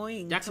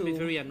annoying. That can be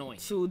very annoying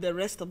to the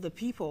rest of the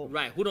people.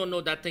 Right, who don't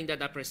know that thing that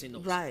that person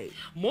knows. Right.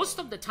 Most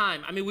of the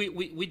time, I mean,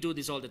 we do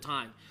this all the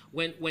time.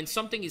 When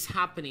something is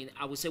happening,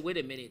 I will say, wait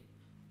a minute.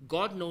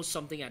 God knows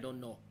something I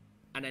don't know,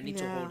 and I need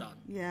to hold on.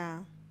 Yeah.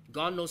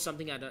 God knows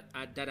something that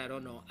I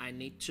don't know. I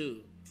need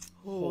to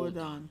Hold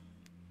on.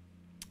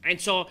 And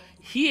so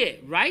here,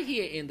 right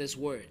here in this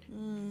word,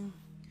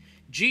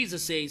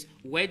 Jesus says,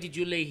 where did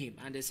you lay him?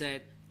 And they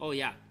said, oh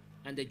yeah.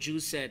 And the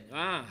Jews said,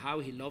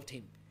 how he loved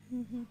him.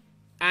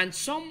 And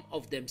some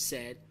of them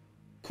said,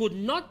 could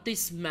not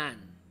this man,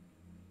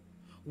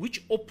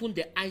 which opened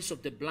the eyes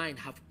of the blind,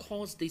 have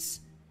caused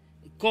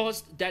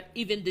that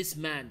even this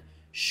man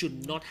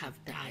should not have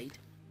died?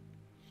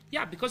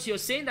 Yeah, because you're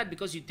saying that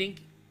because you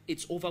think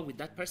it's over with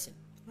that person.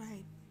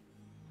 Right.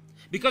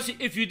 Because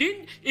if you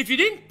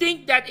didn't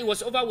think that it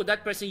was over with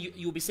that person,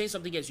 you'll be saying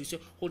something else. You say,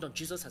 hold on,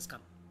 Jesus has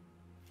come.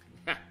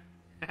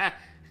 Do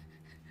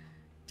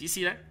you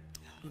see that?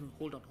 No,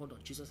 hold on,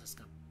 Jesus has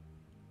come.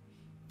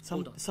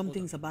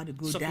 Something's about to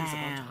go down. Something's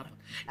about to happen.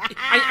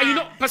 and you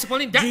know, Pastor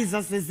Pauline,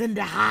 Jesus is in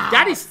the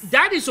house.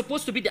 That is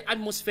supposed to be the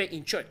atmosphere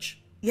in church.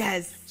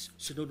 Yes.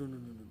 So no.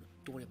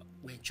 Don't worry about it.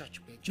 We're in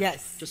church.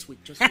 Yes. Just wait.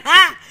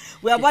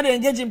 We are about to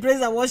engage in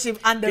praise and worship,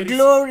 and the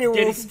glory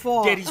will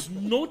fall. There is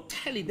no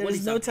telling what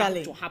is about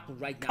to happen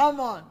right now. Come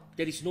on.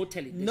 There is no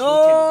telling. There's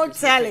no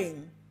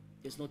telling.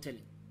 There's no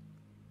telling.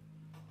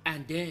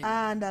 And then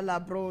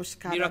miracles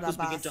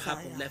begin to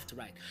happen left,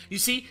 right. You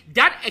see,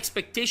 that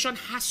expectation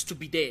has to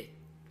be there.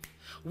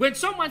 When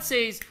someone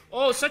says,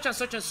 oh, such and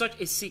such and such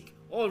is sick.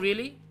 Oh,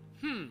 really?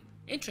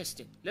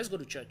 Interesting. Let's go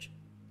to church.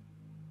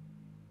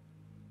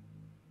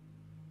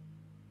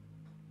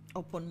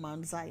 Upon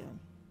Mount Zion,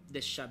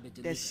 there shall be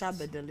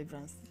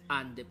deliverance.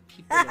 And the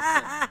people of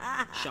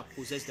God shall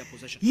possess their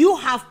possession. You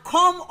have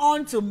come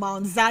onto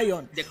Mount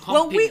Zion.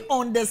 When we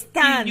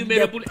understand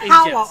the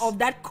power angels of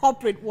that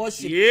corporate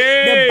worship,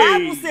 the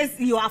Bible says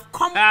you have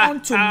come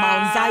onto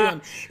Mount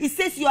Zion. It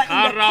says you are in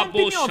the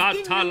company of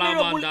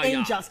innumerable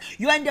angels.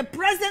 You are in the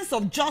presence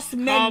of just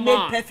men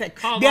made perfect.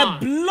 Their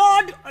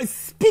blood is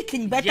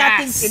speaking better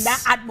things in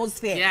that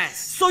atmosphere. Yes.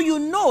 So you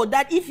know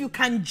that if you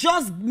can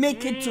just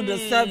make it to the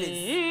service,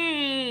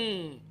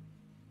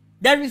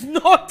 there is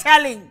no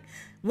telling.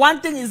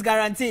 One thing is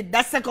guaranteed,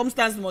 that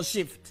circumstance must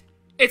shift.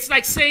 It's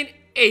like saying,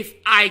 if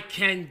I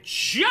can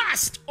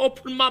just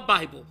open my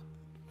Bible,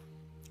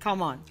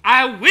 come on,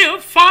 I will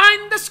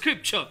find the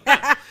scripture.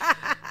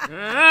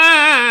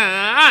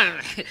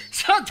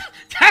 So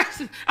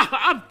that's,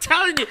 I'm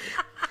telling you,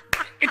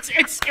 it's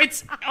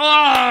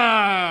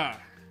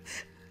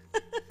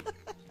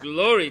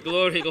glory.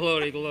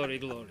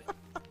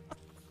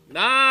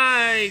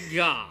 My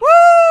God. Woo!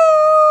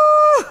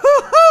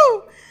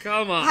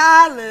 Come on.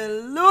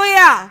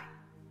 Hallelujah.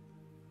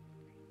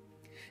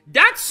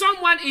 That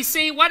someone is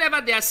saying whatever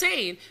they are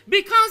saying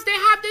because they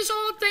have this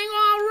whole thing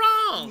all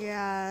wrong.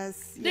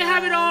 Yes. They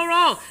have it all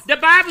wrong. The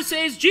Bible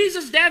says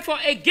Jesus therefore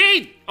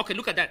again. Okay,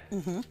 look at that.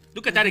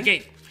 Look at that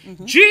again.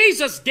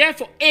 Jesus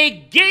therefore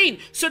again.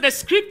 So the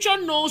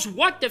scripture knows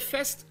what the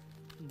first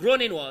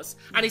groaning was.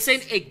 And he's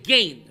saying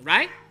again,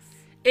 right?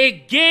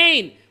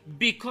 Again.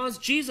 Because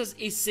Jesus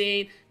is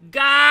saying,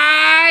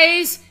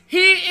 guys,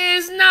 he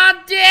is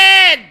not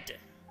dead.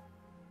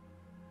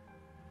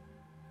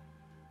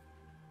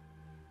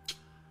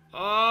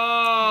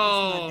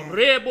 Oh,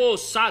 Rebo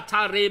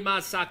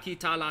Satarema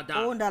Sakitalada.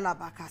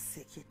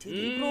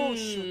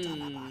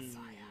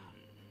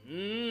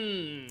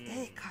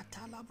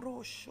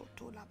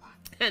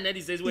 And then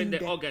he says, when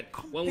the organ,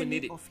 when we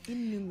need it.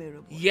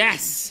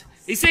 Yes.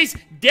 He says,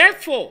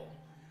 therefore,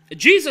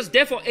 Jesus,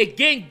 therefore,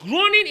 again,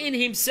 groaning in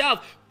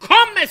himself,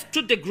 cometh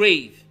to the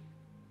grave.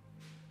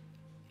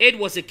 It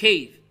was a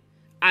cave,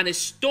 and a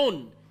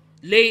stone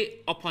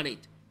lay upon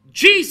it.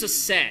 Jesus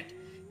said,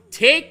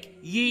 take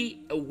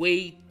ye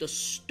away the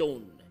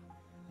stone.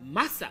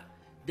 Martha,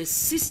 the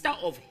sister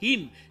of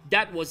him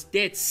that was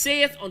dead,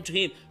 saith unto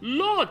him,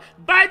 Lord,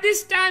 by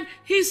this time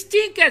he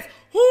stinketh.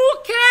 Who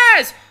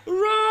cares?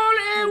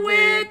 Roll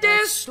away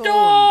the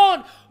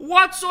stone.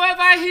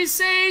 Whatsoever he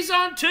says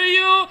unto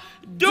you,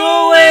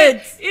 do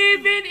it.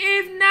 Even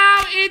if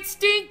now it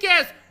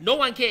stinketh. No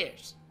one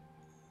cares.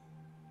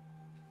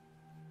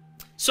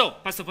 So,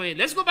 Pastor Pauline,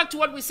 let's go back to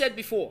what we said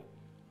before.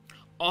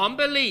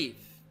 Unbelief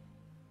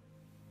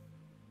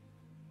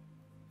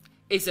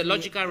is a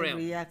logical realm.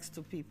 It reacts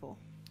to people.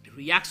 It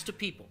reacts to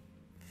people.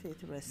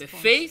 Faith responds the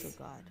faith to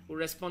God. Will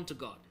respond to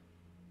God.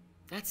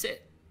 That's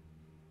it.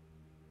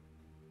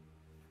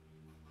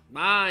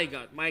 My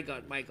God.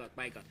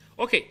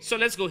 Okay, so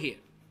let's go here.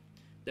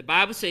 The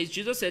Bible says,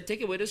 Jesus said,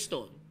 take away the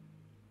stone.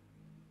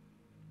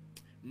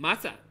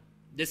 Martha,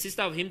 the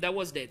sister of him that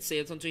was dead,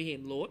 saith unto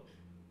him, Lord,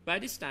 by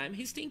this time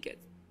he stinketh.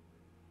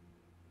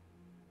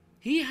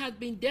 He had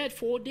been dead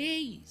 4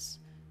 days.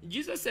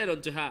 Jesus said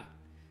unto her,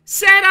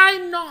 said I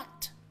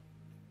not?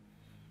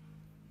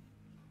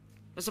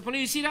 Pastor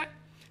Pauline, you see that?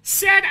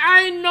 Said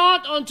I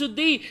not unto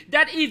thee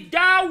that if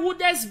thou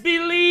wouldest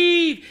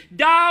believe,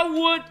 thou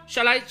would,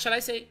 shall I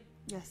say?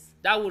 Yes.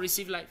 Thou will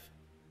receive life.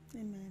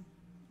 Amen.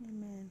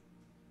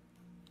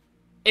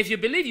 If you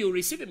believe, you will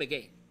receive him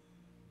again.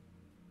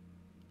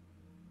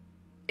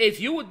 If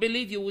you would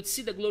believe, you would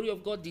see the glory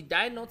of God. Did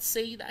I not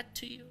say that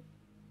to you?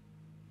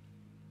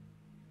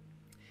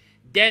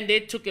 Then they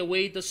took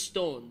away the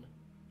stone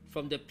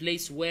from the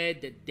place where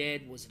the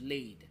dead was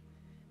laid.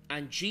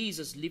 And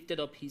Jesus lifted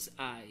up his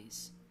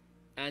eyes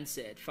and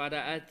said, Father,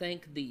 I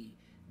thank thee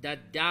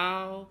that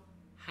thou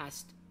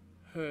hast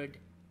heard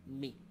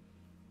me.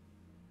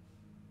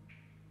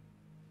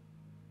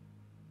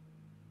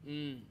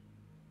 And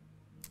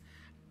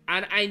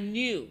I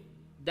knew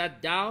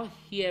that thou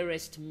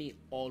hearest me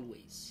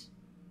always.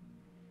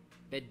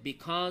 But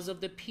because of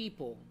the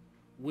people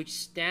which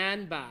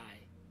stand by,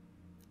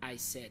 I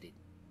said it,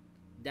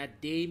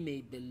 that they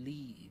may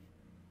believe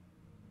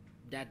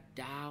that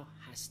thou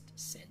hast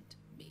sent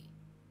me.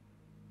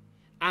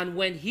 And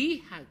when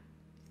he had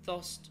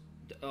thus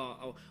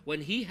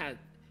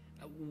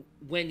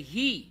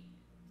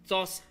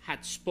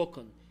had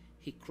spoken,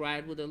 he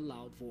cried with a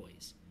loud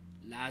voice,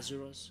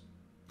 Lazarus,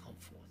 come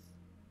forth.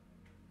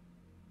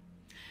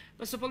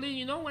 Pastor Pauline,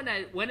 you know,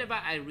 whenever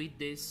I read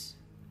this,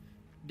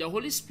 the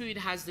Holy Spirit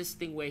has this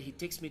thing where he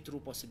takes me through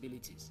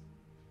possibilities.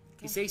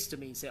 Okay. He says to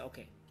me, he said,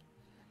 okay,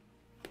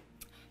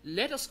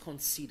 let us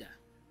consider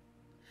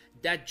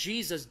that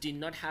Jesus did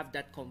not have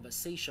that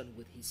conversation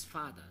with his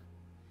Father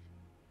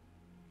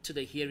to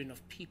the hearing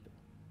of people.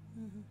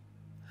 Mm-hmm.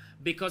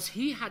 Because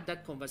he had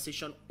that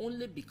conversation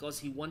only because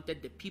he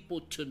wanted the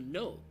people to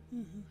know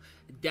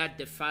that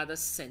the Father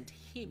sent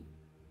him.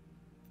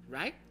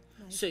 Right?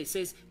 So he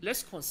says,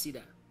 let's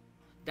consider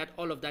that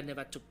all of that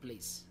never took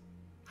place.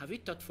 Have you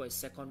thought for a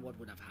second what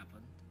would have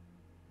happened?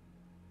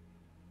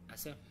 I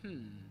said,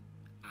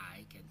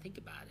 I can think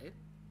about it.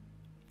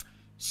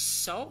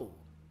 So,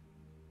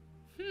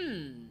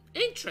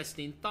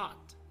 interesting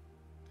thought.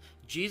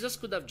 Jesus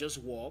could have just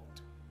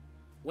walked,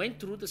 went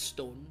through the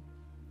stone,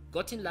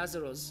 got in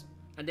Lazarus,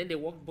 and then they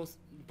walked,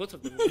 both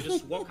of them would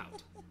just walk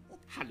out.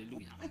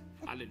 Hallelujah,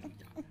 hallelujah,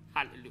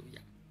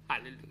 hallelujah,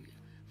 hallelujah,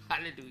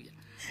 hallelujah.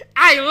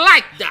 I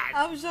like that.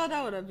 I'm sure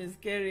that would have been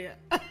scarier.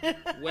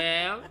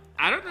 Well,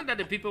 I don't know that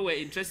the people were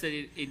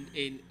interested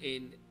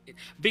in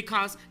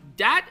because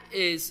that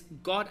is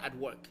God at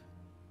work.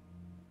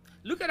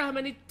 Look at how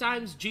many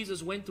times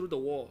Jesus went through the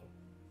wall.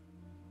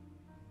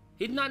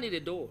 He did not need a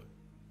door.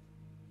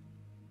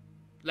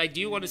 Like,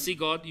 do you want to see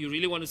God? You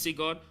really want to see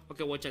God?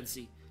 Okay, watch and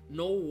see.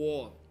 No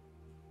wall.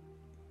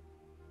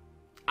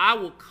 I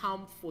will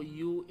come for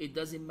you. It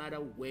doesn't matter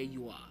where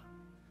you are.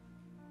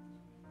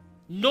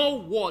 No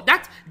wall.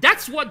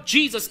 That's what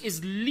Jesus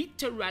is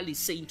literally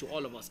saying to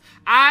all of us.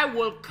 I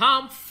will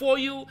come for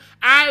you.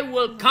 I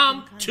will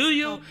come to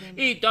you.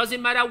 It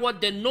doesn't matter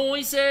what the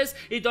noise is.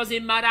 It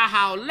doesn't matter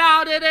how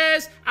loud it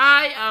is.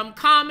 I am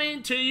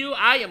coming to you.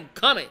 I am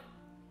coming.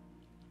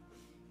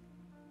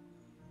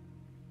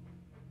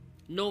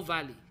 No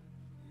valley.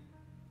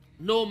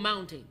 No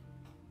mountain.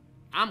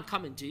 I'm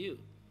coming to you.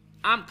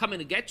 I'm coming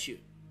to get you.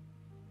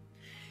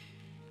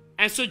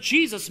 And so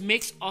Jesus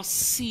makes us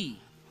see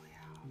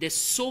the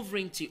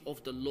sovereignty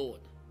of the Lord.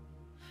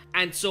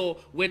 And so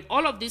when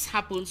all of this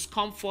happens,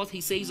 come forth,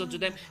 he says unto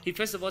them, he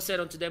first of all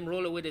said unto them,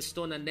 roll away the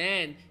stone, and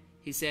then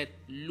he said,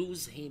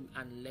 loose him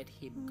and let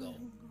him go.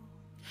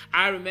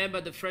 I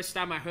remember the first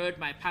time I heard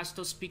my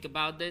pastor speak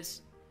about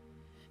this.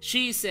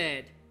 She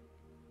said,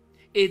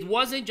 it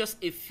wasn't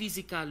just a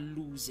physical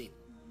losing.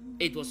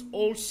 It was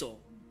also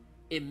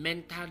a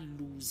mental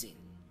losing.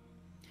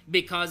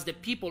 Because the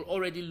people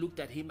already looked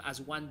at him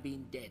as one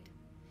being dead.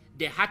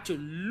 They had to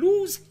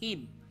lose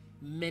him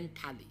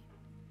mentally.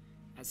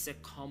 I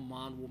said, come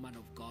on, woman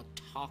of God,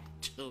 talk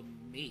to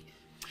me.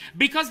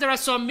 Because there are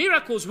some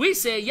miracles. We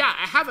say, yeah,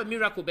 I have a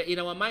miracle. But in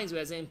our minds, we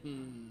are saying,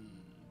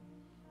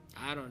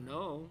 I don't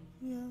know.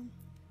 Yeah.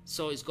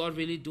 So is God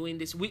really doing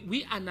this?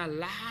 We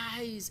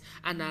analyze.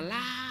 And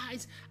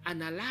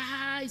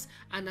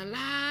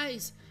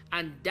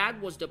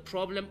that was the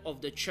problem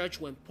of the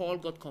church when Paul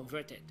got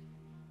converted.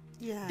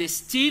 Yes. They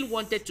still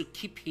wanted to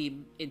keep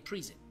him in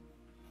prison.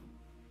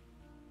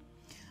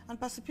 And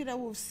Pastor Peter,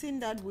 we've seen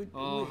that with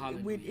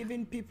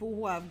even people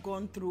who have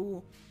gone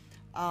through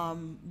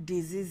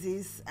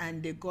diseases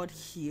and they got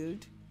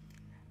healed.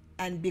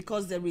 And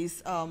because there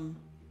is a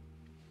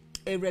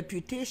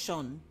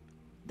reputation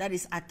that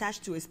is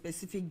attached to a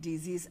specific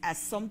disease as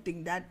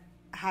something that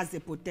has the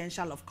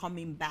potential of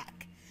coming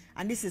back.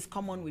 And this is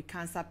common with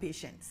cancer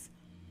patients.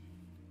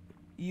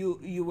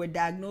 You were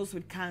diagnosed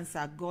with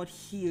cancer, God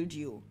healed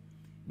you,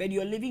 but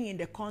you're living in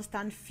the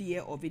constant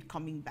fear of it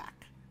coming back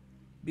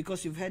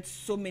because you've heard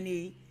so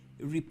many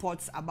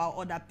reports about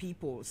other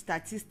people.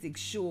 Statistics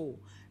show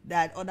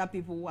that other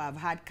people who have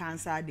had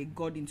cancer, they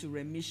got into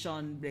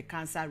remission, the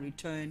cancer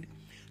returned.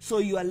 So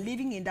you are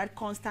living in that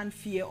constant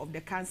fear of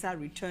the cancer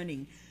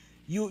returning.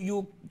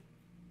 You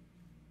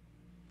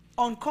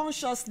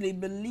unconsciously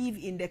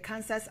believe in the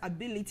cancer's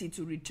ability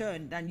to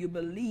return than you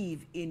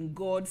believe in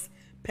God's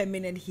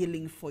permanent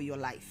healing for your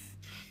life.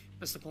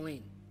 Pastor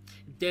Pauline,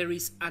 there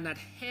is an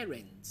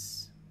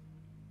adherence,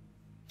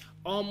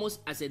 almost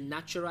as a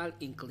natural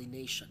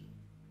inclination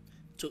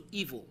to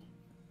evil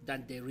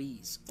than there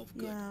is of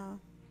good. Yeah.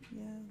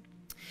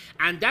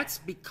 And that's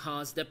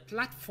because the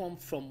platform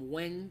from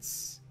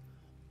whence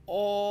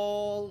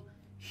all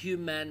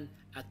human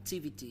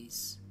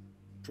activities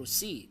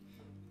proceed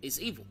is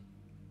evil.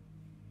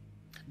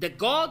 The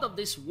God of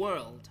this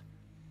world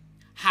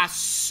has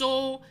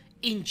so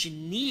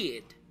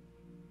engineered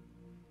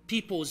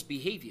people's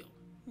behavior.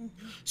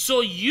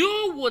 So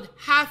you would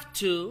have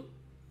to,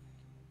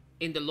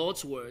 in the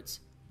Lord's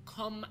words,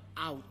 come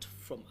out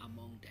from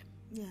among them.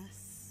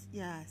 Yes,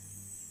 yes.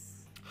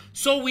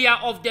 So we are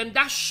of them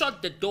that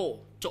shut the door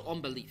to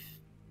unbelief.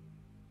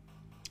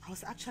 I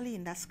was actually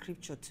in that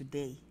scripture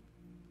today.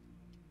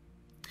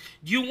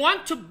 You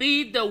want to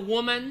be the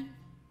woman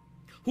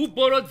who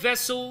borrowed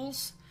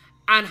vessels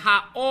and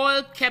her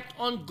oil kept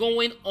on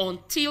going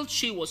until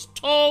she was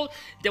told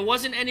there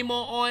wasn't any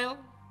more oil?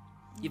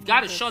 You've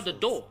got to shut the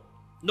door.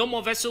 No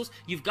more vessels.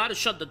 You've got to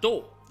shut the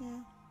door. Yeah.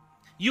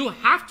 You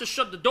have to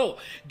shut the door.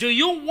 Do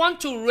you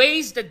want to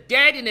raise the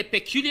dead in a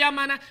peculiar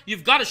manner?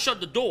 You've got to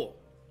shut the door.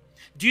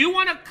 Do you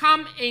want to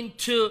come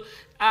into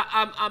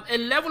a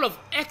level of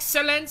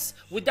excellence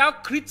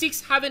without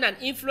critics having an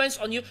influence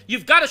on you?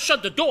 You've got to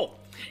shut the door.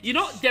 You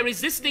know, there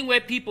is this thing where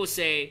people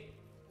say,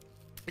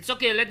 it's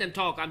okay, let them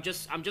talk. I'm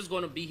just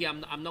going to be here.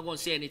 I'm not going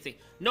to say anything.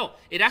 No,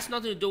 it has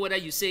nothing to do whether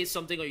you say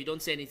something or you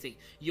don't say anything.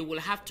 You will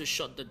have to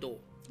shut the door.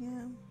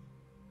 Yeah.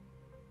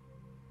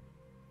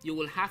 You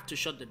will have to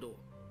shut the door.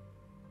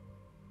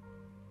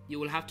 You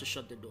will have to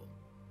shut the door.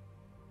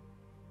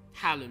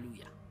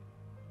 Hallelujah.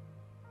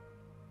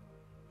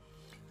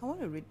 I want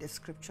to read the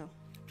scripture.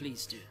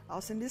 Please do. I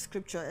was in this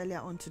scripture earlier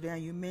on today,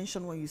 and you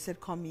mentioned when you said,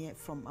 come here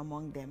from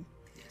among them.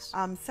 Yes.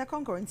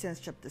 2 Corinthians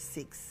chapter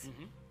 6.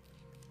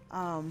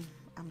 I'm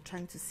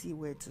trying to see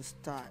where to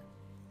start.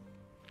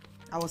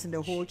 I was in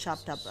the whole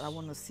chapter, but I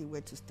want to see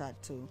where to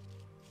start too.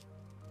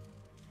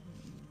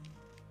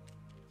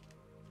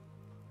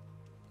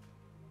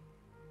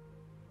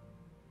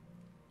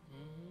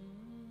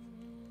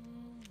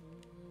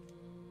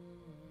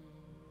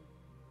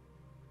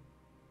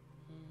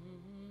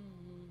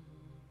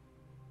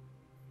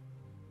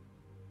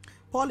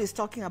 Paul is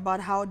talking about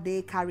how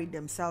they carried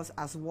themselves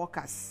as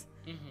workers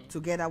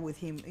together with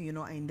him, you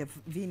know, in the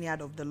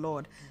vineyard of the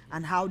Lord,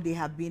 and how they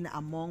have been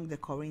among the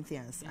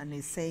Corinthians. And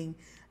he's saying,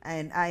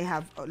 and I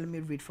have, let me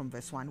read from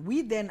verse 1.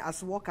 We then,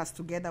 as workers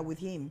together with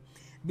him,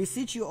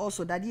 beseech you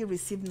also that ye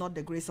receive not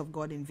the grace of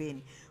God in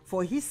vain.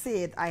 For he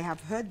said, I have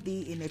heard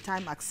thee in a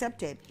time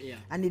accepted,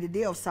 and in the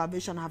day of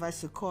salvation have I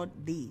succored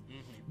thee.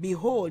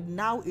 Behold,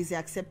 now is the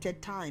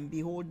accepted time.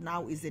 Behold,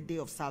 now is the day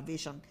of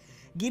salvation.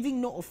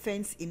 Giving no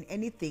offense in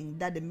anything,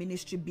 that the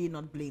ministry be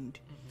not blamed.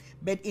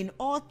 But in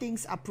all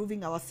things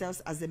approving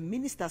ourselves as the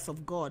ministers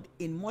of God,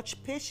 in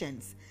much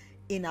patience,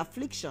 in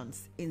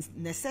afflictions, in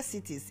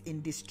necessities,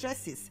 in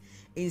distresses,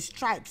 in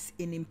stripes,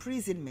 in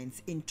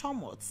imprisonments, in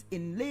tumults,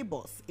 in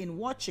labors, in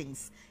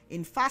watchings,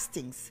 in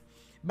fastings,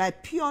 by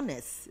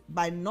pureness,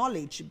 by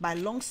knowledge, by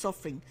long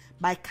suffering,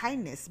 by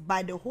kindness,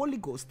 by the Holy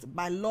Ghost,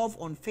 by love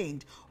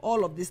unfeigned.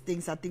 All of these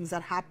things are things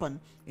that happen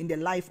in the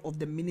life of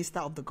the minister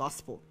of the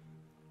gospel.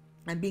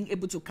 And being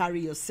able to carry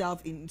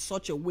yourself in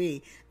such a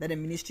way that the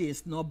ministry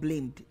is not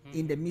blamed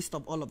in the midst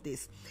of all of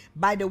this.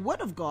 By the word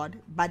of God,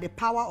 by the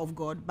power of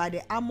God, by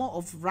the armor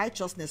of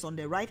righteousness on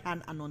the right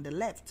hand and on the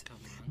left,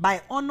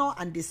 by honor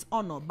and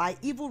dishonor, by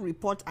evil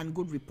report and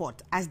good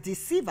report, as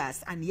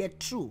deceivers and yet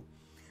true,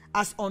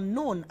 as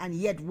unknown and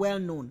yet well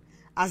known,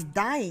 as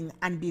dying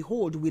and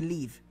behold we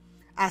live,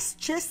 as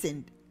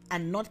chastened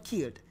and not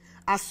killed,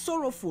 as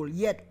sorrowful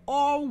yet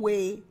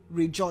always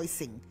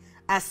rejoicing,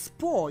 as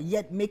poor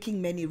yet making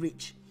many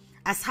rich,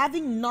 as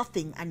having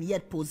nothing and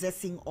yet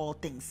possessing all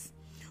things.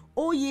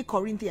 O ye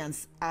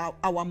Corinthians,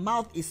 our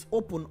mouth is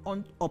open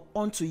up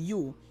unto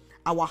you,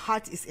 our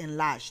heart is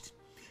enlarged.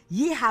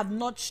 Ye have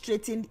not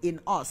straitened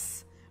in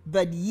us,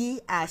 but ye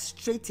are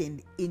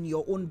straitened in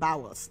your own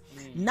bowels.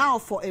 Now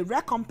for a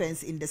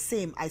recompense in the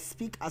same I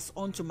speak as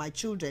unto my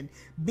children,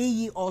 be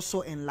ye also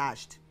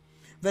enlarged.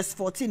 Verse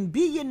 14,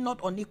 be ye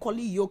not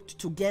unequally yoked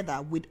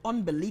together with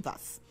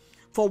unbelievers.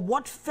 For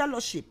what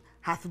fellowship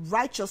hath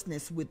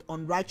righteousness with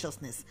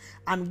unrighteousness,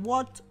 and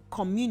what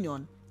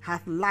communion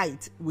hath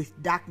light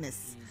with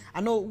darkness? I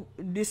know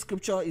this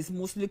scripture is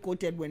mostly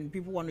quoted when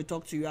people want to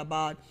talk to you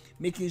about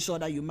making sure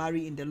that you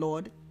marry in the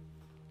Lord,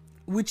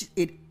 which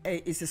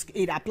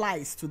it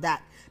applies to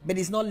that, but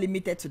it's not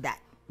limited to that,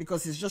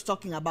 because it's just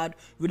talking about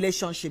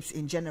relationships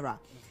in general.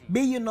 Be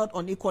ye not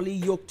unequally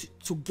yoked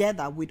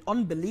together with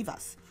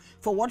unbelievers.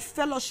 For what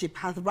fellowship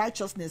hath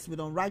righteousness with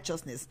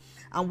unrighteousness,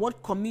 and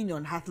what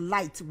communion hath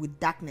light with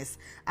darkness,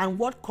 and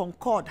what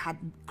concord hath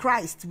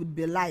Christ with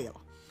Belial?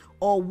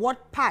 Or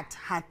what part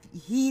hath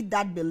he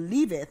that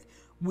believeth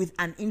with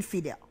an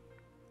infidel?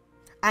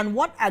 And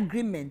what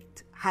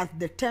agreement hath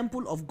the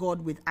temple of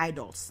God with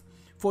idols?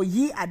 For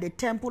ye are the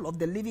temple of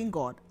the living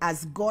God,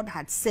 as God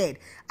had said,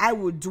 I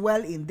will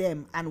dwell in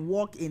them and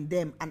walk in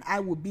them, and I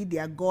will be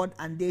their God,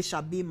 and they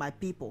shall be my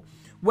people.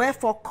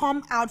 Wherefore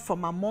come out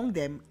from among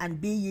them, and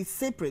be ye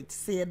separate,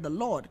 saith the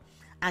Lord,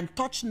 and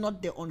touch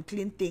not the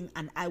unclean thing,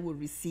 and I will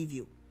receive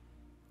you.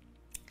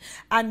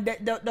 And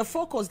the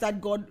focus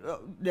that God,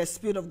 the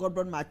Spirit of God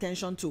brought my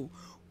attention to,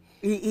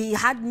 he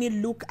had me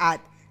look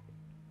at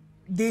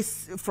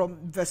this from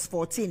verse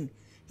 14.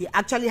 He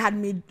actually had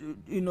me,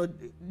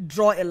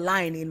 draw a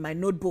line in my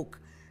notebook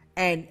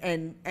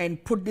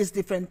and put these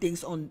different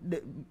things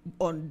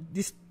in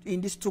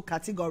these two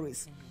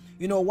categories.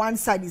 One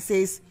side it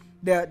says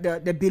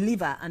the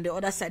believer, and the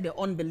other side the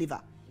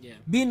unbeliever. Yeah.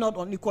 Be not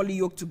unequally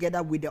yoked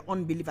together with the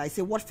unbeliever. I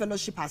say, what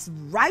fellowship has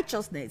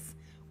righteousness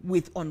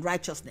with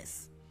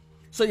unrighteousness?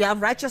 So you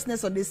have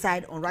righteousness on this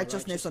side,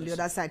 unrighteousness on the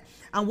other side.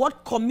 And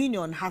what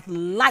communion hath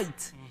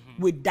light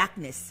with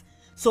darkness?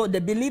 So the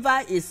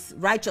believer is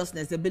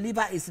righteousness, the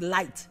believer is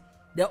light.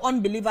 The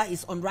unbeliever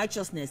is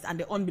unrighteousness,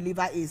 and the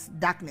unbeliever is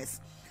darkness.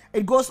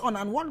 It goes on,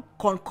 and what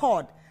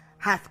concord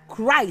hath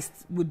Christ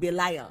with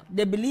Belial?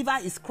 The believer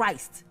is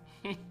Christ.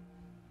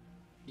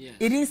 Yes.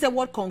 It didn't say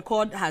what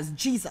concord has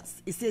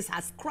Jesus. It says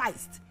has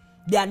Christ,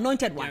 the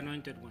anointed one. The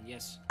anointed one,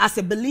 yes. As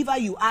a believer,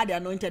 you are the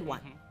anointed one.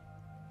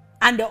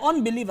 And the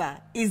unbeliever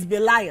is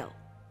Belial.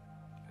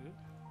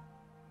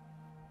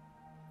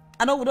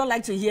 I know we don't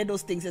like to hear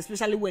those things,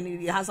 especially when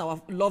it has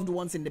our loved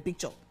ones in the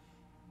picture.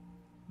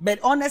 But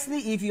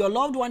honestly, if your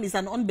loved one is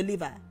an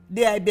unbeliever,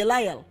 they are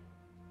Belial.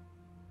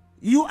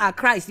 You are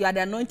Christ, you are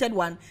the anointed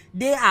one.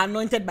 They are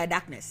anointed by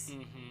darkness.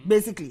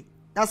 Basically,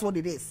 that's what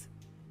it is.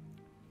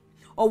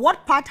 Or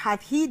what part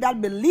hath he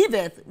that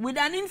believeth with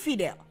an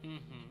infidel?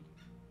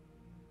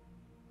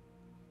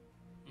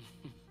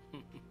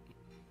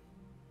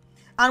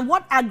 And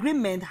what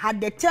agreement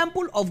had the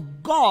temple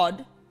of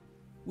God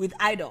with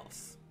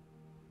idols?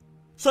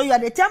 So you are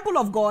the temple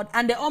of God,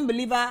 and the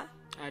unbeliever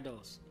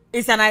Idols.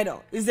 is an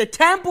idol. Is the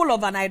temple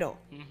of an idol.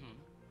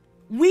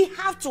 We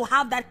have to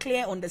have that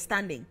clear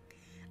understanding.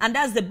 And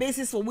that's the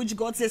basis for which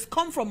God says,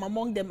 come from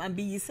among them and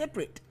be ye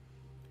separate.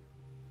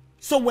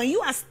 So when you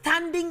are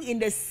standing in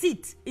the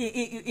seat,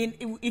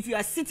 if you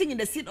are sitting in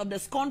the seat of the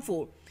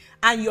scornful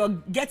and you're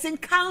getting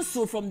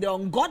counsel from the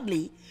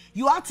ungodly,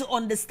 you have to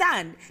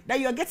understand that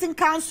you're getting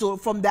counsel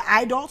from the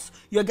idols,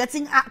 you're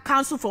getting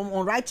counsel from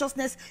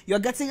unrighteousness, you're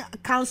getting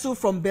counsel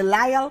from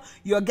Belial,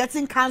 you're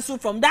getting counsel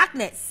from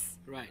darkness.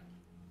 Right.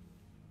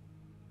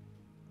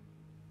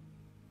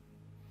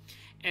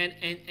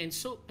 And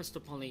so, Pastor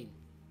Pauline,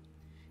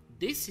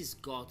 this is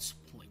God's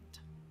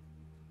point.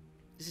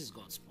 This is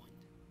God's point.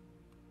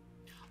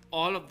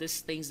 All of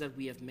these things that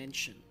we have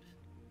mentioned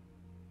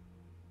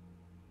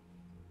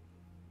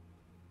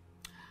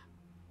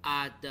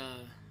are the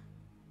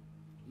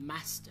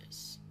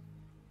masters,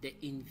 the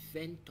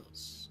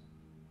inventors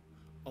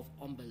of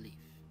unbelief,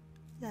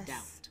 Yes.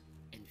 doubt,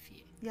 and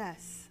fear.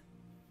 Yes.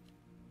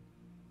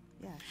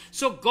 Yes.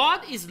 So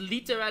God is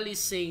literally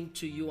saying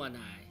to you and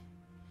I,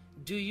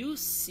 do you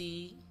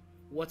see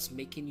what's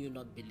making you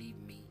not believe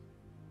me?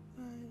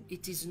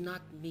 It is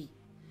not me.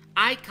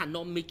 I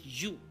cannot make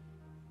you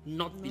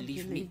not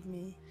believe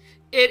me.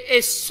 It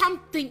is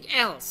something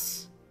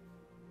else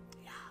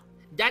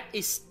that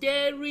is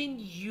stirring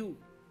you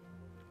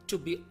to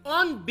be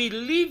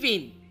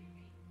unbelieving,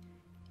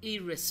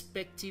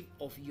 irrespective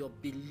of your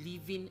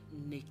believing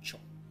nature.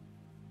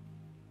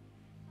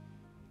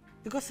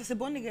 Because as a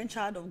born-again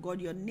child of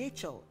God, your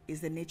nature is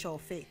the nature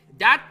of faith.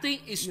 That thing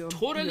is You're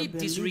totally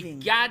believing.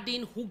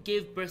 disregarding who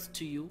gave birth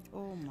to you,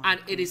 Oh my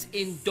and it is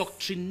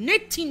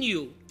indoctrinating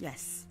you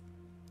Yes.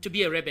 to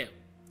be a rebel.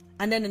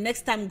 And then the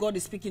next time God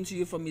is speaking to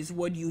you from his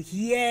word, you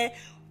hear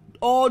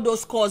all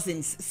those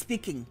cousins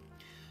speaking.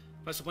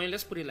 Pastor Point,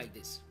 let's put it like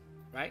this,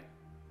 right?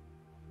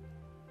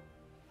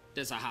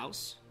 There's a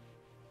house.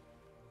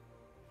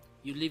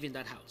 You live in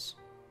that house.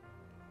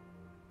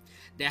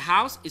 The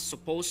house is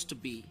supposed to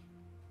be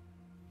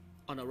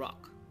on a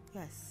rock.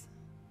 Yes.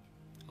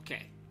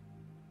 Okay.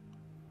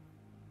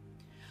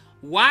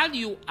 While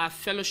you are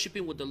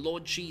fellowshipping with the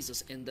Lord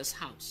Jesus in this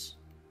house,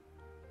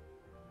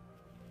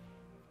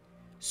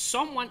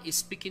 someone is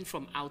speaking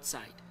from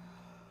outside.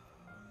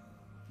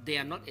 They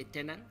are not a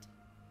tenant.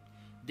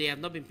 They have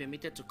not been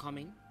permitted to come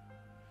in.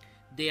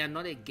 They are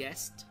not a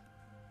guest.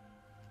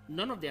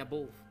 None of the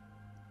above.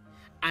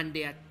 And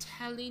they are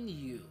telling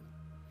you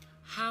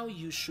how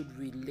you should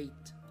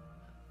relate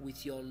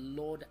with your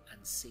Lord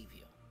and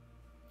Savior.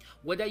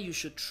 Whether you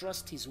should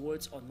trust his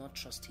words or not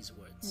trust his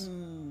words.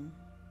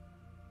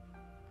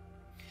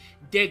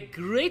 The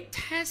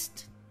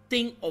greatest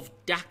thing of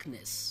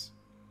darkness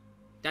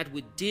that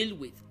we deal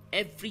with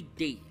every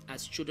day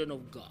as children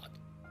of God,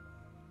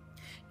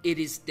 it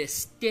is the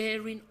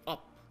stirring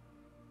up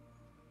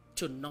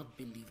to not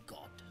believe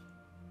God.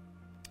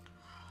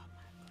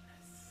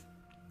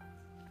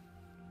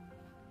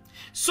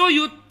 So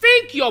you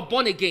think you're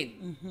born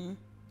again.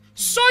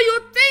 So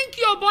you think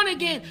you're born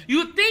again.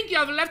 You think you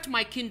have left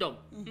my kingdom.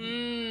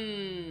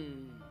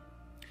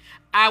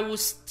 I will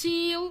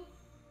still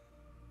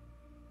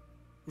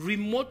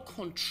remote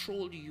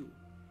control you.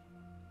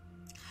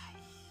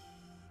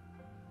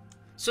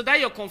 So that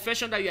your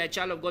confession that you're a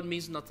child of God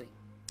means nothing.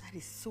 That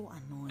is so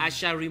annoying. I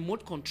shall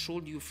remote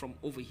control you from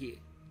over here.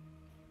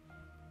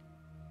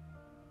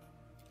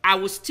 I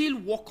will still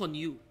work on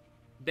you,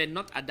 but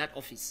not at that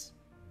office.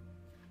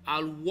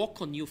 I'll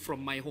walk on you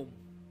from my home.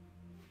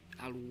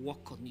 I'll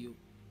walk on you.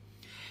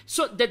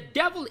 So the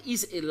devil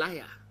is a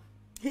liar.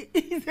 He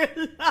is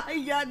a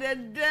liar. The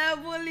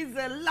devil is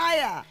a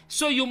liar.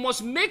 So you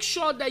must make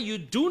sure that you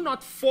do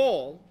not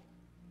fall,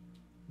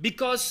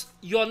 because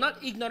you're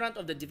not ignorant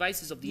of the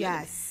devices of the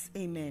enemy. Yes.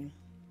 Amen.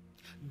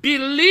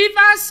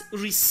 Believers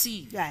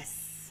receive.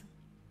 Yes.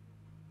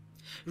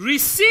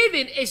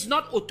 Receiving is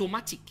not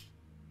automatic.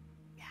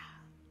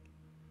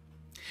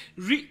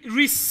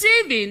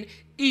 Receiving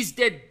is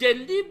the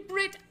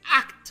deliberate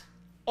act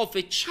of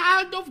a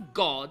child of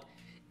God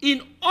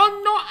in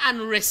honor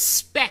and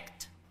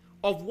respect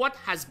of what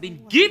has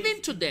been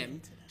given to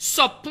them,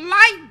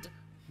 supplied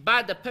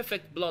by the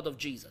perfect blood of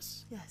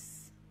Jesus.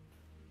 Yes.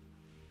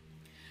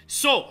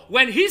 So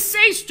when he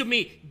says to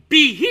me,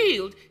 be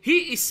healed,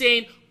 he is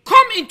saying,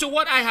 come into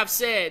what I have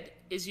said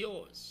is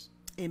yours.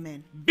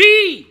 Amen.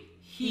 Be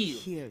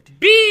healed. Be healed.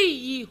 Be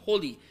ye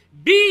holy.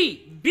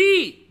 Be.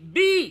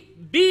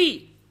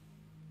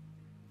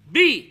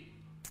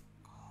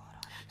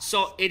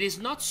 So it is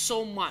not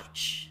so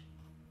much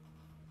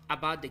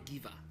about the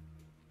giver,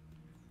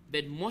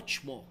 but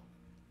much more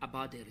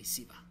about the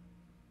receiver.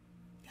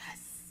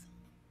 Yes.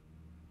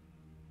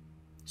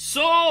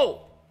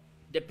 So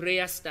the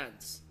prayer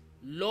stands.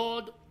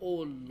 Lord,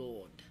 oh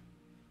Lord,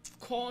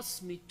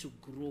 cause me to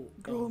grow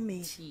until.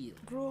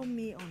 Grow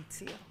me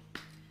until.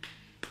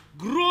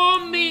 Grow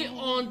me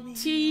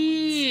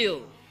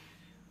until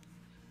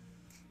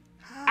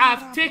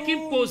I've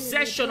taken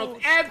possession of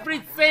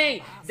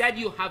everything that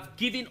you have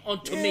given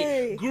unto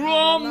me.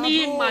 Grow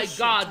me, my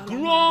God.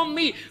 Grow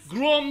me.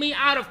 Grow me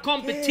out of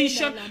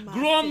competition.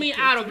 Grow me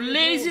out of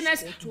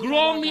laziness.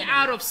 Grow me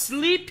out of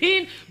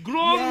sleeping.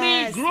 Grow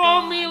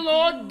me,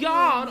 Lord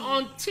God,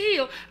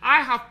 until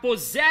I have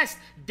possessed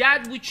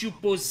that which you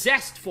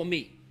possessed for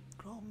me.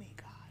 Grow me,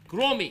 God.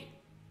 Grow me.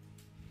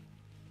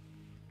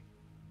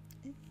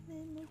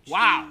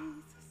 Wow.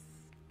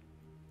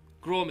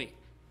 Grow me.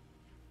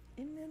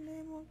 In the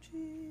name of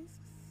Jesus.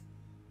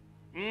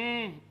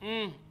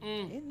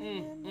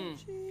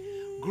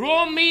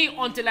 Grow me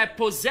until I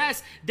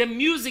possess the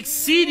music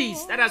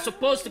CDs that are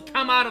supposed to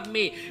come out of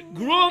me.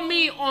 Grow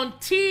me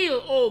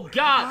until, oh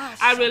God,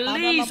 I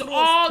release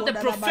all the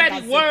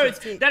prophetic words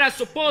that are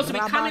supposed to be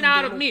coming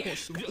out of me.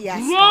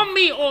 Grow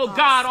me, oh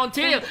God,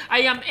 until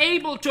I am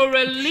able to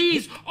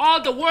release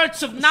all the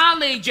words of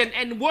knowledge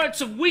and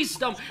words of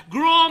wisdom.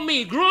 Grow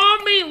me,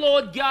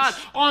 Lord God,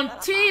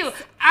 until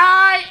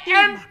I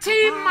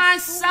empty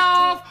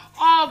myself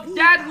of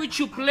that which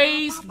you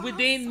placed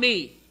within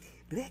me.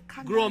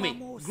 Grow me,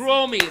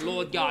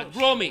 Lord God.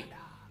 Grow me.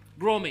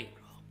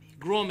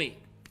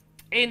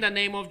 In the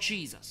name of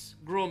Jesus,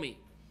 grow me,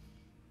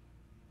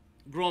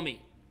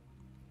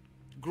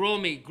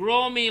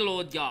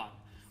 Lord God.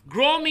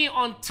 Grow me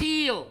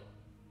until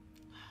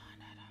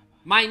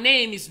my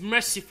name is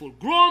merciful.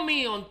 Grow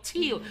me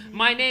until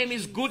my name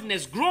is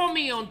goodness. Grow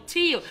me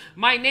until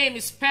my name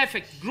is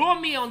perfect. Grow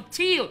me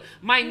until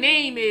my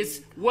name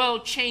is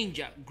world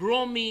changer.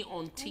 Grow me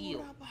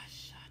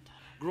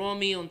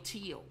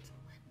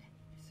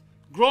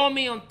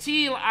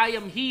until I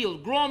am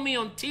healed. Grow me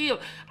until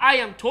I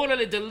am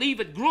totally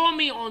delivered. Grow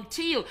me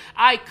until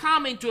I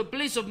come into a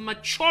place of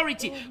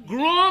maturity.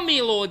 Grow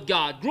me, Lord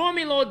God.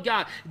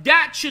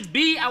 That should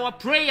be our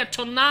prayer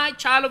tonight,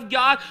 child of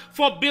God.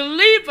 For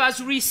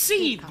believers,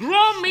 receive.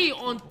 Grow me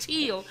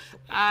until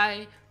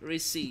I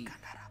receive.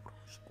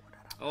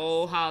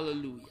 Oh,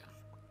 hallelujah.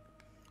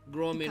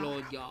 Grow me,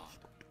 Lord God.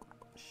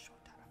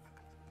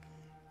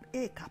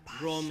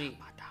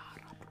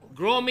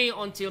 Grow me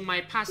until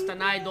my pastor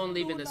and I don't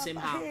live in the same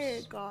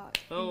house.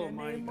 Oh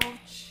my God.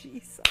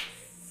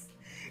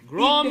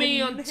 Grow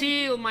me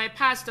until my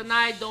pastor and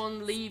I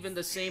don't live in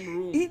the same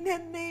room. In the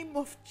name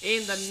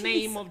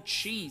of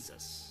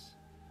Jesus.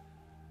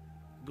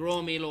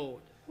 Grow me,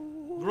 Lord.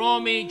 Grow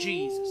me,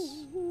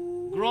 Jesus.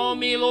 Grow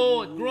me,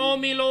 Lord. Grow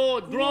me,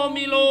 Lord. Grow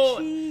me,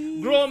 Lord.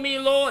 Grow me,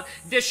 Lord.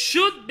 There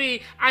should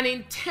be an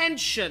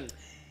intention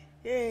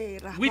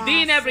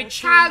within every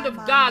child of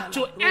God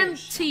to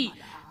empty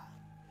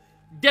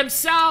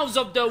themselves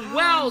of the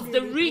wealth,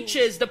 the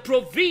riches, the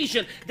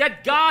provision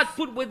that God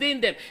put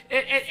within them.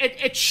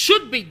 It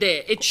should be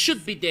there. It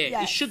should be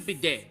there. It should be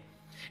there.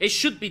 It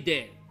should be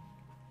there.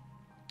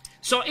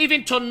 So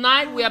even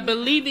tonight we are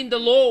believing the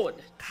Lord.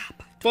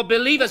 For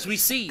believers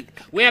receive.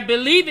 We are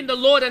believing the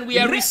Lord and we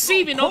are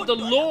receiving of the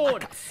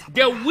Lord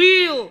the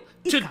will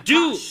to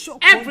do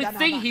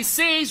everything He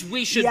says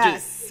we should do.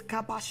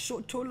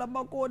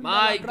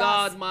 My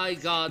God, my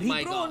God,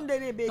 my God.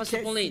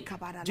 Pastor Pauline,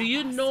 do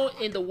you know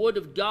in the Word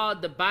of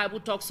God, the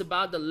Bible talks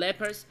about the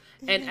lepers?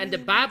 And the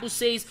Bible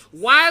says,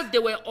 while they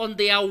were on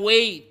their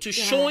way to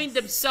showing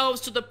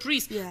themselves to the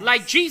priest,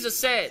 like Jesus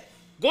said,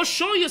 go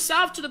show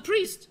yourself to the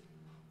priest.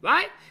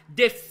 Right?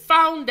 They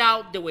found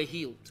out they were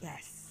healed.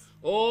 Yes.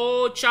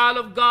 Oh, child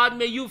of God,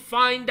 may you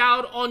find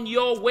out on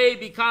your way,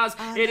 because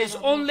it is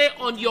only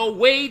on your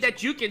way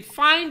that you can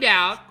find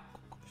out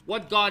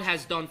what God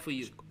has done for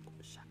you.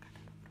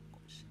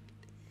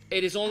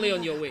 It is only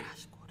on your way.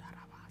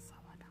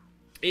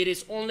 It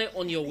is only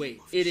on your way.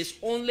 It is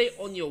only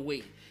on your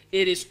way.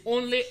 It is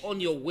only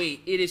on your way.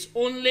 It is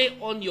only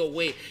on your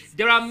way.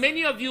 There are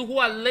many of you who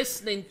are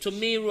listening to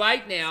me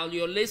right now.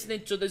 You're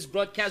listening to this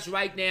broadcast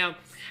right now.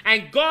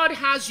 And God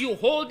has you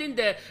holding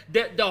the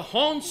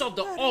horns of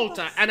the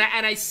altar. And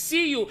I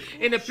see you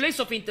in a place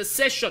of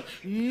intercession.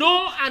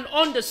 Know and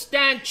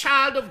understand,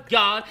 child of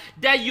God,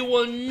 that you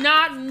will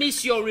not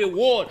miss your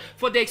reward.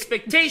 For the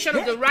expectation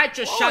of the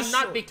righteous shall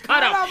not be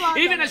cut off.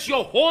 Even as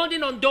you're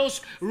holding on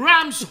those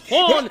ram's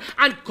horn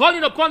and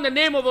calling upon the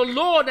name of the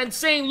Lord and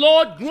saying,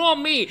 Lord, grow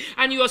me.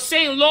 And you're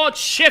saying, Lord,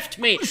 shift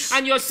me.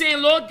 And you're saying,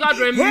 Lord God,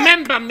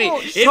 remember me.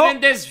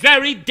 Even this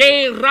very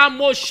day,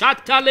 Ramo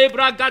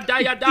Shatalebra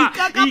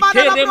Gadayada.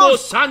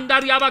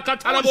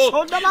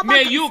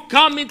 May you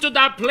come into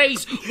that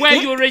place where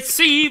you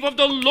receive of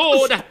the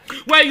Lord,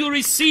 where you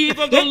receive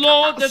of the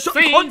Lord the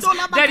things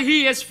that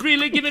He has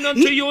freely given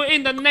unto you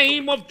in the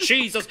name of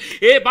Jesus.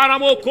 May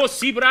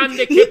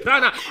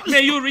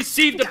you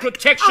receive the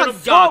protection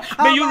of God.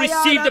 May you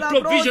receive the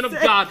provision of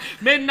God.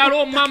 In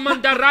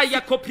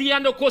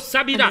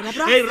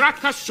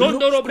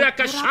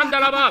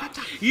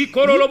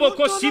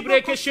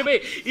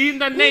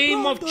the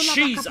name of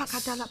Jesus.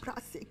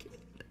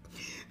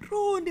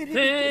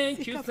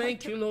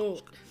 Thank you,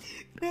 Lord.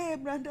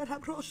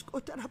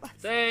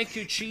 Thank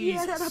you,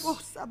 Jesus.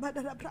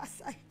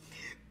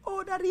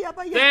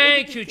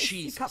 Thank you,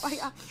 Jesus.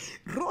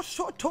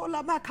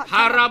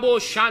 Harabo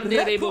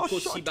shanderebo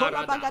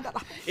kosibarada.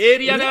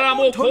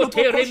 Erianaramo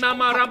kote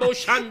remamarabo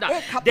shanda.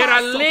 There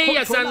are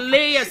layers and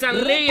layers and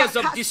layers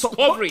of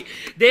discovery.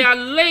 There are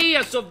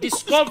layers of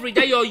discovery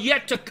that you're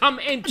yet to come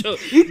into.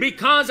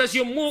 Because as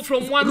you move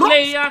from one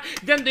layer,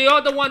 then the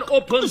other one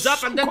opens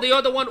up, and then the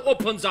other one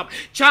opens up.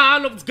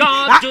 Child of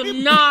God, do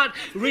not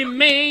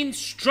remain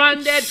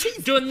stranded.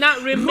 Do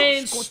not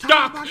remain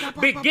stuck.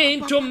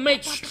 Begin to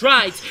make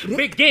strides.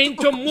 Begin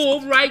to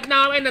move right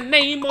now in the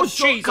name of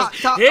Jesus.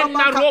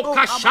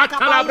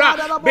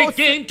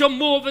 Begin to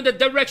move in the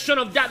direction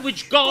of that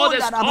which God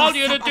has called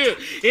you to do.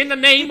 In the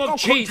name of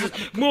Jesus.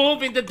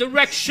 Move in the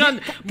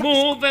direction.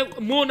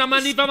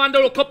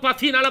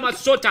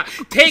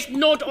 Take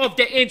note of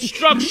the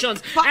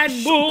instructions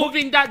and move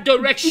in that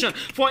direction.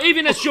 For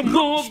even as you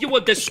move, you will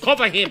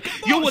discover Him.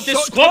 You will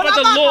discover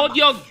the Lord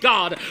your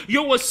God.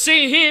 You will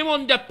see Him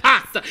on the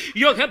path.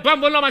 You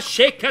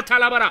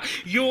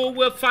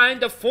will find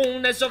the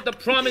fullness of the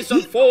promise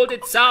unfold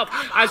itself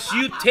as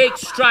you take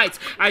strides,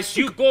 as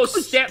you go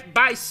step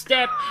by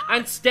step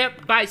and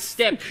step by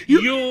step.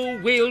 You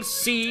will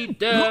see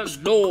the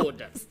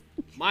Lord.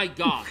 My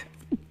God.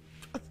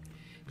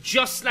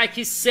 Just like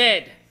He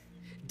said,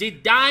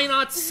 did I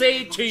not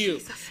say to you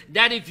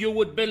that if you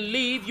would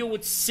believe, you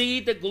would see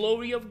the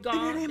glory of God?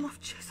 In the name of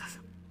Jesus.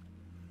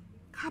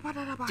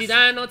 Did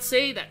I not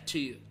say that to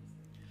you?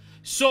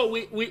 So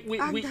we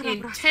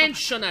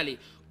intentionally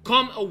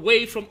come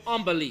away from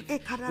unbelief.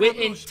 We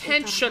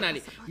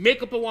intentionally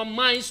make up our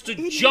minds to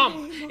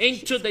jump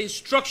into the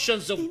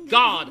instructions of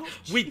God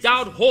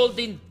without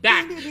holding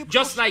back.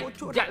 Just like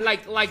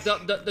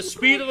the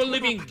Spirit of the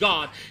living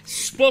God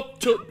spoke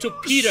to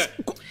Peter.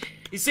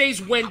 He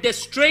says, when the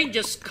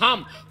strangers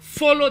come,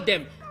 follow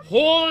them,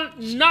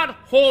 not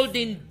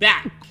holding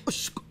back.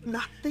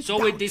 So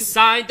we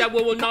decide that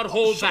we will not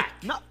hold back.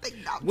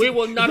 We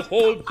will not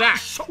hold back.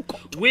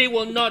 We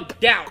will not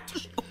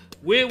doubt.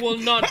 We will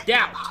not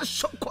doubt.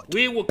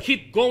 We will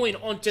keep going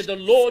until the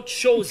Lord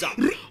shows up,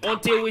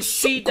 until we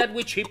see that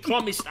which He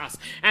promised us.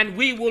 And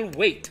we will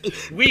wait.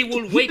 We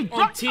will wait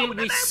until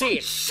we see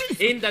it.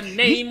 In the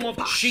name of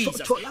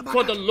Jesus.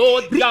 For the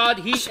Lord God,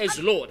 He is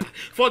Lord.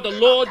 For the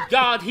Lord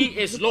God, He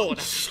is Lord.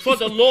 For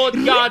the Lord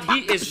God,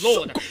 He is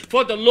Lord.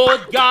 For the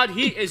Lord God,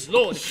 He is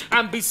Lord.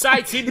 And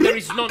besides Him, there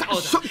is none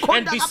other.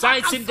 And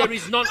besides Him, there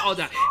is none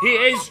other. He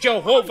is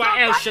Jehovah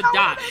El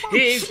Shaddai.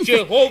 He is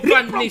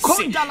Jehovah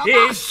Nissi. He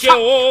is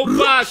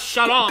Jehovah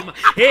Shalom.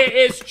 He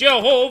is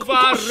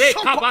Jehovah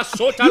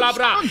Rekabasota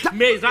Labra.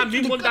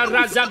 Mezamimunda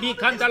Razami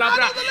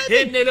Kandalabra.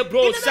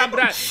 Enelebro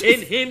Sabra.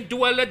 In Him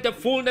dwelleth the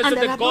fullness of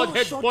the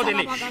Godhead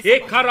bodily.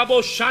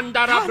 Ekarabo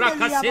Shandarabra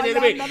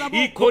Kasenebe.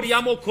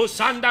 Ikoriamo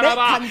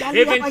Kosandaraba.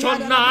 Even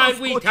tonight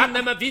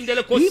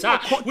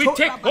we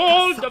take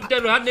hold of the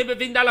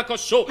Ranebevindala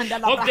Koso,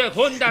 of the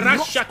Honda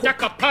Rasha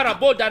Takapara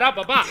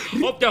Rababa,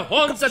 of the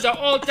horns at the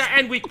altar,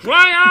 and we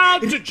cry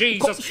out to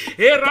Jesus.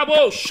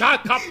 Erabo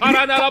Shaka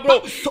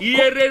Paranarabro.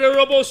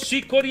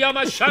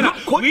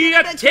 We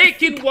are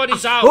taking what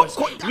is ours.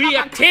 We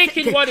are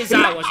taking what is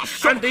ours.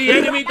 And the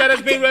enemy that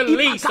has been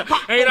released, the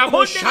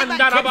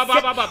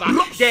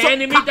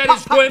enemy that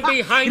is going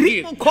behind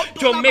you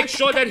to make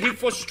sure that he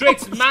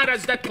frustrates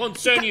matters that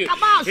concern you.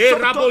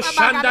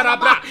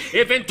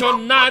 Even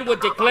tonight we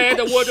declare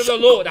the word of the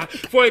Lord.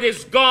 For it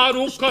is God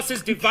who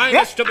causes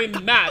diviners to be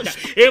mad.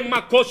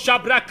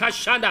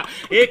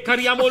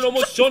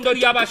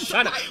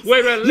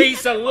 We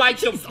release a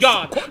light of of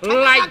God.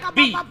 Light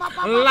be,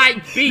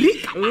 light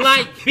be,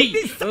 light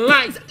be,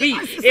 light be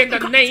in the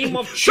name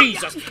of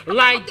Jesus.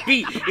 Light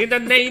be in the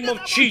name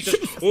of Jesus.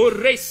 Be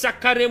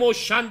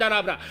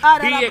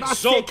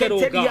exalted,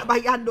 O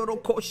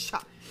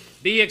God.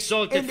 Be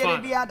exalted,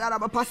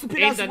 Father. Pastor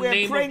Peter, In as the we're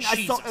name praying, of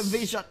I saw a Jesus.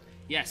 vision.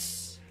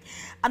 Yes.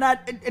 And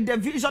the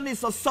vision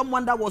is of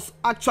someone that was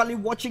actually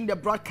watching the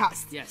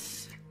broadcast.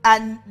 Yes.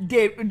 And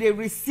they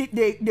received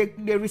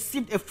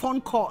a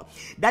phone call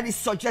that is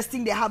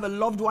suggesting they have a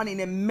loved one in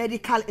a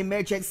medical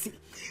emergency,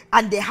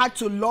 and they had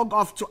to log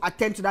off to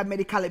attend to that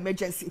medical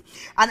emergency.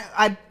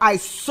 And I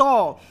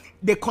saw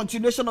the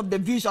continuation of the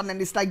vision,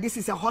 and it's like this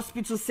is a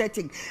hospital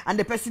setting, and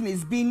the person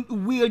is being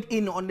wheeled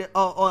in on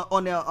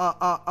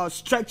a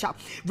stretcher.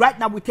 Right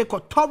now, we take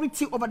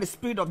authority over the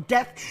spirit of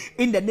death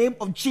in the name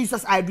of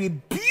Jesus. I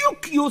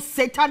rebuke you,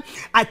 Satan.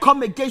 I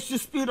come against you,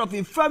 spirit of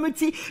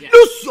infirmity. Yes.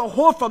 Lose your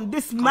hold from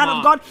this man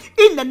of God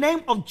in the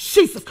name of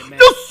Jesus. Amen.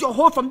 Lose your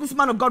hold from this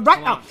man of God right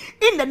Come now on.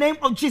 in the name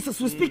of Jesus.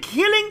 We speak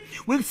healing,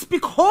 we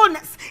speak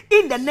wholeness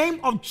in the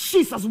name of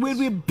Jesus. We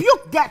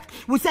rebuke death.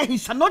 We say he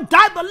shall not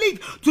die but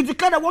live to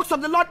declare the works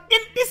of the Lord in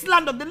this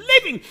land of the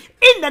living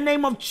in the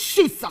name of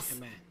Jesus.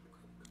 Amen.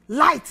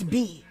 Light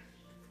be.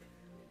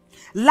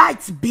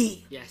 Light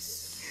be.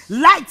 Yes.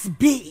 Light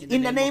be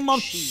in the name of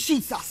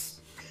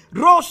Jesus.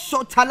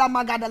 Rosso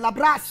talamagada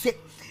labrase.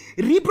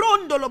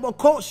 Ribrondo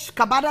lobokosh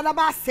kabada la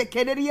base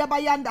kederia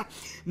bayanda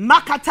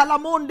makatala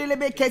monde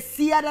lebeke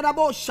sia da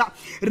bosha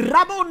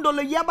rabondo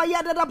le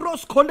yabayada da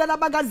bros konda la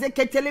bagaze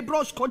ketele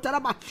bros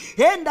kontaraba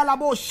enda la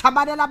bosha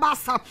bada la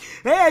basa.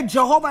 Hey,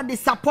 Jehovah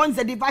disappoints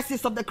the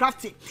devices of the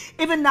crafty.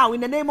 Even now,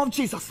 in the name of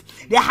Jesus,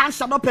 their hands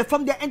shall not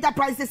perform their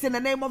enterprises in the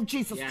name of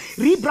Jesus. Yes.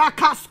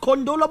 Ribrakas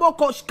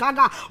kondolobokosh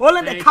kaga.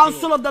 Only the Thank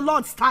counsel you. of the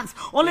Lord stands.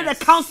 Only Yes.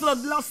 the counsel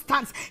of the Lord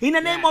stands in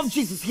the name of Yes.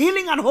 Jesus.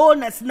 Healing and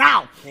wholeness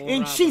now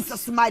in Korabas.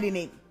 Jesus' mighty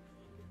name.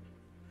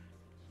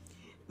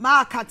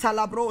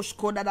 Makatalabrosh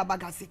koda da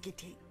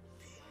bagasekete.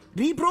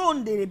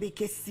 Ribronde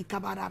rebeke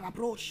sikabara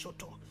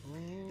broshoto.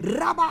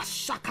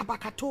 Rabasha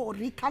kabakato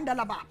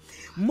rikandalaba.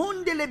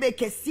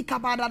 Mondelebeke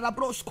sikabara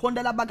bros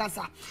kondala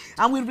bagaza.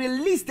 And we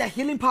release the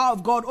healing power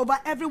of God over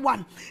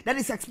everyone that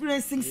is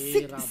experiencing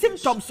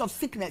symptoms of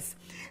sickness.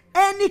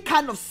 Any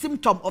kind of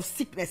symptom of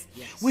sickness,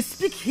 Yes. we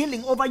speak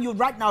healing over you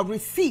right now.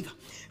 Receive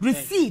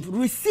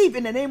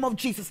in the name of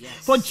Jesus. Yes.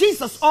 For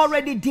Jesus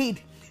already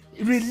did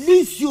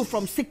release you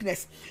from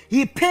sickness.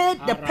 He paid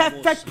the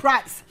perfect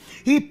price.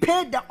 He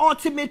paid the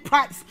ultimate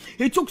price.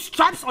 He took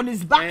stripes on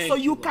his back so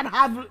you can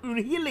have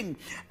healing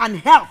and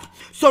health.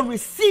 So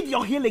receive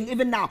your healing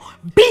even now.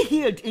 Be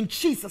healed in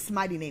Jesus'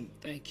 mighty name.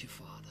 Thank you,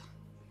 Father.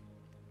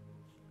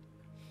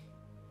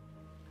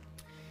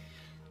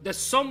 There's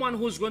someone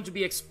who's going to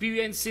be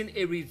experiencing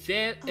a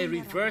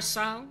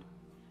reversal.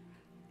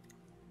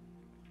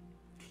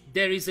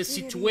 There is a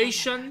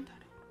situation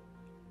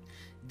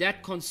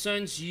that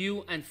concerns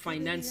you and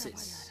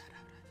finances.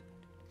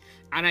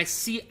 And I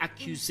see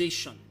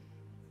accusation.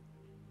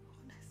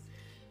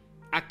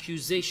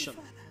 Accusation.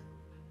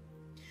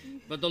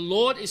 But the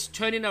Lord is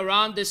turning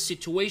around this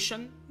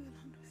situation.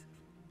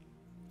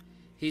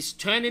 He's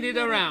turning it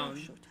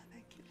around.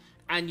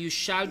 And you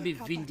shall be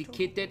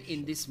vindicated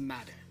in this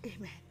matter.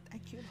 Amen.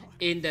 Thank you, Lord.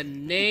 In the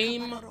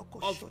name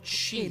of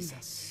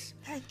Jesus.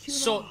 Thank you,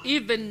 So Lord.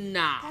 even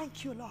now,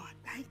 Thank you, Lord.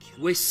 Thank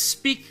you. we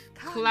speak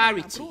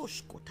clarity.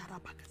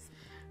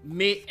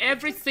 May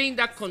everything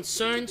that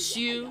concerns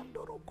you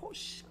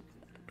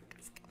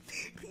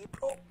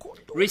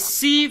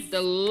receive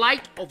the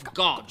light of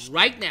God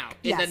right now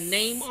in the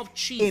name of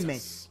Jesus. Amen.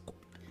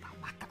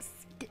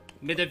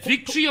 May the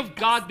victory of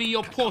God be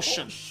your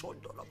portion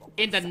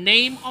in the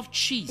name of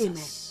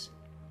Jesus.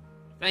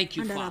 Thank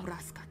you, Father.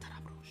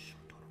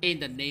 In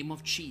the name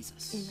of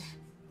Jesus. Amen.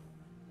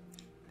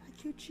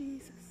 Thank you,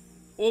 Jesus.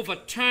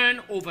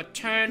 Overturn,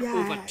 overturn, Yes.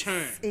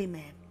 overturn.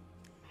 Amen.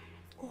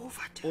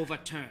 Overturn.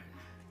 Overturn.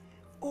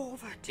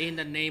 Overturn. In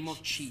the name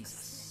of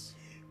Jesus.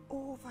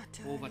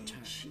 Overturn. Overturn.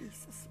 In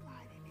Jesus'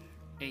 mighty name.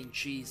 In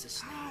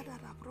Jesus' name.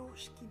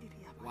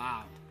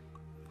 Wow.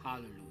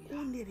 Hallelujah.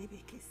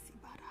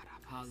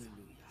 Hallelujah.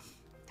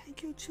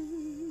 Thank you,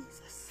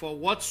 Jesus. For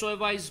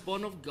whatsoever is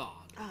born of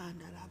God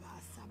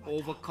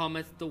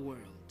overcometh the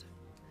world.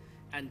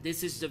 And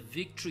this is the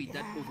victory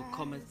that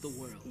overcometh the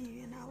world,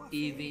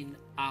 even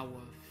our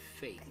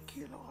faith. Thank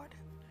you, Lord.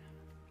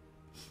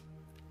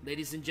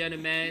 Ladies and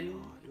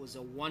gentlemen, it was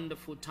a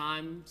wonderful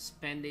time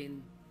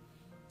spending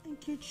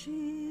Thank you,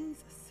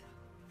 Jesus.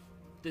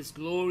 these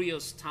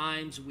glorious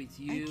times with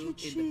you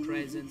in the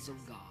presence of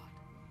God.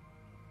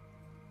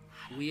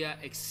 We are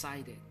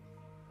excited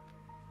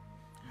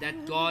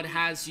that God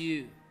has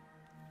you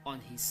on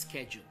his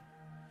schedule.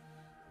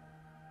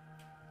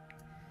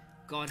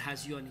 God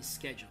has you on his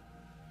schedule.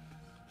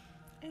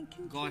 Thank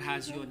you, God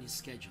has you Jesus. on his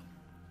schedule.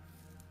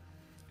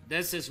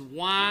 This is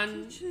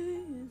one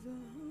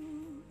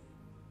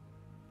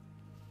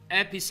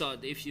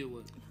episode, if you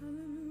would,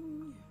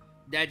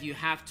 that you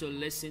have to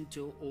listen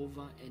to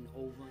over and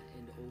over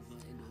and over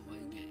and over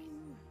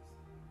again.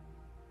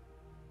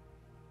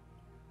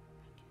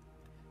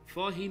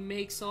 For he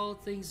makes all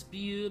things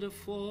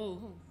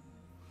beautiful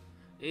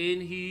in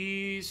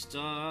his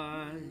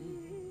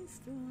time.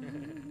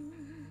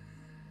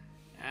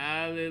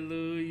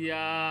 Hallelujah.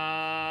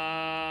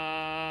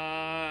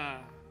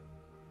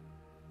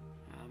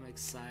 I'm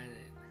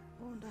excited.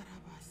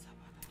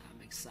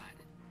 I'm excited.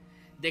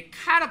 The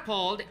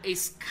catapult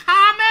is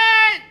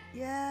coming.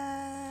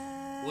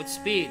 Yeah. With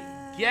speed.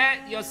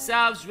 Get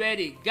yourselves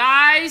ready.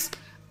 Guys,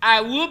 I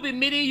will be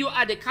meeting you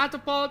at the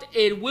catapult.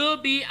 It will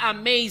be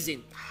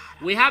amazing.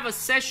 We have a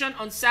session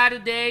on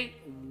Saturday.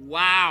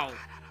 Wow.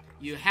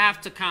 You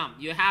have to come.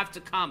 You have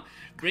to come.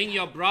 Bring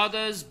your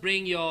brothers.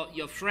 Bring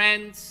your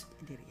friends.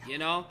 You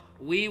know,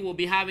 we will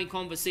be having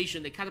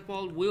conversation. The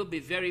catapult will be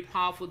very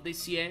powerful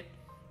this year.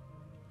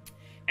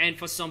 And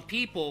for some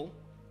people,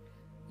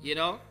 you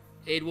know,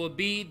 it will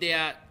be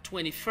their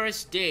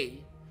 21st day.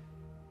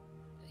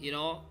 You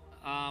know,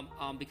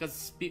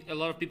 because a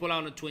lot of people are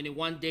on a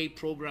 21-day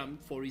program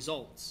for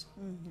results.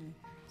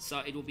 So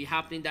it will be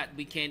happening that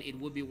weekend. It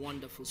will be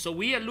wonderful. So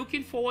we are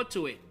looking forward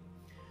to it.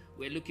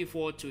 We're looking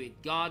forward to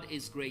it. God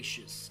is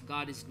gracious.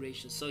 God is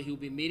gracious. So he'll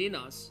be meeting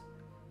us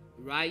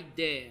right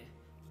there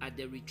at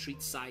the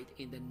retreat site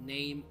in the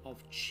name of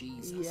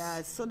Jesus.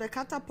 Yeah, so the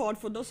catapult,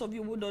 for those of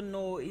you who don't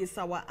know, is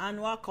our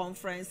annual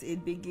conference.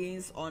 It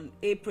begins on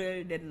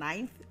April the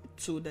 9th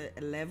to the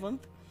 11th.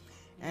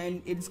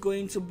 And it's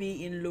going to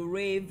be in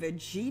Luray,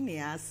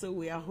 Virginia. So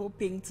we are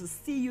hoping to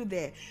see you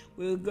there.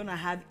 We're going to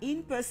have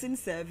in-person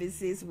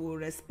services. We'll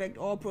respect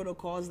all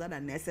protocols that are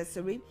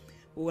necessary.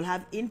 We will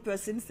have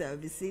in-person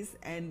services.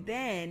 And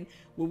then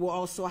we will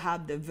also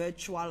have the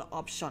virtual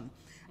option.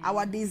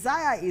 Our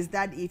desire is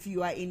that if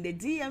you are in the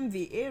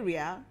DMV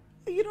area,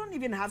 you don't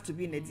even have to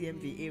be in the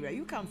DMV area.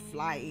 You can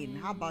fly in.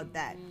 How about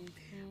that?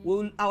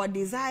 Our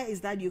desire is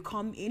that you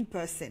come in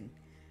person.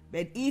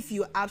 But if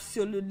you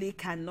absolutely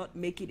cannot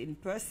make it in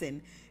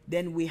person,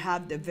 then we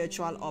have the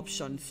virtual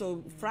option.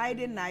 So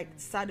Friday night,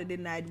 Saturday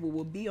night, we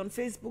will be on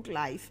Facebook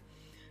Live.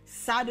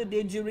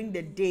 Saturday during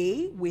the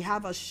day, we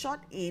have a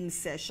shot-in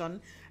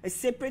session, a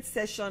separate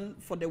session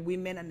for the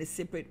women and a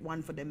separate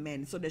one for the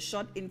men. So the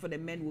shot-in for the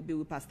men will be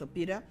with Pastor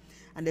Peter,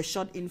 and the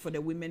shot-in for the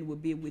women will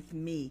be with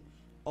me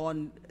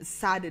on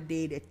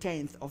Saturday, the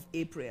 10th of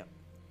April,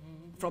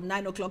 from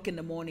 9 o'clock in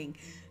the morning.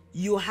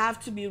 You have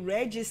to be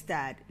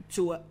registered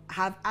to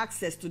have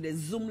access to the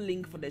Zoom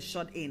link for the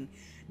shot-in.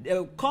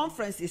 The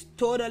conference is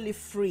totally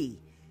free.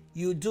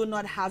 You do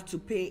not have to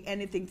pay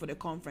anything for the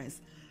conference.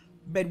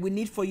 But we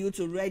need for you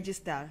to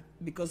register,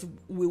 because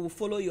we will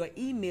follow your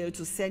email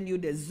to send you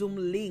the Zoom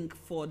link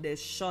for the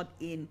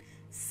shot-in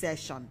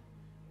session.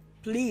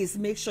 Please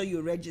make sure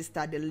you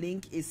register. The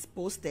link is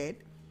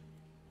posted.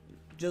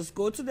 Just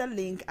go to the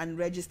link and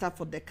register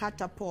for the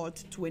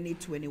Catapult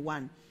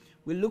 2021.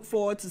 We look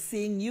forward to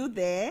seeing you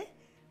there.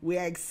 We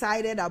are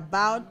excited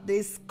about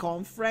this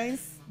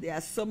conference. There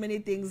are so many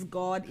things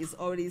God is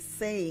already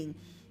saying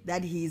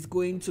that he is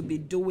going to be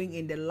doing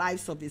in the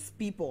lives of his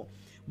people.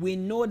 We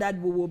know that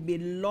we will be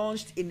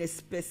launched in a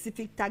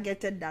specific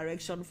targeted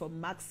direction for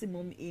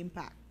maximum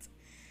impact.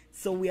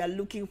 So we are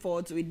looking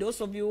forward to it.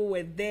 Those of you who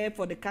were there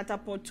for the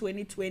Catapult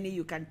 2020,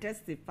 you can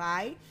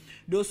testify.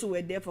 Those who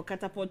were there for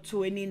Catapult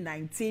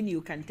 2019,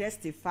 you can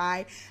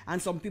testify.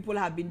 And some people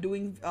have been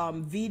doing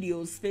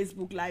videos,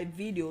 Facebook Live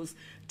videos,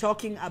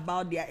 talking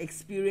about their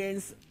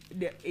experience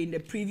in the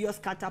previous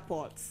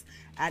catapults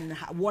and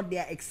what they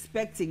are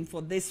expecting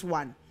for this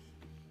one.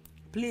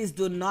 Please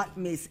do not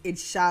miss. It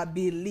shall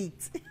be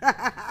lit.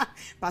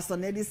 Pastor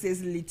Neddy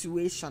says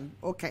lituation.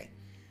 Okay.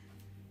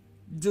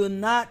 Do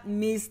not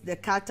miss the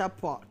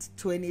Catapult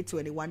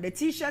 2021. The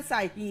t-shirts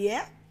are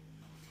here.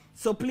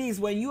 So please,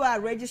 when you are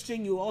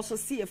registering, you also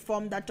see a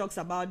form that talks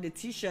about the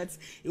t-shirts.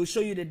 It will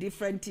show you the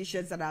different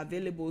t-shirts that are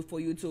available for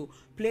you to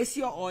place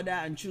your order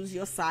and choose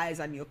your size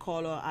and your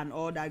color and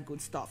all that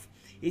good stuff.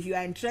 If you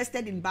are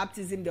interested in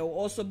baptism, there will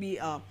also be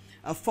a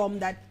form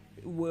that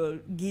will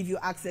give you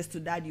access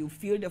to that. You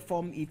fill the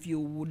form if you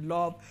would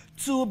love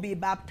to be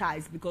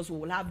baptized, because we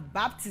will have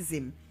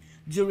baptism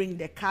during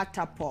the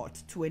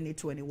Catapult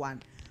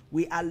 2021.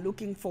 We are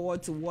looking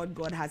forward to what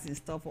God has in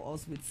store for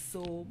us with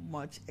so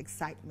much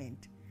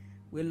excitement.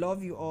 We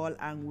love you all,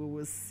 and we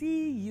will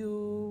see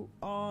you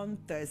on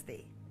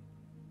Thursday.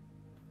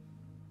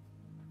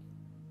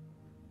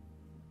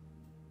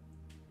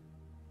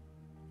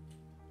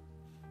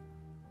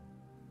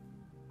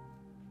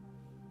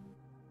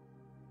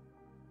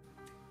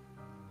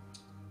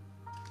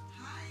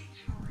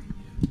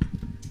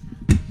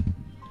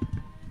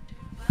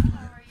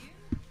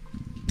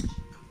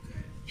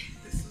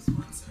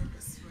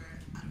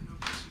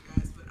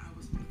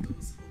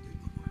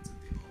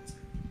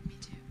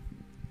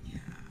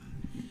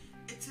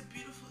 It's a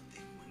beautiful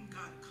thing when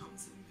God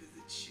comes and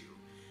visits you.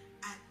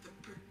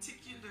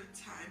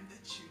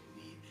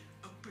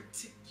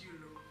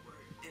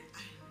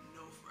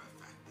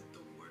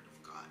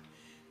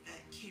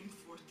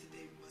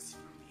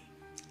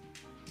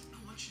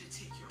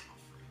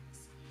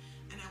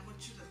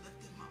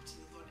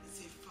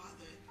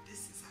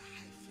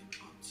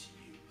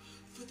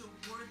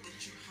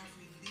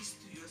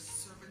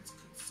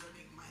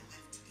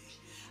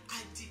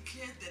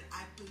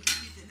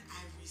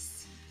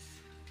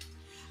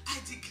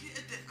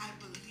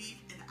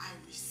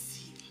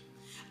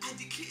 I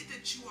declare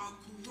that you are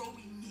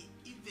growing me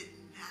even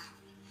now,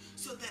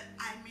 so that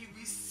I may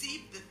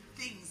receive the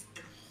things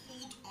and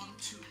hold on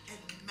to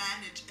and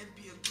manage and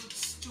be a good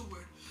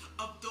steward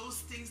of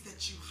those things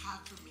that you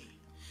have for me.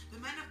 The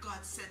man of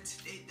God said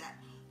today that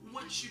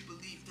once you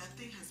believe, that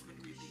thing has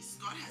been released.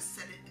 God has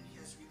said it and he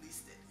has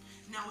released it.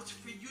 Now it's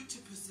for you to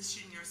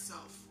position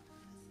yourself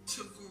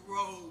to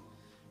grow,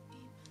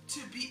 to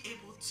be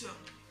able to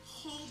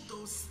hold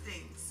those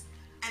things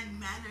and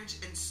manage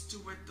and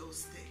steward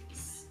those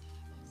things.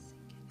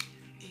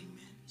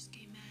 Amen.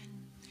 Amen.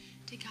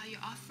 Take out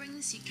your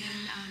offerings. You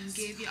can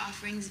give your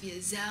offerings via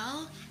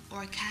Zelle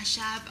or Cash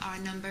App. Our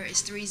number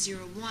is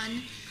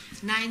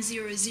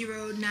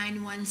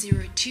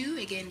 301-900-9102.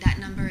 Again, that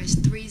number is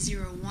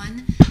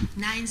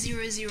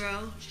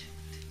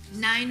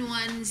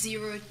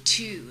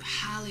 301-900-9102.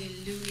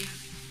 Hallelujah.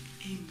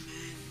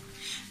 Amen.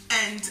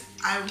 And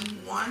I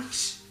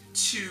want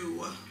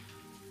to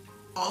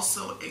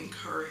also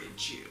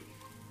encourage you.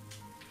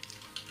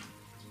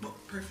 Well,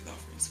 pray for the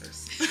offerings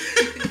first.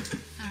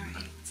 All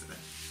right.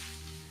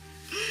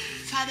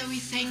 Father, we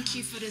thank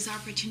you for this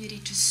opportunity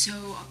to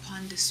sow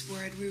upon this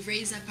word. We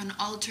raise up an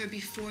altar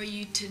before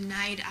you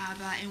tonight,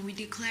 Abba, and we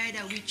declare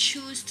that we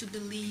choose to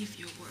believe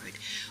your word.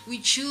 We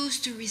choose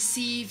to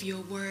receive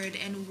your word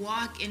and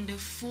walk in the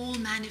full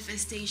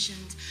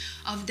manifestations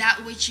of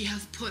that which you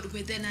have put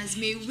within us.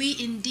 May we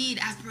indeed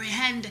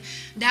apprehend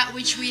that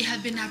which we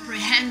have been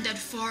apprehended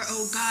for,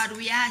 O God.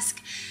 We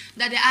ask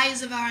that the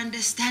eyes of our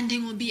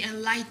understanding will be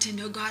enlightened,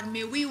 O God.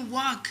 May we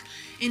walk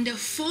in the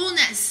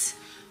fullness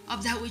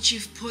of that which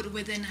you've put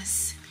within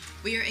us.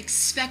 We are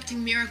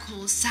expecting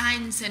miracles,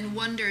 signs, and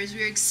wonders.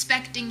 We are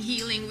expecting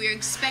healing. We are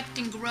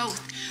expecting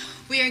growth.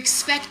 We are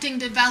expecting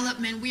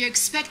development. We are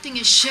expecting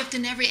a shift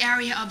in every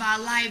area of our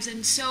lives.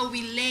 And so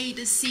we lay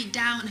the seed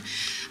down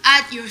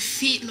at your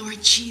feet,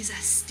 Lord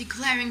Jesus,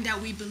 declaring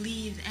that we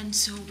believe and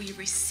so we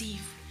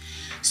receive.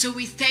 So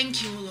we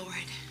thank you,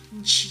 Lord,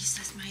 in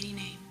Jesus' mighty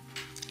name.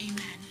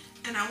 Amen.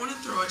 And I want to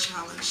throw a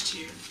challenge to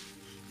you.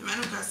 The man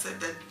of God said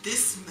that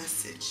this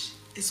message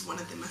is one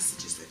of the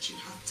messages that you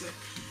have to.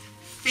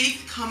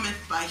 Faith cometh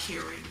by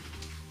hearing.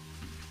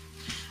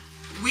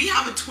 We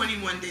have a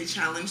 21-day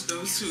challenge.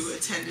 Those who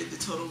attended the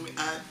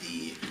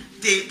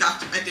day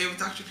with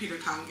Dr. Peter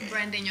Kange.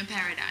 Branding your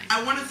paradigm.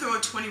 I want to throw a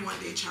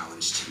 21-day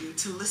challenge to you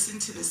to listen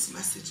to this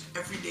message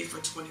every day for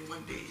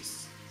 21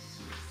 days.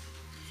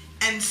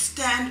 And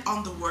stand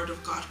on the word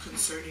of God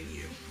concerning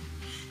you.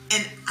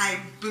 And I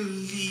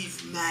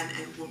believe, man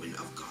and woman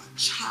of God,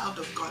 child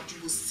of God, you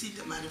will see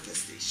the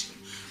manifestation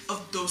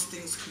of those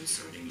things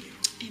concerning you.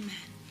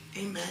 Amen.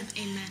 Amen.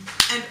 Amen.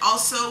 And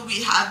also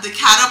we have the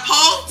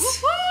catapult.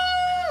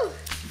 Woo-hoo!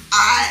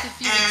 I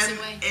am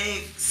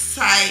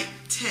excited.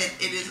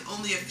 It is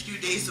only a few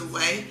days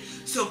away.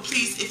 So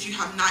please, if you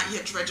have not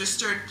yet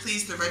registered,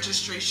 please, the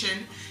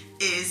registration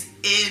is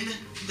in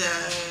the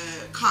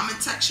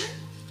comment section.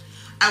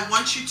 I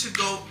want you to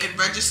go and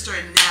register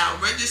now.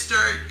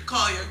 Register,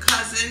 call your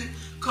cousin,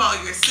 call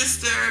your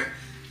sister.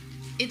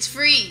 It's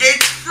free.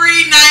 It's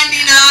free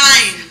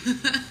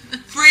 99.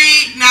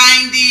 Free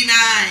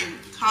 99.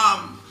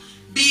 Come.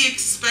 Be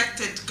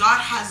expectant.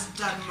 God has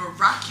done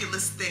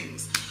miraculous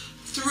things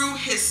through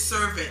his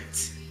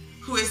servant,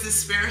 who is the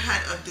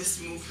spearhead of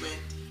this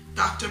movement,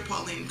 Dr.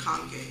 Pauline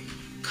Kange.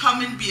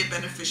 Come and be a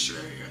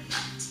beneficiary of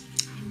that.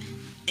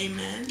 Amen.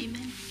 Amen.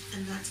 Amen.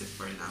 And that's it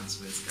for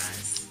announcements,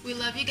 guys. We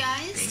love you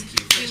guys. Thank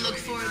you for We look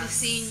joining forward to us.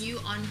 seeing you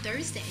on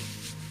Thursday. Thank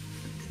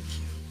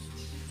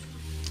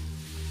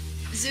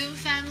you. Zoom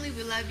family,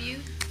 we love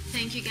you.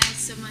 Thank you guys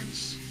so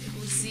much.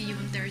 We'll see you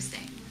on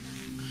Thursday.